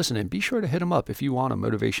 If you're listening, be sure to hit him up if you want a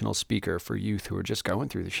motivational speaker for youth who are just going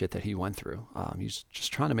through the shit that he went through. He's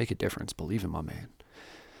just trying to make a difference. Believe in my man.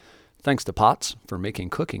 Thanks to Potts for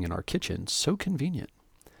making cooking in our kitchen so convenient.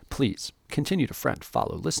 Please continue to friend,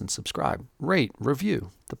 follow, listen, subscribe, rate,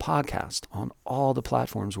 review the podcast on all the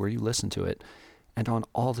platforms where you listen to it, and on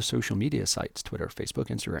all the social media sites, Twitter, Facebook,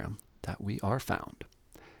 Instagram, that we are found.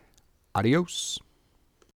 Adios.